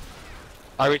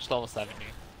 I reached level 70.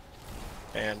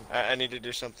 And I need to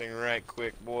do something right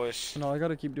quick, boys. No, I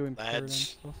gotta keep doing Paradigm Lads,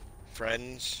 stuff.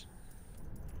 friends,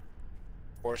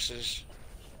 horses.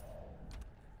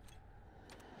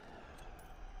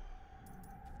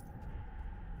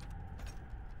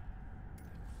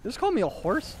 You just call me a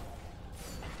horse?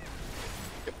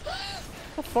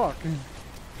 What the fuck?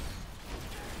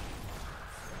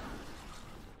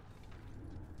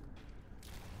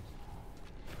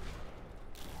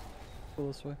 Go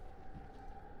this way.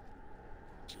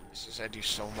 Jesus, I do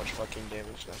so much fucking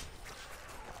damage now.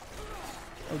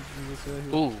 Oh, Jesus, yeah,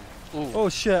 here. Ooh, ooh. Oh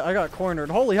shit, I got cornered.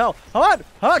 Holy hell. Hot!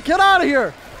 Hot, get out of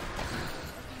here!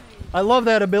 I love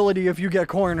that ability if you get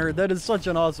cornered. That is such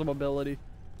an awesome ability.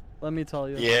 Let me tell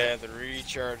you. Yeah, the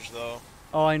recharge though.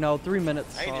 Oh, I know. 3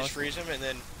 minutes. I can just freeze him and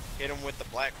then hit him with the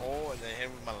black hole and then hit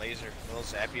him with my laser. A little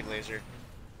zappy laser.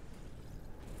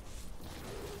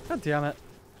 God damn it.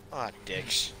 Ah,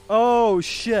 dicks. Oh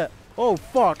shit. Oh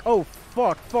fuck. Oh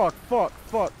fuck. Fuck. Fuck.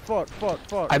 Fuck. Fuck. Fuck.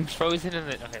 Fuck. I'm frozen in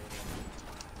the. Okay.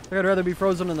 I think I'd rather be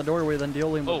frozen in the doorway than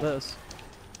dealing with this.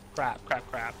 Crap, crap,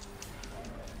 crap.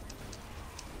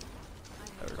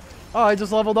 Oh, I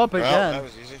just leveled up again. Well, that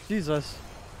was easy. Jesus.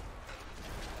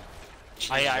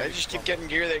 Jeez, I just keep getting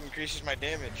gear that increases my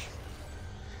damage.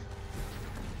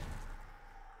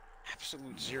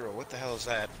 Absolute zero. What the hell is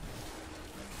that?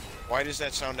 Why does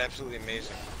that sound absolutely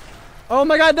amazing? Oh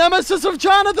my god, Nemesis of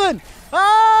Jonathan!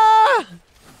 Ah!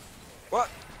 What?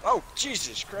 Oh,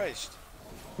 Jesus Christ.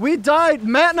 We died.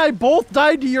 Matt and I both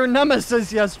died to your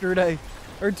Nemesis yesterday.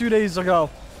 Or 2 days ago.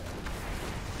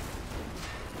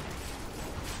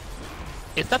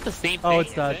 It's not the same thing. Oh,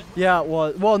 it's dead. Yeah, it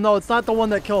was. Well, no, it's not the one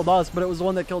that killed us, but it was the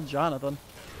one that killed Jonathan.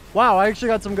 Wow, I actually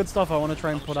got some good stuff I want to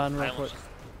try and put on real quick.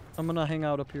 I'm gonna hang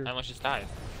out up here. I almost just died.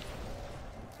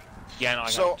 Yeah, no, I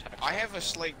So, got I have a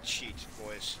slight cheat,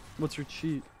 boys. What's your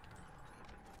cheat?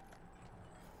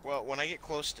 Well, when I get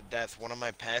close to death, one of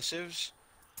my passives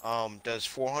does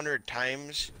 400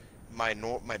 times my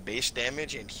base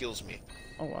damage and heals me.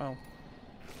 Oh, wow.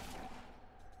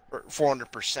 Or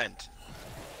 400%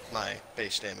 my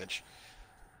base damage.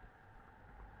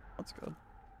 That's good.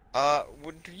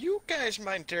 Would you guys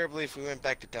mind terribly if we went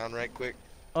back to town right quick?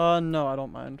 No, I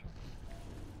don't mind.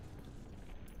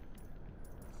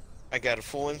 I got a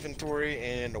full inventory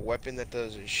and a weapon that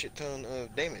does a shit ton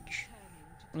of damage.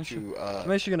 I'm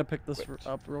actually gonna pick this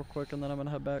up real quick and then I'm gonna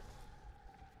head back.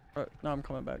 Alright, now I'm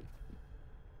coming back.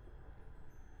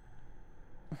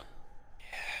 Yeah.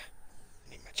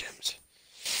 I need my gems.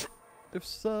 If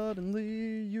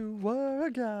suddenly you were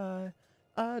a guy,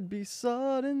 I'd be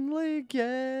suddenly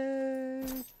gay.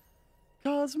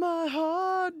 'Cause my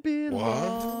heart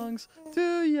belongs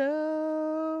to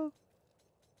you.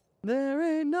 There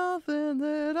ain't nothing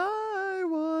that I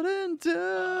wouldn't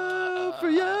do for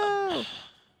you.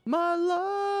 My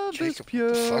love is Jacob, pure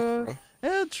what the fuck, bro?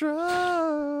 and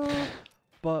true.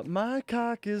 But my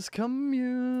cock is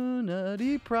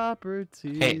community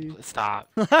property. Hey,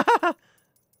 stop.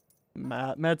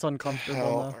 Matt's What uncomfortable the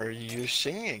hell now. are you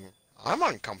singing? I'm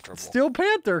uncomfortable. Steel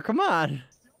Panther, come on.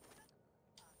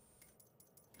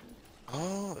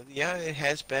 Oh, yeah, it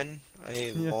has been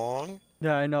a long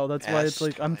Yeah, I know. That's why it's Past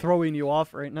like I'm time. throwing you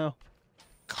off right now.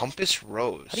 Compass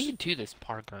Rose. How do you do this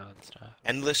parkour stuff?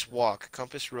 Endless Walk.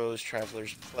 Compass Rose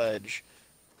Traveler's Pledge.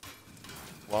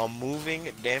 While moving,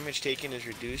 damage taken is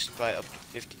reduced by up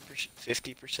to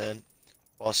 50%.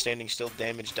 While standing still,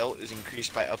 damage dealt is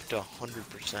increased by up to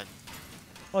 100%.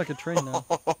 Oh, I could train now.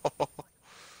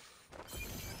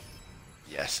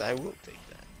 Yes, I will take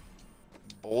that.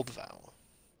 Bold vow.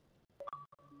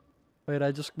 Wait,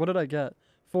 what did I get?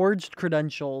 Forged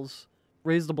credentials.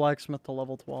 Raise the blacksmith to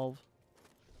level 12.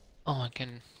 Oh, I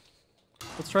can.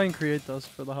 Let's try and create those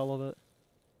for the hell of it.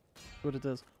 See what it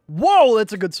is. Whoa,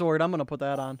 that's a good sword. I'm gonna put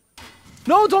that on.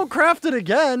 No, don't craft it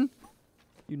again!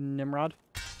 You Nimrod.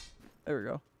 There we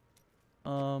go.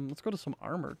 Let's go to some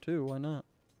armor too. Why not?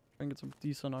 Try and get some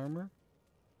decent armor.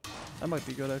 That might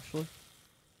be good actually.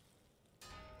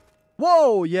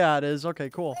 Whoa, yeah, it is. Okay,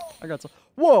 cool. I got some.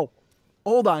 Whoa!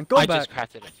 Hold on, go I back. just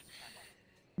crafted it.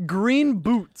 Green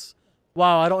boots.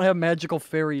 Wow, I don't have magical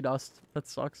fairy dust. That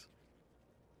sucks.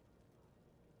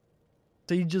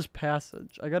 Sage's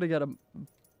Passage. I gotta get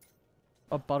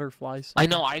a butterfly. I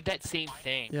know, I had that same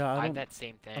thing. Yeah, I had that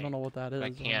same thing. I don't know what that is, I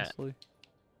can't. honestly.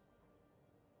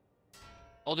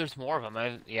 Oh, there's more of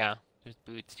them. Yeah, there's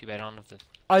boots. Too bad I don't have the.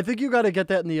 I think you gotta get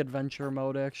that in the adventure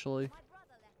mode, actually. My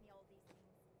brother left me all these things.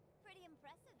 Pretty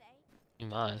impressive, eh? You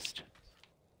must.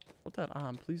 Put that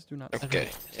on. Please do not. Okay,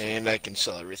 and I can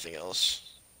sell everything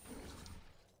else.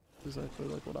 Exactly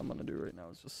like what I'm gonna do right now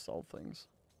is just sell things.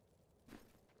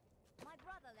 My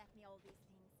brother left me all these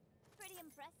things. Pretty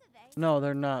impressive, eh? No,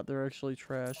 they're not. They're actually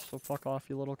trash. So fuck off,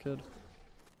 you little kid.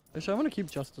 Actually, I'm gonna keep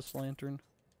Justice Lantern.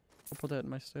 I'll put that in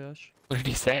my stash. What did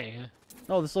he say?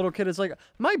 No, this little kid is like,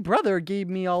 my brother gave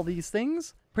me all these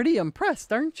things. Pretty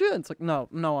impressed, aren't you? It's like, no,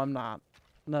 I'm not.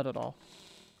 Not at all.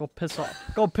 Go piss off.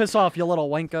 Go piss off, you little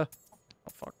wanker.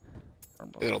 Oh, fuck.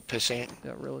 Little pissant.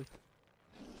 Yeah, really.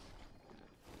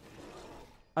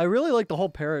 I really like the whole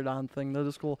Paradon thing. That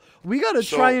is cool. We gotta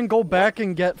try and go back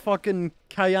and get fucking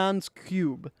Kayan's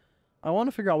cube. I want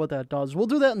to figure out what that does. We'll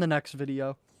do that in the next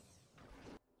video.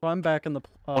 So I'm back in the...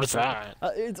 What is that?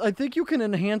 I think you can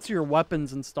enhance your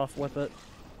weapons and stuff with it.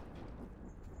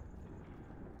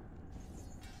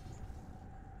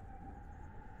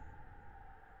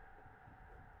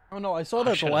 Oh no, I saw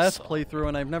that the last playthrough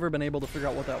and I've never been able to figure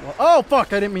out what that was. Oh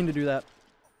fuck, I didn't mean to do that.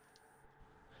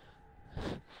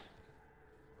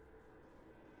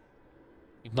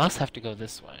 You must have to go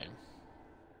this way.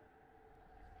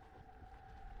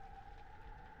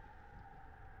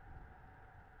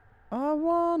 I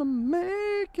wanna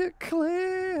make it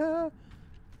clear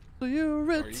so you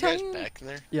retain... Are you guys back in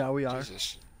there? Yeah, we are.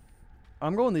 Jesus.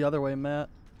 I'm going the other way, Matt.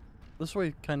 This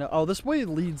way kind of... Oh, this way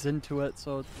leads into it,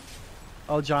 so...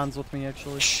 Oh, John's with me,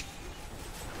 actually.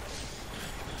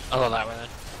 I'll go that way then.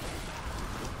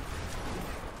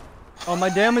 Oh, my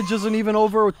damage isn't even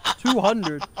over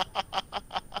 200.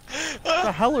 What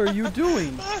the hell are you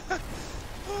doing?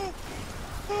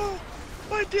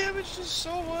 My damage is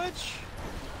so much.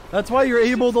 That's why you're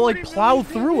able to, like, plow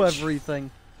through everything.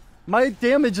 My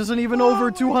damage isn't even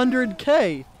over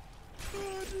 200k.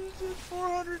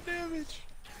 400 damage.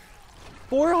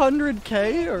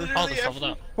 400k or Oh, this leveled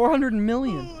up. 400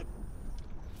 million?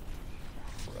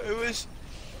 It was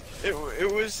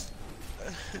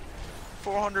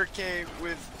 400k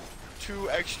with 2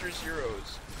 extra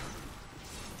zeros.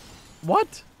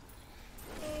 What?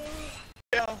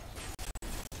 Yeah.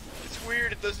 It's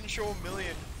weird, it doesn't show a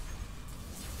million.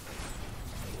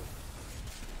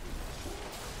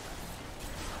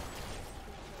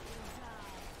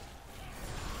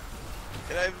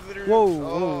 And I literally...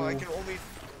 Whoa. I can only...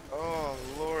 Oh,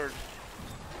 Lord.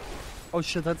 Oh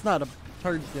shit, that's not a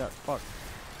charge yet. Fuck.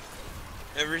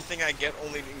 Everything I get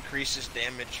only increases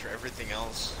damage for everything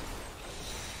else.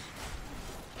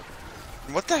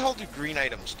 What the hell do green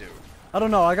items do? I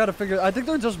don't know, I gotta figure... I think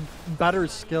they're just better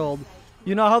skilled.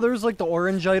 You know how there's like the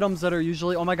orange items that are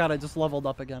usually... Oh my god, I just leveled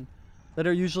up again. That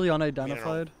are usually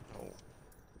unidentified?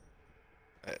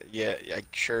 Yeah,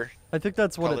 sure. I think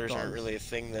that's what it Colors does. aren't really a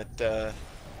thing that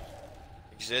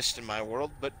exist in my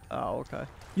world, but... Oh, okay.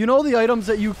 You know the items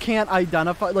that you can't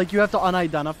identify? Like, you have to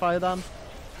unidentify them?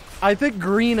 I think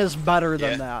green is better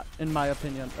than that, in my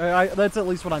opinion. That's at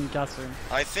least what I'm guessing.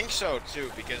 I think so,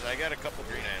 too, because I got a couple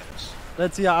green items.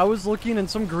 That's, yeah, I was looking and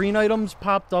some green items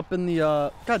popped up in the,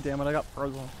 God damn it, I got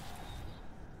frozen.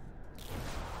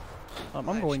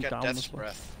 I'm going down this way.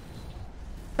 Breath.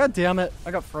 God damn it,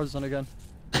 I got frozen again.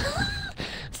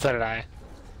 So did I.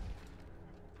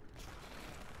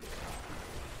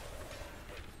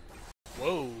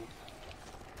 Whoa.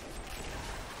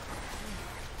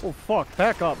 Oh fuck,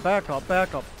 back up, back up,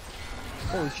 back up.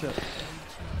 Holy shit.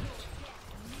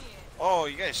 Oh,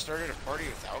 you guys started a party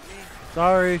without me?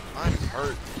 Sorry. I'm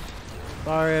hurt.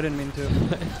 Sorry, I didn't mean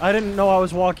to. I didn't know I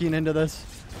was walking into this.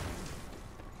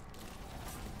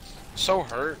 So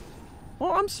hurt.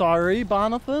 Well, I'm sorry,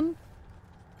 Bonathan.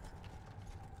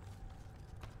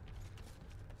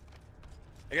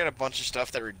 I got a bunch of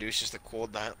stuff that reduces the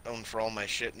cooldown for all my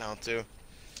shit now, too.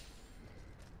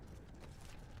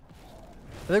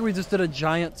 I think we just did a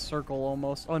giant circle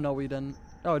almost. Oh, no, we didn't.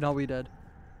 Oh, no, we did.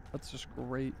 That's just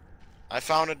great. I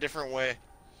found a different way.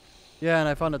 Yeah, and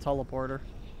I found a teleporter.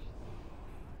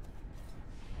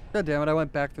 God damn it, I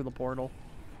went back through the portal.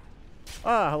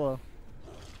 Ah, hello.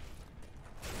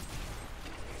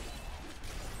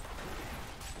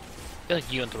 I feel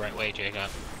like you went the right way, Jacob.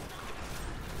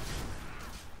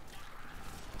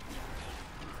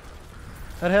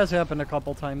 That has happened a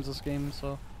couple times this game,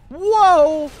 so...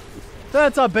 Whoa!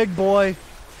 That's a big boy.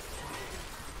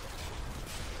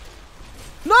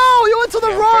 No! You went to the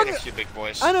wrong a few big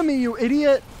boys. enemy, you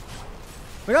idiot!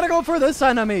 We gotta go for this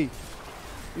enemy!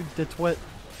 You ditwit.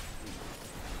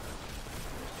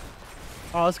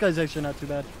 Oh, this guy's actually not too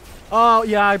bad. Oh,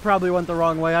 yeah, I probably went the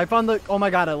wrong way. I found the... Oh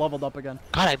my god, I leveled up again.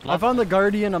 God, I found the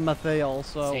Guardian of Mathael,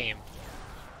 so... Same.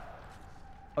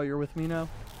 Oh, you're with me now?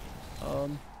 Oh,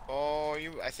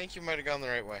 I think you might have gone the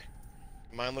right way.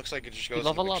 Mine looks like it just goes in a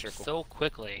level big up circle. so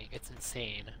quickly. It's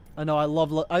insane. I know, I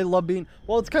love being...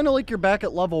 Well, it's kind of like you're back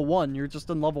at level 1. You're just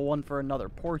in level 1 for another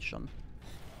portion.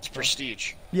 It's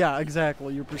prestige. Yeah,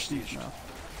 exactly. You're prestige now.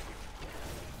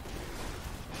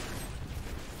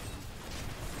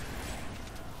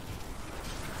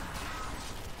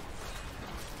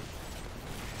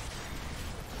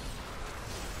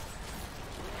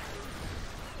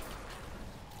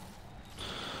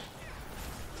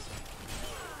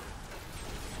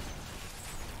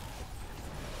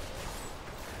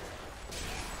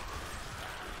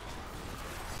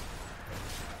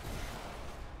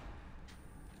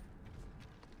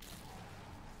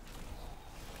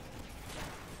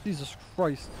 Jesus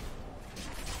Christ.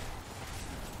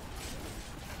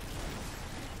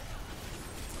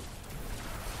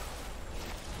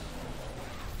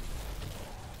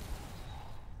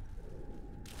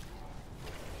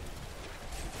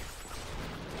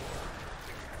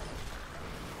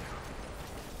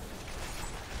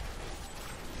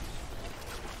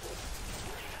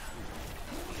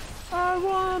 I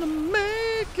wanna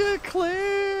make it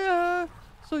clear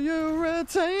so you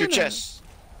retain Your it. chest.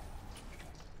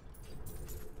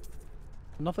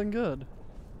 Nothing good.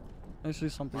 I see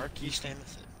something. Marquee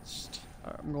Amethyst.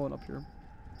 Alright, I'm going up here.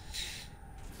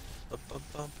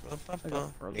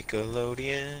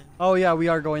 Nickelodeon. Oh yeah, we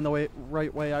are going the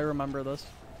right way. I remember this.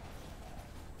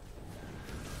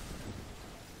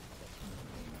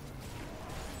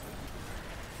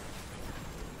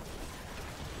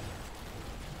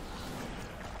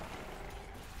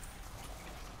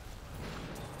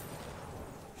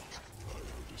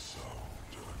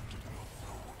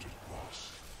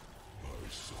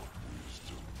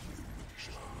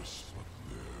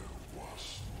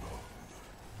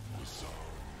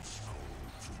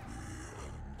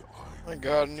 I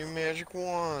got a new magic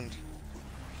wand.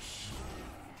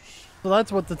 So that's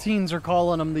what the teens are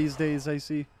calling them these days, I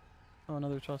see. Oh,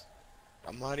 another chest.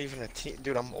 I'm not even a teen.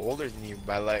 Dude, I'm older than you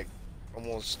by like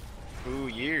almost 2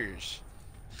 years.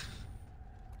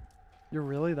 You're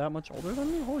really that much older than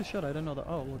me? Holy shit, I didn't know that.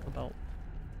 Oh, look, a belt.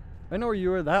 I know you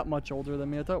were that much older than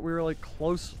me. I thought we were like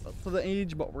close to the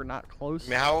age, but we're not close. I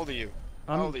mean, how old are you?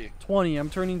 How I'm old are you? 20. I'm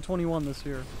turning 21 this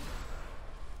year.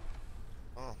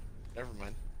 Oh, never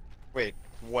mind. Wait,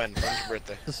 when? When's your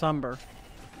birthday? December.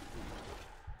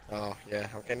 Oh, yeah.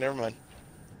 Okay, never mind.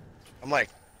 I'm like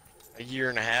a year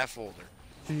and a half older.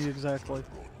 See, exactly.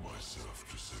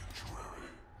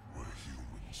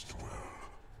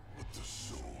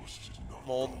 I'm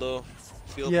old though.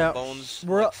 Feel Yeah, my bones.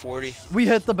 we're like 40. We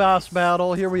hit the boss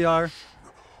battle. Here we are.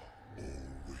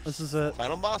 This is it.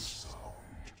 Final boss?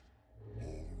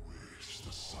 Always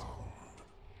the sound.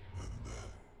 And then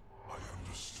I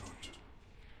understood.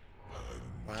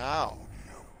 Wow.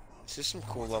 This is some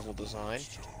cool level design.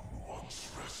 Stone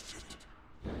once rested.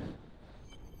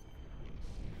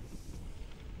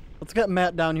 Let's get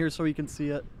Matt down here so he can see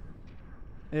it.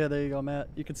 Yeah, there you go, Matt.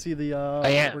 You can see the I what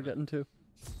am. we're getting to.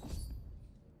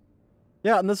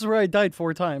 Yeah, and this is where I died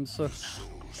 4 times, so. The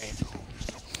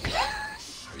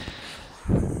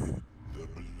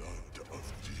blood of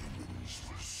demons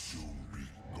will soon be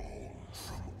gone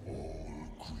from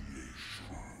all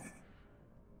creation.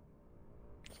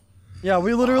 Yeah,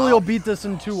 we literally will beat this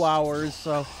in 2 hours,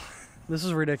 so. This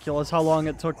is ridiculous how long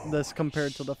it took this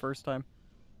compared to the first time.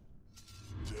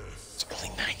 It's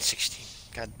only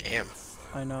 9:16. God damn.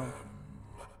 I know.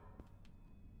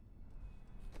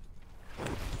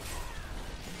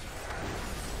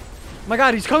 My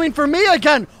god, he's coming for me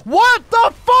again! What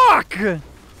the fuck?!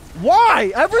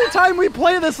 Why? Every time we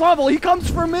play this level, he comes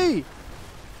for me!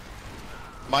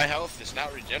 My health is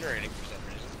not regenerating for some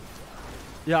reason.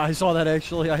 Yeah, I saw that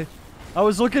actually. I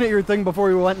was looking at your thing before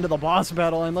we went into the boss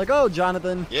battle. I'm like, oh,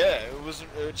 Jonathan. Yeah,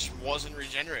 it just wasn't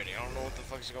regenerating. I don't know what the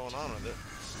fuck's going on with it.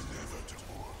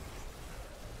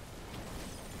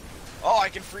 Oh, I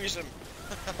can freeze him.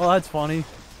 Oh, that's funny.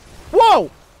 Whoa!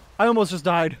 I almost just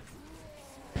died.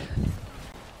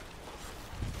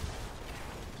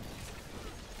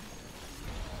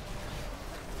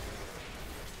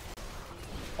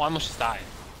 Oh, I almost just died.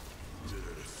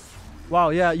 Wow,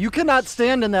 yeah, you cannot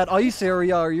stand in that ice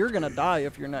area or you're gonna die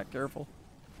if you're not careful.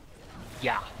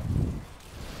 Yeah.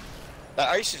 That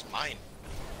ice is mine.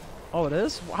 Oh, it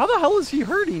is? How the hell is he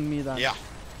hurting me then? Yeah.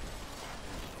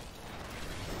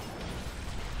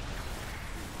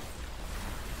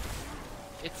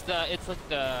 It's like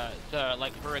the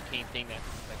like hurricane thing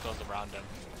that goes around him.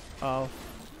 Oh.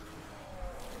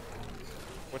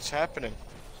 What's happening?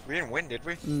 We didn't win, did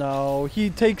we? No, he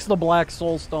takes the black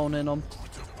soul stone in him.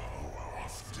 The power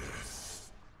of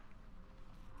death.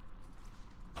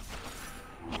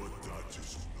 But that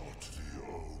is not the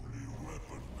only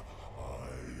weapon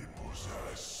I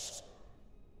possess.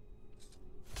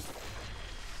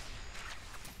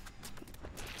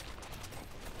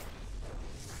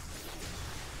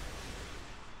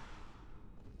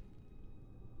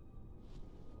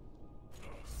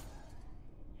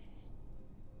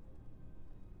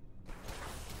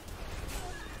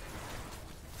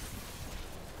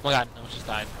 Oh my god, I almost just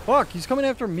died. Fuck, he's coming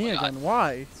after me Oh my again.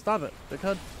 Why? Stop it,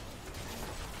 dickhead.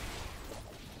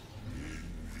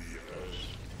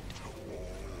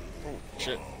 Oh,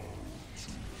 shit.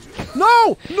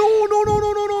 No! No, no, no,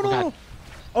 no, no, no, no! God.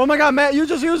 Oh my god, Matt, you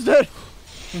just used it!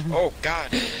 Oh,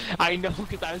 God. I know,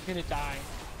 because I was gonna die.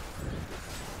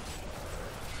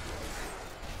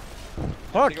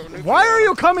 Fuck, Go nuclear. why are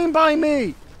you coming by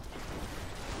me?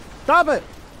 Stop it!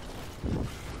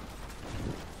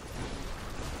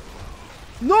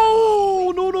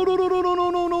 No! No, no, no, no, no, no,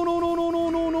 no, no, no, no, no, no, no,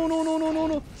 no, no, no, no, no, no,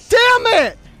 no. Damn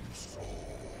it!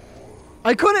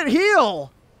 I couldn't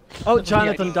heal! Oh,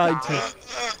 Jonathan died too.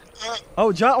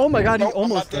 Oh, oh my god, he Nope, I'm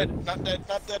almost not died. dead. Not dead.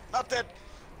 Not dead. Not dead.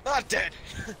 Not dead.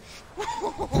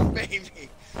 Ooh, baby.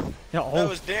 Yeah, oh, That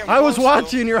was damn I was close,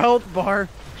 watching your health bar.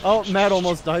 Oh, Matt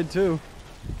almost died too.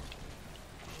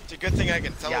 It's a good thing I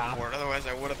can teleport, otherwise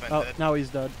I would have been Oh, dead. now he's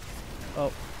dead.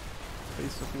 Oh,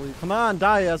 basically. Come on,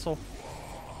 die, asshole.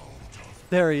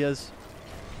 There he is.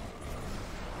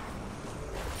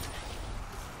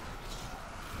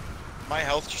 My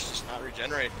health just is not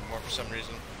regenerating anymore for some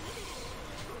reason.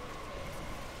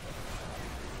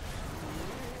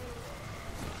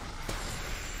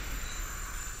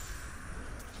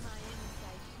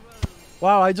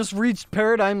 Wow, I just reached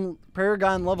Paragon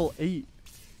level 8.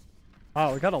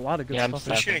 Wow, we got a lot of good Yeah, I'm stuff. Are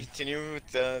you just gonna Seven. continue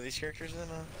with these characters then?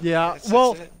 Yeah, That's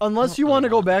well, it? unless you want to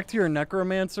go back to your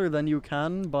Necromancer, then you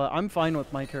can, but I'm fine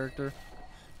with my character.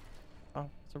 Oh,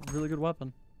 it's a really good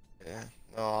weapon. Yeah.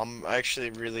 No, I'm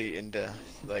actually really into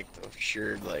like the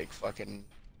sheer like fucking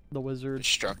The wizard.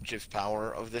 destructive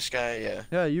power of this guy. Yeah.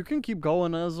 Yeah, you can keep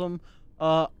going as him.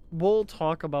 We'll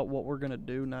talk about what we're gonna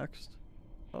do next.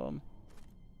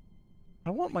 I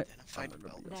want my. Identified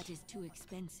belt. That is too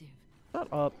expensive. Shut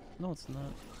up. No, it's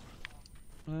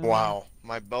not. Wow,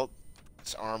 my belt's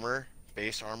armor,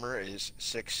 base armor is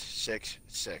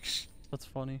 666. That's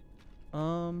funny.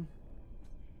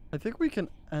 I think we can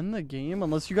end the game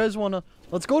unless you guys want to.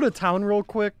 Let's go to town real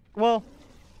quick. Well,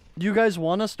 do you guys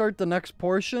want to start the next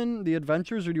portion, the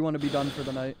adventures, or do you want to be done for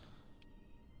the night?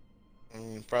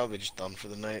 Probably just done for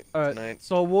the night. All right. Tonight.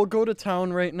 So we'll go to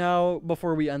town right now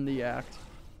before we end the act,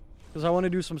 because I want to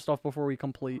do some stuff before we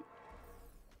complete.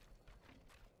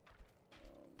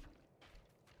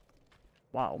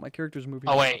 Wow, my character's moving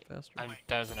Oh a lot wait, faster.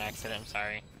 that was an accident. I'm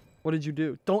sorry. What did you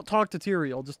do? Don't talk to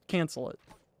Tyrael, just cancel it.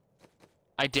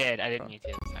 I did. I didn't need to.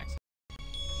 It was an accident.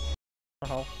 The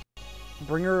hell?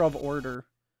 Bringer of Order.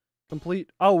 Complete.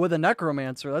 Oh, with a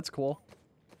Necromancer. That's cool.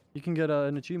 You can get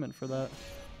an achievement for that.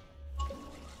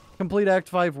 Complete Act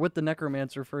 5 with the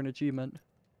Necromancer for an achievement.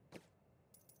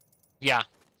 Yeah.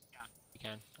 You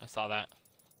can. I saw that.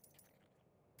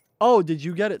 Oh, did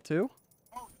you get it too?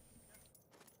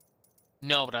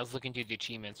 No, but I was looking through the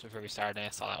achievements before we started and I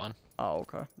saw that one. Oh,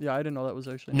 okay. Yeah, I didn't know that was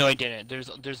actually... No, I didn't.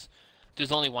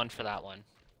 There's only one for that one.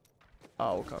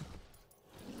 Oh, okay.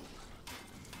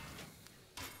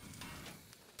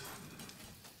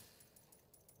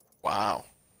 Wow.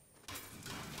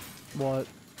 What?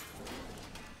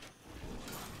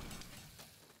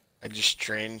 I just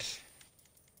trained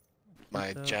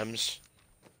my that. gems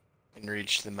and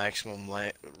reached the maximum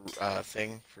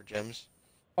thing for gems.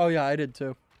 Oh, yeah, I did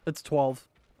too. It's 12,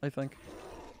 I think.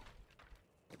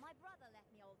 My brother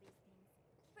left me all these things.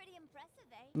 Pretty impressive,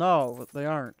 eh? No, they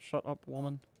aren't. Shut up,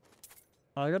 woman.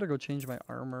 I gotta go change my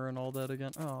armor and all that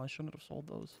again. Oh, I shouldn't have sold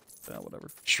those. Yeah,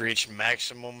 whatever. Just reached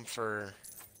maximum for...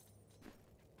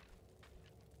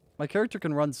 My character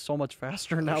can run so much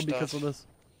faster now because of this.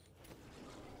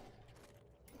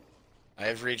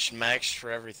 I've reached max for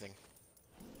everything.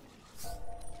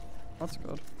 That's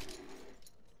good.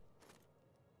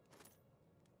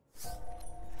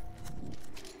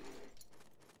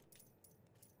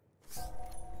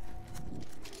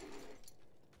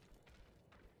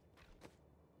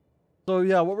 So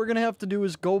yeah, what we're gonna have to do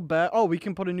is go back. Oh, we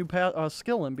can put a new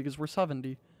skill in because we're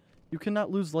 70. You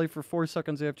cannot lose life for 4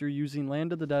 seconds after using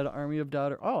Land of the Dead, Army of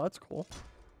Dead. Oh, that's cool.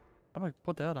 I might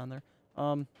put that on there.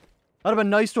 That'd have been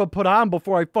nice to have put on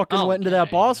before I fucking went into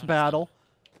that boss battle.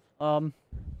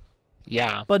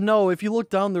 Yeah. But no, if you look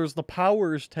down, there's the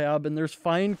Powers tab, and there's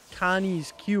Find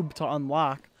Connie's Cube to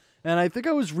unlock. And I think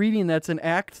I was reading that's in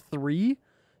Act 3.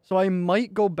 So I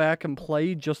might go back and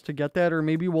play just to get that, or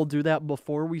maybe we'll do that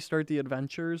before we start the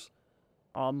adventures.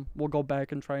 We'll go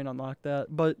back and try and unlock that.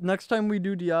 But next time we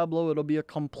do Diablo, it'll be a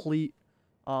complete,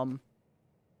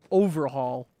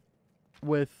 overhaul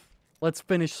with, let's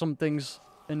finish some things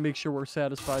and make sure we're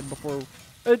satisfied before...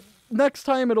 next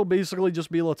time, it'll basically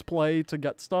just be let's play to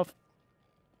get stuff.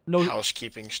 No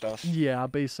housekeeping stuff. Yeah,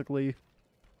 basically.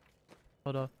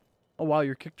 But, oh wow,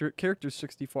 your character's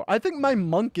 64. I think my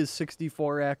monk is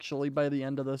 64, actually, by the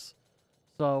end of this.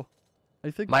 So,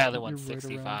 I think... My other one's right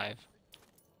 65. around.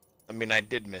 I mean, I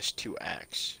did miss 2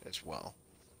 acts as well.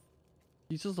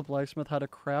 Teaches the blacksmith how to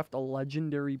craft a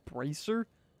legendary bracer?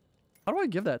 How do I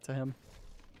give that to him?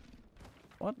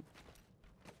 What?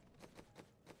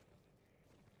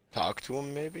 Talk to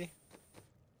him, maybe?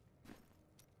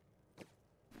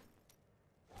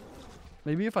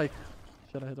 Maybe if I...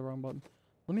 Shit, I hit the wrong button.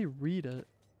 Let me read it.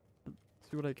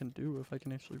 See what I can do if I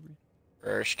can actually read.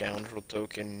 Rare scoundrel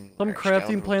token. Some rare crafting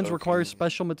scoundrel plans token. require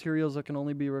special materials that can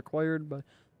only be required, but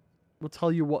we'll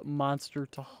tell you what monster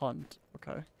to hunt.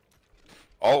 Okay.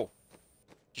 Oh!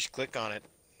 Just click on it.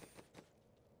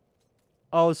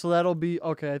 Oh, so that'll be...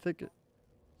 Okay, I think...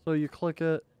 So you click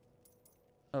it...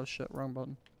 Oh shit, wrong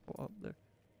button. Oh, up there.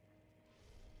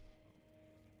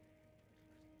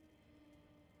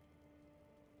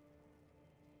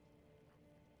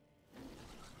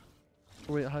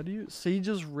 Wait, how do you...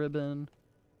 Sage's ribbon...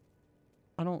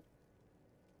 I don't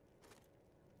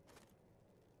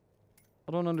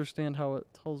understand how it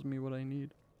tells me what I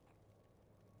need.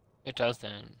 It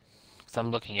doesn't. Because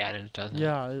I'm looking at it, it doesn't.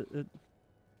 Yeah,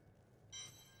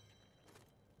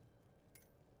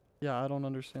 Yeah, I don't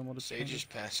understand what it's saying. Sage's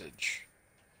Passage.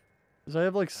 Because I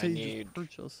have like I Sage's need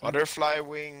Purchase. butterfly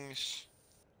wings.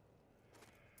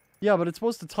 Yeah, but it's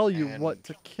supposed to tell you And- what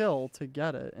to kill to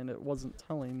get it, and it wasn't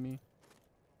telling me.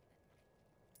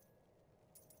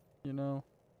 You know?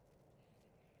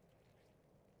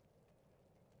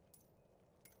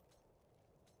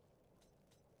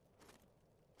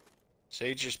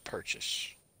 Sage's Purchase.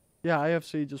 Yeah, I have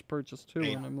Sage's Purchase too, I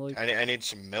and I'm like... I need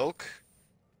some milk.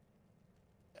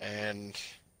 And,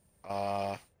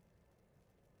 I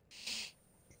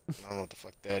don't know what the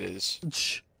fuck that is.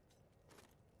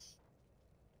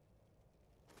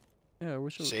 Yeah, I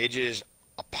wish it was... Sage's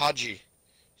Apogee.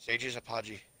 Sage's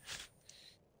Apogee.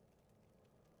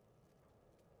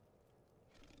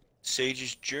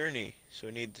 Sage's Journey. So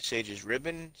we need the Sage's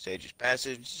Ribbon, Sage's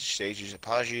Passage, Sage's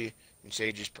Apogee, and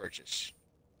Sage's Purchase.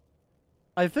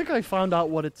 I think I found out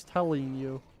what it's telling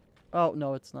you. Oh,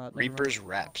 no, it's not. Never mind. Reaper's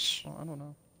Wraps. Oh, I don't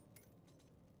know.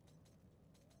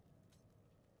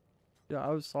 Yeah,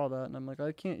 I saw that, and I'm like,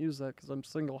 I can't use that because I'm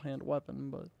single-hand weapon,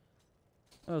 but...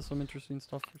 That was some interesting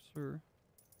stuff for sure.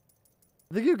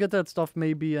 I think you get that stuff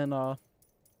maybe in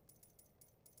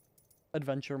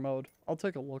adventure mode. I'll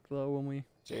take a look though when we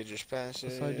Sage's decide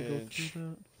to go Passage. through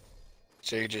that.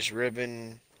 Sage's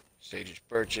Ribbon. Sage's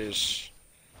Purchase.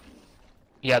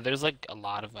 Yeah, there's like a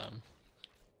lot of them.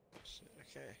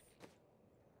 Okay.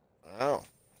 Wow.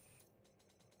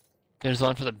 There's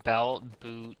one for the belt,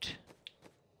 boot,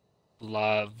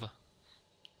 glove. I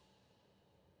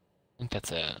think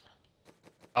that's it.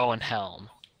 Oh, and helm.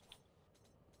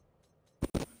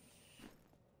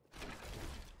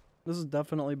 This has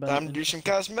definitely been. Time to do some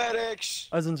cosmetics.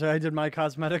 I was gonna say I did my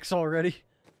cosmetics already.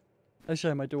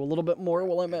 Actually, I might do a little bit more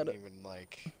while I'm at it. Even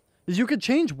like. Is you could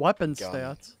change weapon Gun.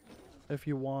 stats if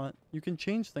you want. You can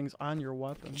change things on your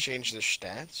weapon. Change the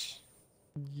stats.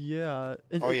 Yeah.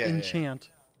 Oh, yeah, yeah. Enchant.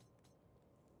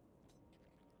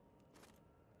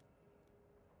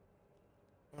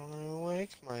 I don't like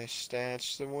my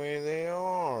stats the way they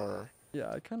are.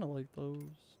 Yeah, I kind of like those.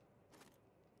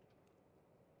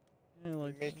 Yeah,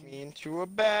 like Make me into a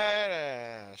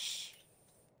badass.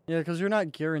 Yeah, because you're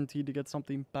not guaranteed to get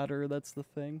something better. That's the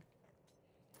thing.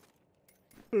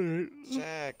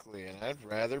 Exactly, and I'd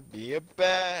rather be a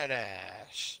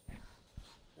badass.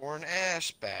 Or an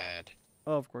ass bad.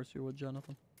 Oh, of course you would,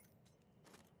 Jonathan.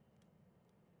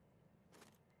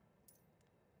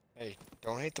 Hey,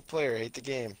 don't hate the player, hate the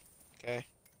game. Okay?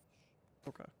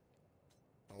 Okay.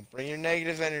 Don't bring your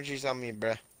negative energies on me,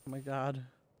 bruh. Oh my god.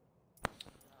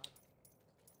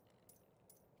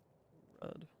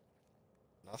 Red.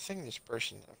 Nothing this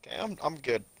person. Okay, I'm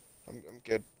good. I'm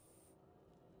good.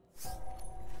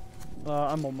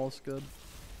 I'm almost good.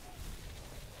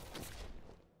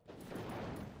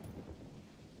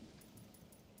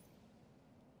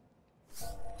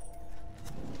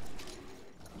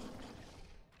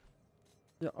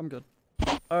 Yeah, I'm good.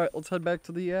 Alright, let's head back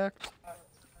to the act.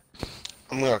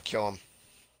 I'm gonna kill him.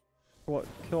 What?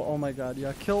 Kill? Oh my god,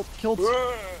 yeah. Kill.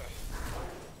 Where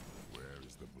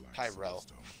is the black Tyrell.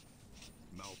 soulstone?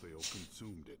 Malthael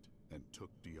consumed it and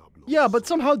took Diablo. Yeah, but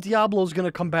somehow Diablo's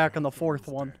gonna come back in the fourth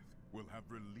one. Will have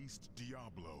released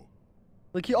Diablo.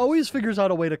 Like, he always figures out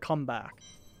a way to come back.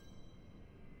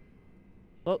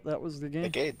 Oh, that was the game.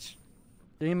 Like AIDS.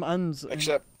 Game ends.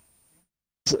 Except.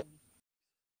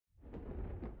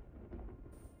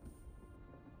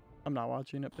 I'm not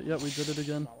watching it, but yeah, we did it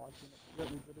again.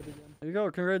 There you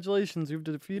go, congratulations, you've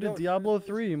defeated Diablo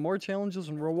 3. More challenges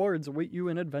and rewards await you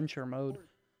in adventure mode.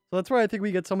 So that's where I think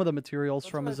we get some of the materials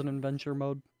from, is in adventure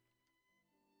mode.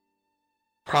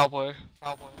 Probably.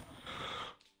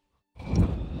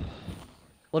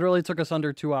 Literally took us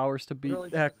under 2 hours to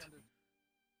beat Act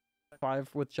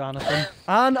 5 with Jonathan.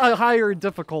 On a higher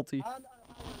difficulty.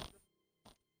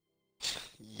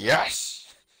 Yes!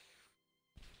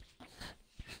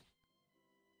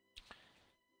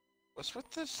 What's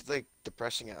with this, like,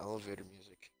 depressing elevator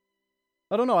music?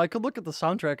 I don't know, I could look at the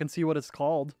soundtrack and see what it's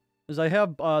called. Because I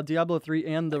have Diablo 3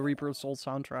 and the Reaper of Souls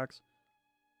soundtracks.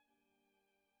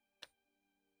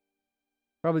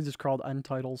 Probably just called end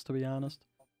titles, to be honest.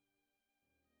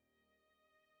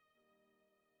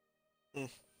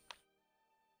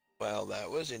 Well,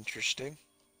 that was interesting.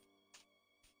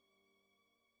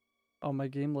 Oh, my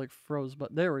game, like, froze,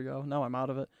 but there we go. Now I'm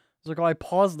out of it. It's like, oh, I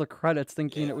paused the credits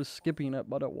thinking it was skipping it,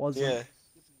 but it wasn't. Yeah.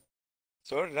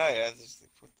 So did I. I was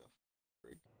like, what the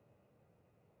frig?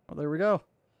 Oh, there we go.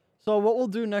 So what we'll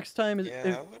do next time is, Yeah,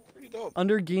 that went pretty dope.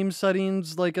 under game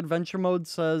settings, like adventure mode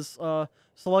says,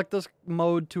 select this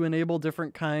mode to enable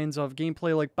different kinds of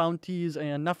gameplay like bounties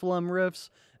and Nephilim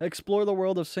rifts, explore the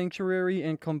world of Sanctuary,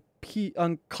 and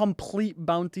complete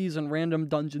bounties and random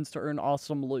dungeons to earn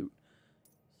awesome loot.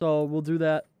 So we'll do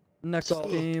that next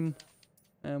game,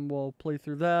 and we'll play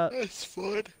through that. That's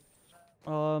fun.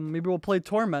 Maybe we'll play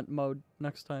Torment mode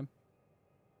next time.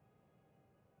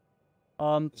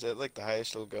 Is that like the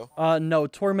highest it'll go? No,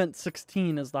 Torment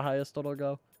 16 is the highest it'll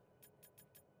go.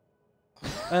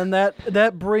 And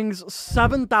that brings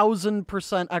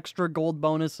 7,000% extra gold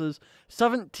bonuses,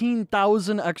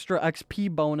 17,000 extra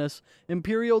XP bonus.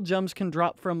 Imperial gems can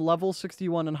drop from level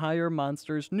 61 and higher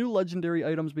monsters. New legendary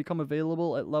items become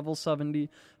available at level 70.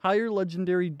 Higher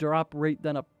legendary drop rate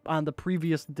than on the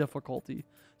previous difficulty.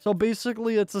 So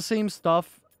basically, it's the same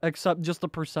stuff, except just the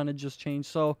percentages change.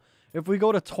 So if we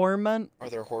go to Torment, Are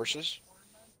there horses?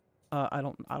 I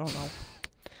don't know.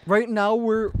 Right now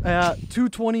we're at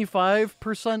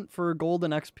 225% for gold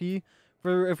and XP.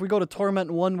 If we go to Torment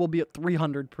 1, we'll be at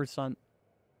 300%.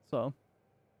 So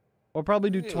we'll probably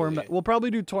do Torment. We'll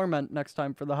probably do Torment next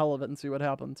time for the hell of it and see what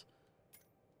happens.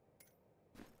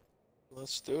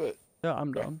 Let's do it. Yeah,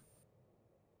 I'm done.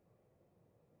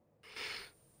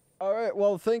 All right.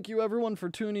 Well, thank you everyone for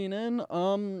tuning in.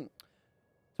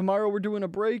 Tomorrow we're doing a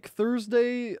break.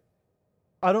 Thursday,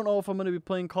 I don't know if I'm going to be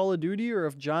playing Call of Duty or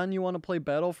if, John, you want to play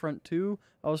Battlefront 2.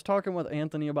 I was talking with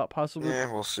Anthony about possibly...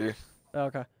 Yeah, we'll see.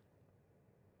 Okay.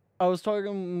 I was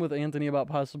talking with Anthony about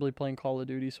possibly playing Call of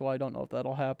Duty, so I don't know if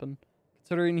that'll happen.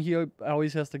 Considering he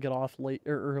always has to get off late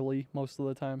or early most of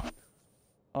the time.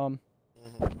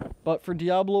 But for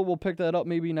Diablo, we'll pick that up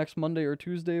maybe next Monday or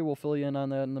Tuesday. We'll fill you in on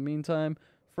that in the meantime.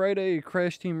 Friday,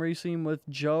 Crash Team Racing with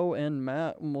Joe and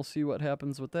Matt, and we'll see what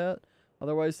happens with that.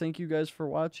 Otherwise, thank you guys for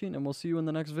watching, and we'll see you in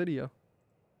the next video.